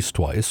police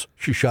twice.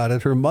 She shot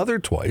at her mother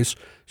twice.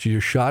 She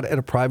just shot at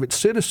a private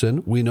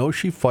citizen. We know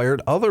she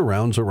fired other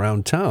rounds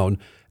around town.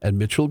 And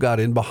Mitchell got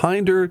in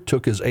behind her,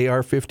 took his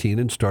AR-15,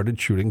 and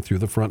started shooting through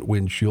the front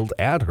windshield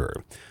at her.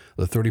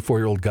 The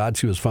 34-year-old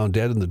Godsey was found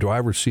dead in the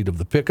driver's seat of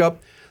the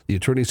pickup. The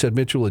attorney said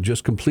Mitchell had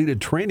just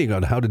completed training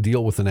on how to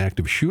deal with an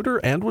active shooter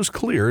and was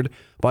cleared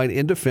by an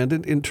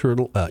independent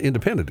internal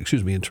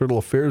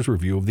affairs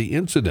review of the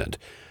incident.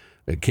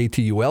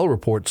 KTUL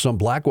reports some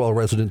Blackwell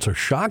residents are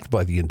shocked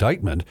by the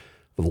indictment.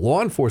 For the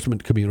law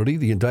enforcement community,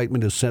 the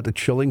indictment has sent a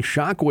chilling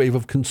shockwave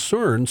of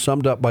concern,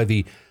 summed up by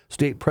the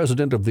state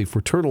president of the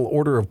Fraternal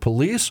Order of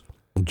Police.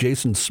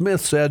 Jason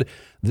Smith said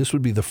this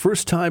would be the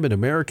first time in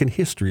American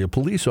history a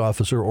police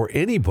officer or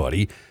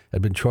anybody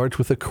had been charged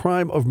with a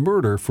crime of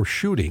murder for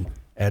shooting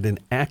at an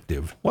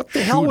active What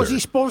the hell was he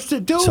supposed to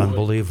do? It's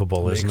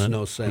unbelievable, isn't it? Makes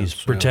no sense.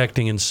 He's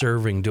protecting and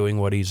serving, doing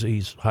what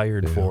he's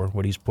hired for,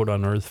 what he's put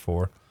on earth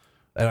for.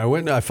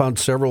 And I found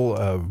several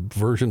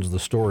versions of the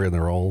story, and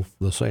they're all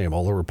the same.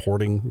 All the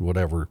reporting,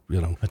 whatever,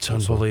 It's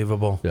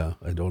unbelievable. Yeah,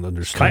 I don't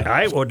understand.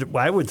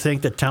 I would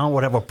think the town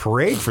would have a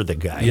parade for the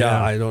guy.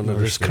 Yeah, I don't This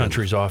understand.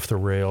 country's off the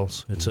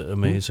rails. It's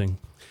amazing.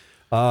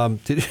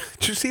 Did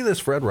you see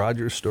this Fred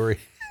Rogers story?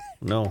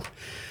 No.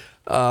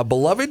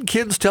 Beloved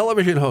kids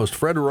television host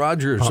Fred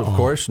Rogers, of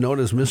course,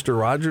 known as Mr.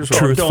 Rogers.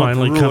 Truth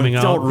finally coming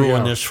out. Don't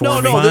ruin this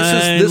for me. No,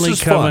 this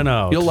is coming fun.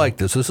 out. You'll like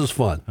this. This is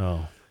fun.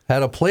 Oh.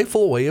 Had a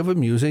playful way of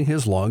amusing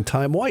his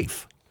longtime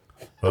wife.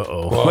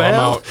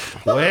 Well,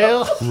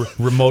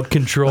 Remote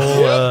control.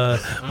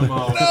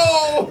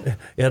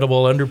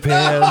 Edible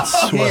underpants.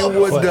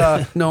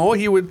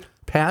 He would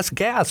pass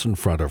gas in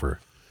front of her.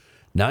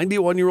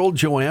 91-year-old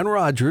Joanne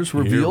Rogers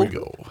revealed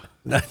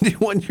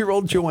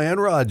 91-year-old Joanne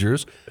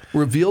Rogers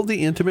revealed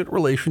the intimate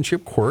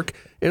relationship quirk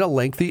in a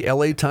lengthy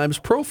LA Times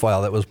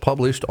profile that was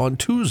published on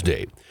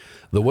Tuesday.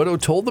 The widow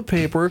told the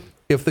paper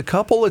if the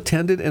couple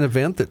attended an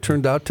event that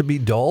turned out to be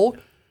dull,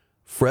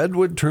 Fred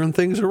would turn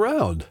things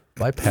around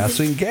by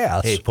passing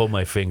gas. Hey, pull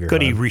my finger.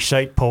 Could he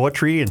recite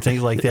poetry and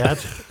things like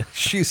that?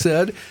 She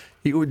said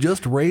he would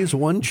just raise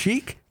one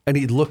cheek and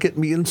he'd look at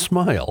me and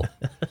smile.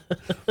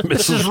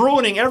 This is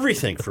ruining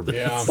everything for me.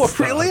 Yeah. Well,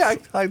 really? I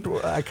kind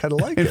of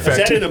like it. Is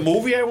that in a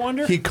movie, I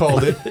wonder? He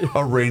called it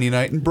a rainy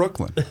night in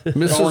Brooklyn.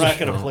 No, we're not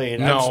going to play it.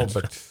 No,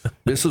 but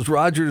Mrs.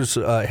 Rogers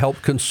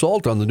helped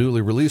consult on the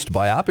newly released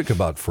biopic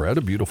about Fred,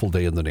 A Beautiful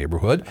Day in the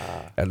Neighborhood.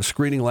 At a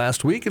screening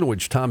last week in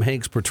which Tom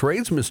Hanks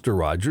portrays Mr.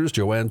 Rogers,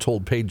 Joanne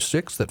told Page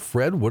Six that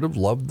Fred would have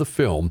loved the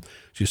film.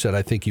 She said,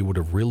 I think he would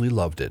have really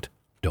loved it.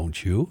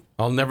 Don't you?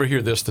 I'll never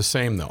hear this the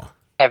same, though.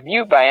 Have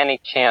you by any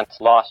chance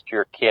lost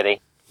your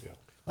kitty?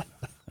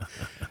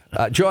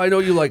 Joe, I know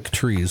you like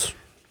trees.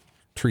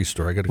 Tree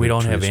story. I got. We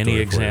don't have any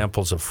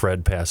examples of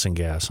Fred passing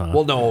gas, huh?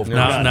 Well, no,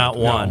 not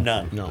one.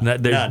 None.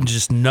 There's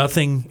just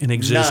nothing in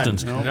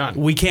existence. None.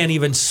 We can't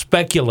even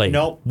speculate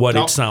what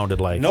it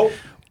sounded like. Nope.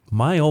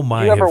 My, oh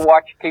my. You ever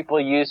watch people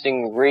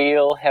using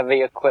real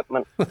heavy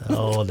equipment?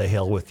 Oh, the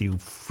hell with you,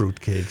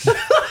 fruitcakes.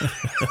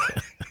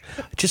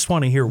 I just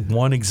want to hear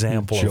one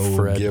example Joe of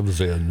Fred. gives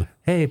in.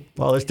 Hey,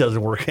 Well, this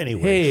doesn't work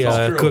anyway.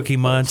 hey, Cookie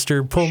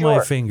Monster, pull my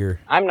Sure. finger.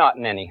 I'm not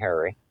in any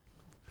hurry.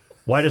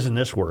 Why doesn't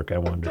this work, I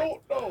wonder?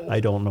 I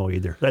don't know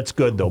either. That's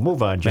good, though.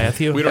 Move on, Jim.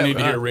 Matthew? We don't need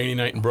to hear Rainy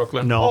Night in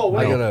Brooklyn. No.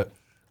 I gotta.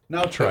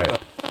 Now try it.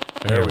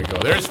 There we go.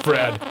 There's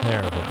Fred.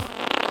 There we go.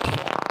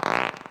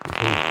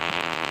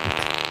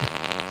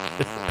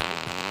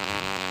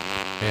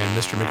 And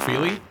Mr.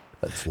 McFeely.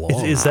 That's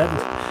long. Is that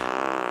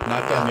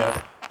Not done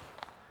yet.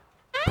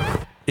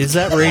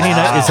 rainy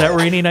night? Is that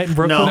rainy night in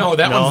Brooklyn? No,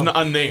 that one's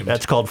unnamed.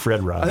 That's called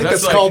Fred Rogers. I think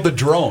That's that's called the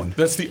drone.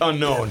 That's the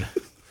unknown.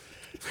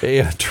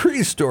 a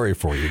tree story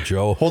for you,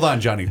 Joe? Hold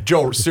on, Johnny.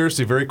 Joe,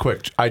 seriously, very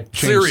quick. I changed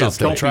Serious,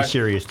 something. don't be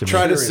serious to me.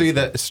 Try to see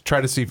that.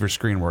 Try to see if your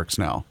screen works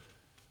now.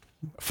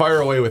 Fire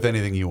away with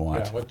anything you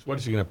want. Yeah, what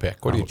is he going to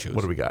pick? What do you choose?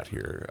 What do we got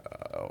here?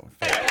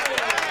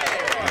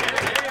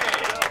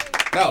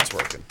 Now it's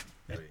working.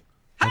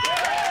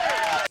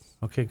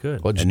 Okay,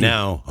 good. What'd you And do?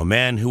 now, a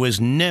man who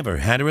has never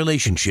had a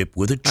relationship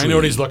with a tree. I know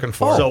what he's looking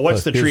for. So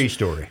what's the here's- tree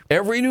story?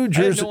 Every New I had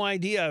Jersey. no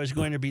idea I was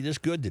going to be this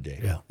good today.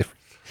 Yeah.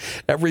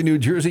 Every New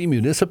Jersey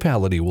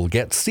municipality will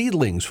get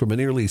seedlings from a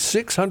nearly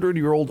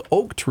 600-year-old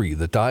oak tree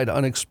that died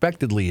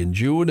unexpectedly in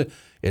June,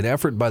 an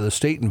effort by the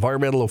state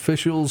environmental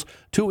officials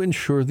to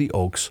ensure the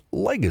oak's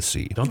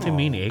legacy. Don't they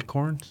mean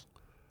acorns?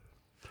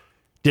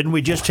 Didn't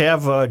we just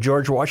have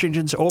George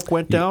Washington's oak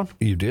went down?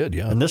 You did,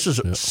 yeah. And this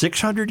is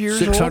 600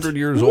 years old? 600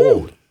 years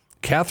old.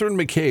 Catherine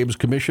McCabe's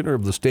commissioner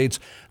of the state's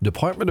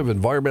Department of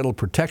Environmental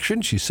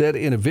Protection, she said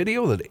in a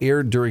video that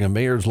aired during a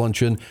mayor's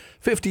luncheon,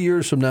 50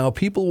 years from now,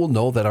 people will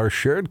know that our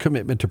shared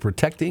commitment to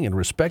protecting and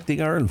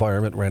respecting our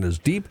environment ran as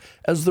deep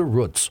as the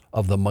roots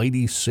of the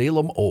mighty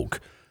Salem oak.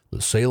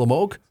 The Salem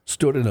oak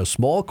stood in a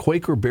small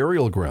Quaker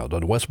burial ground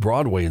on West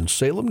Broadway in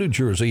Salem, New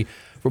Jersey,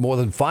 for more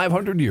than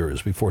 500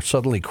 years before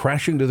suddenly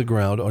crashing to the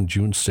ground on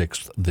June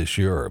 6th this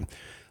year.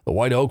 The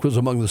white oak was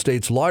among the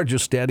state's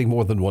largest, standing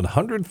more than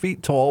 100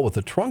 feet tall with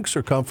a trunk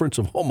circumference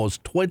of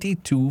almost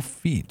 22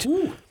 feet.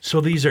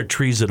 So these are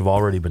trees that have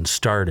already been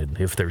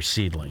started if they're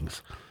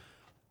seedlings.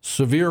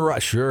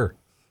 Sure.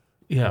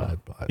 Yeah.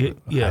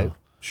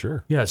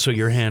 Sure. Yeah, so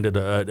you're handed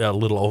a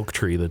little oak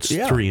tree that's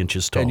 3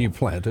 inches tall. And you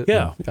plant it.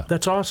 Yeah, Yeah.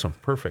 that's awesome.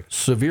 Perfect.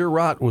 Severe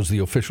rot was the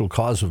official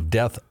cause of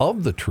death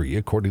of the tree,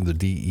 according to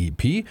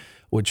DEP,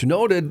 which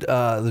noted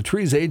the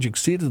tree's age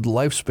exceeded the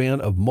lifespan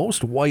of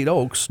most white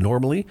oaks.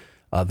 Normally,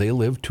 they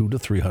live 200 to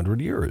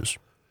 300 years.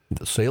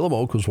 The Salem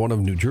oak was one of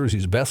New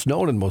Jersey's best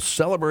known and most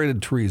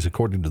celebrated trees,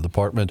 according to the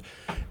department.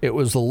 It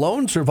was the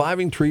lone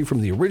surviving tree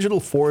from the original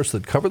forest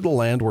that covered the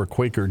land where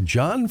Quaker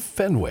John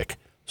Fenwick,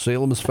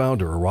 Salem's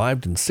founder,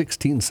 arrived in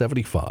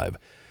 1675.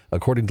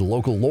 According to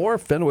local lore,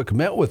 Fenwick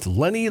met with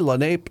Lenni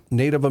Lenape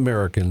Native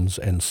Americans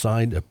and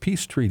signed a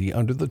peace treaty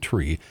under the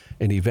tree,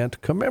 an event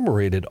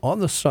commemorated on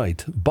the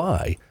site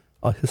by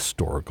a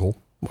historical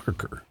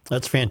marker.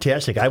 That's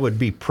fantastic. I would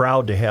be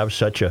proud to have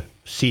such a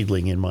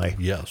seedling in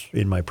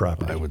my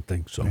property. I would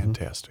think so.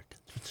 Fantastic.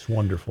 It's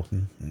wonderful.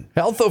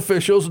 Health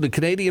officials in the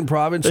Canadian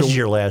province. This is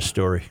your last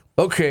story.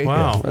 Okay.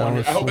 Wow. Yeah,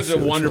 I hope it's a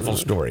wonderful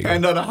story.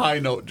 And on a high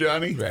note,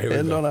 Johnny.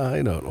 End on a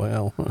high note.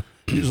 Well,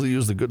 usually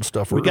use the good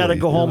stuff. We got to early,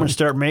 go home you and know.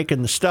 start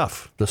making the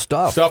stuff. The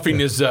stuff. Stuffing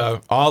is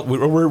all.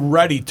 We're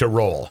ready to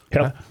roll.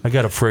 I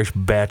got a fresh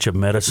batch of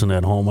medicine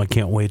at home I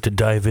can't wait to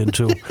dive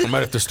into. I might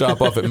have to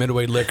stop off at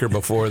Midway Liquor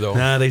before, though.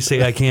 Nah, they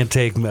say I can't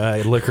take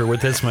liquor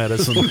with this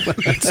medicine.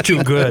 It's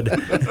too good.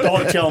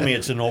 Don't tell me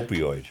it's an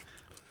opioid.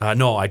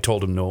 No, I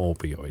told him no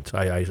opioids.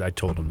 I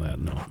told him that.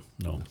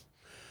 No.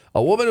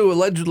 A woman who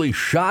allegedly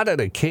shot at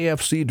a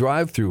KFC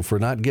drive-thru for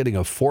not getting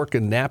a fork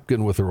and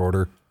napkin with her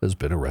order has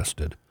been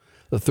arrested.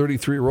 The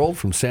 33-year-old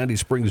from Sandy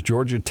Springs,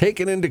 Georgia,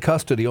 taken into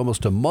custody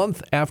almost a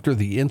month after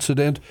the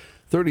incident.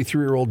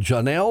 33-year-old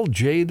Janelle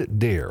Jade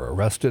Dare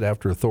arrested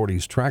after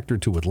authorities tracked her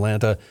to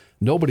Atlanta.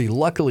 Nobody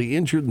luckily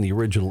injured in the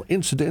original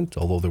incident,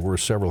 although there were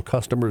several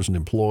customers and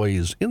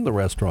employees in the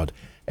restaurant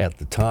at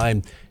the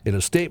time. In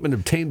a statement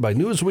obtained by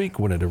Newsweek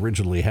when it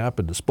originally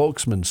happened, a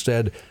spokesman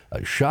said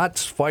a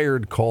shots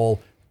fired call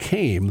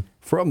came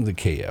from the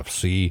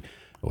KFC.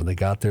 When they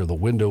got there, the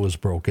window was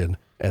broken,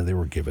 and they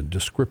were given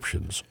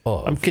descriptions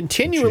of. I'm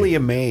continually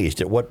amazed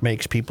at what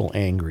makes people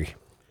angry.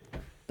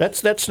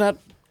 That's not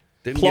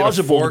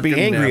plausible to be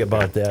angry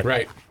about that.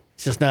 Right.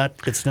 It's just not.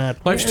 It's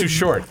not. Life's too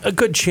short. A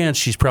good chance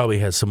she's probably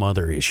has some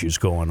other issues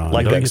going on.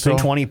 Like don't you that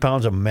think? 20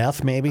 pounds of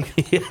meth, maybe.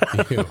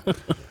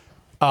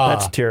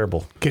 That's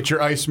terrible. Get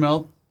your ice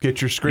melt. Get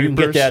your You scrapers. can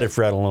get that at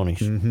Fratelloni's.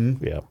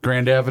 Mm-hmm. Yeah.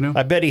 Grand Avenue.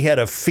 I bet he had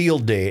a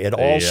field day at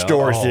all Yeah.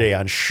 stores Oh. today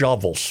on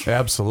shovels.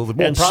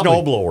 Absolutely. And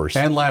snow blowers.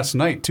 And last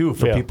night, too,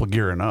 for Yeah. people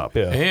gearing up.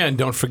 Yeah. And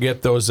don't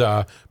forget those.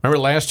 Remember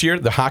last year,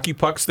 the hockey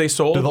pucks they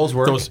sold? Do those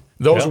work?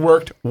 Those Yeah.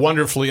 worked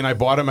wonderfully, and I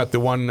bought them at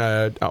the one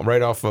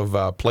right off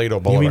of Plato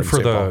You Boulevard. mean in for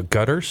St. Paul. the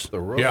gutters?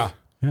 Yeah.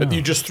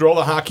 You just throw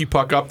the hockey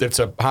puck up. It's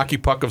a hockey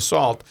puck of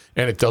salt,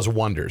 and it does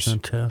wonders.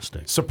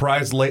 Fantastic.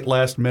 Surprise late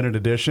last minute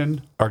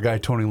edition. Our guy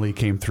Tony Lee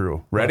came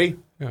through. Ready?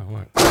 Yeah,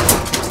 what?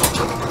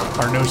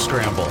 Our new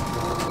scramble.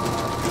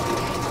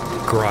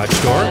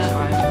 Garage door.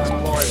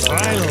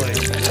 Finally.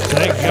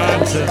 Thank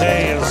God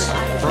today is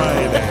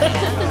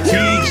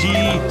Friday.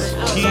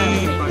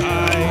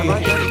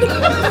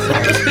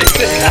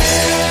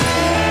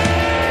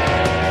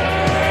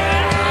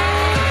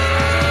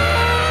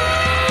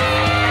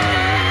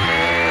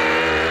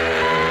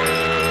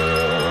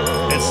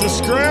 It's the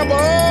scramble!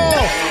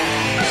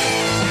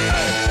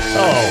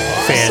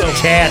 Oh,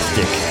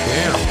 fantastic.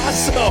 Yeah.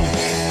 Awesome.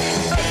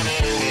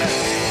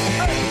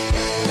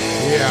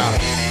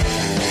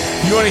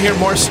 Yeah. You want to hear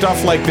more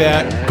stuff like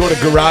that? Go to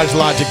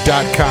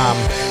garagelogic.com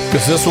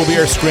because this will be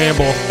our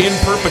scramble in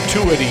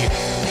perpetuity.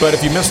 But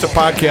if you missed a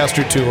podcast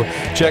or two,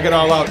 check it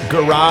all out.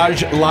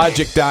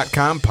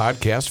 garagelogic.com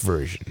podcast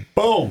version.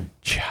 Boom.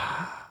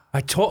 I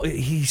told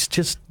he's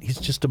just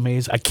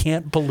amazing. I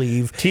can't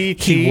believe T-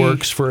 he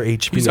works for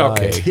HBI. He's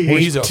okay.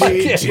 He's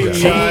okay.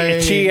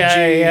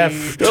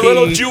 TIF. The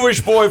little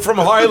Jewish boy from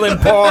Highland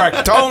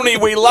Park. Tony,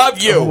 we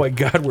love you. Oh my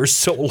God, we're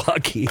so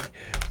lucky.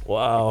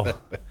 Wow.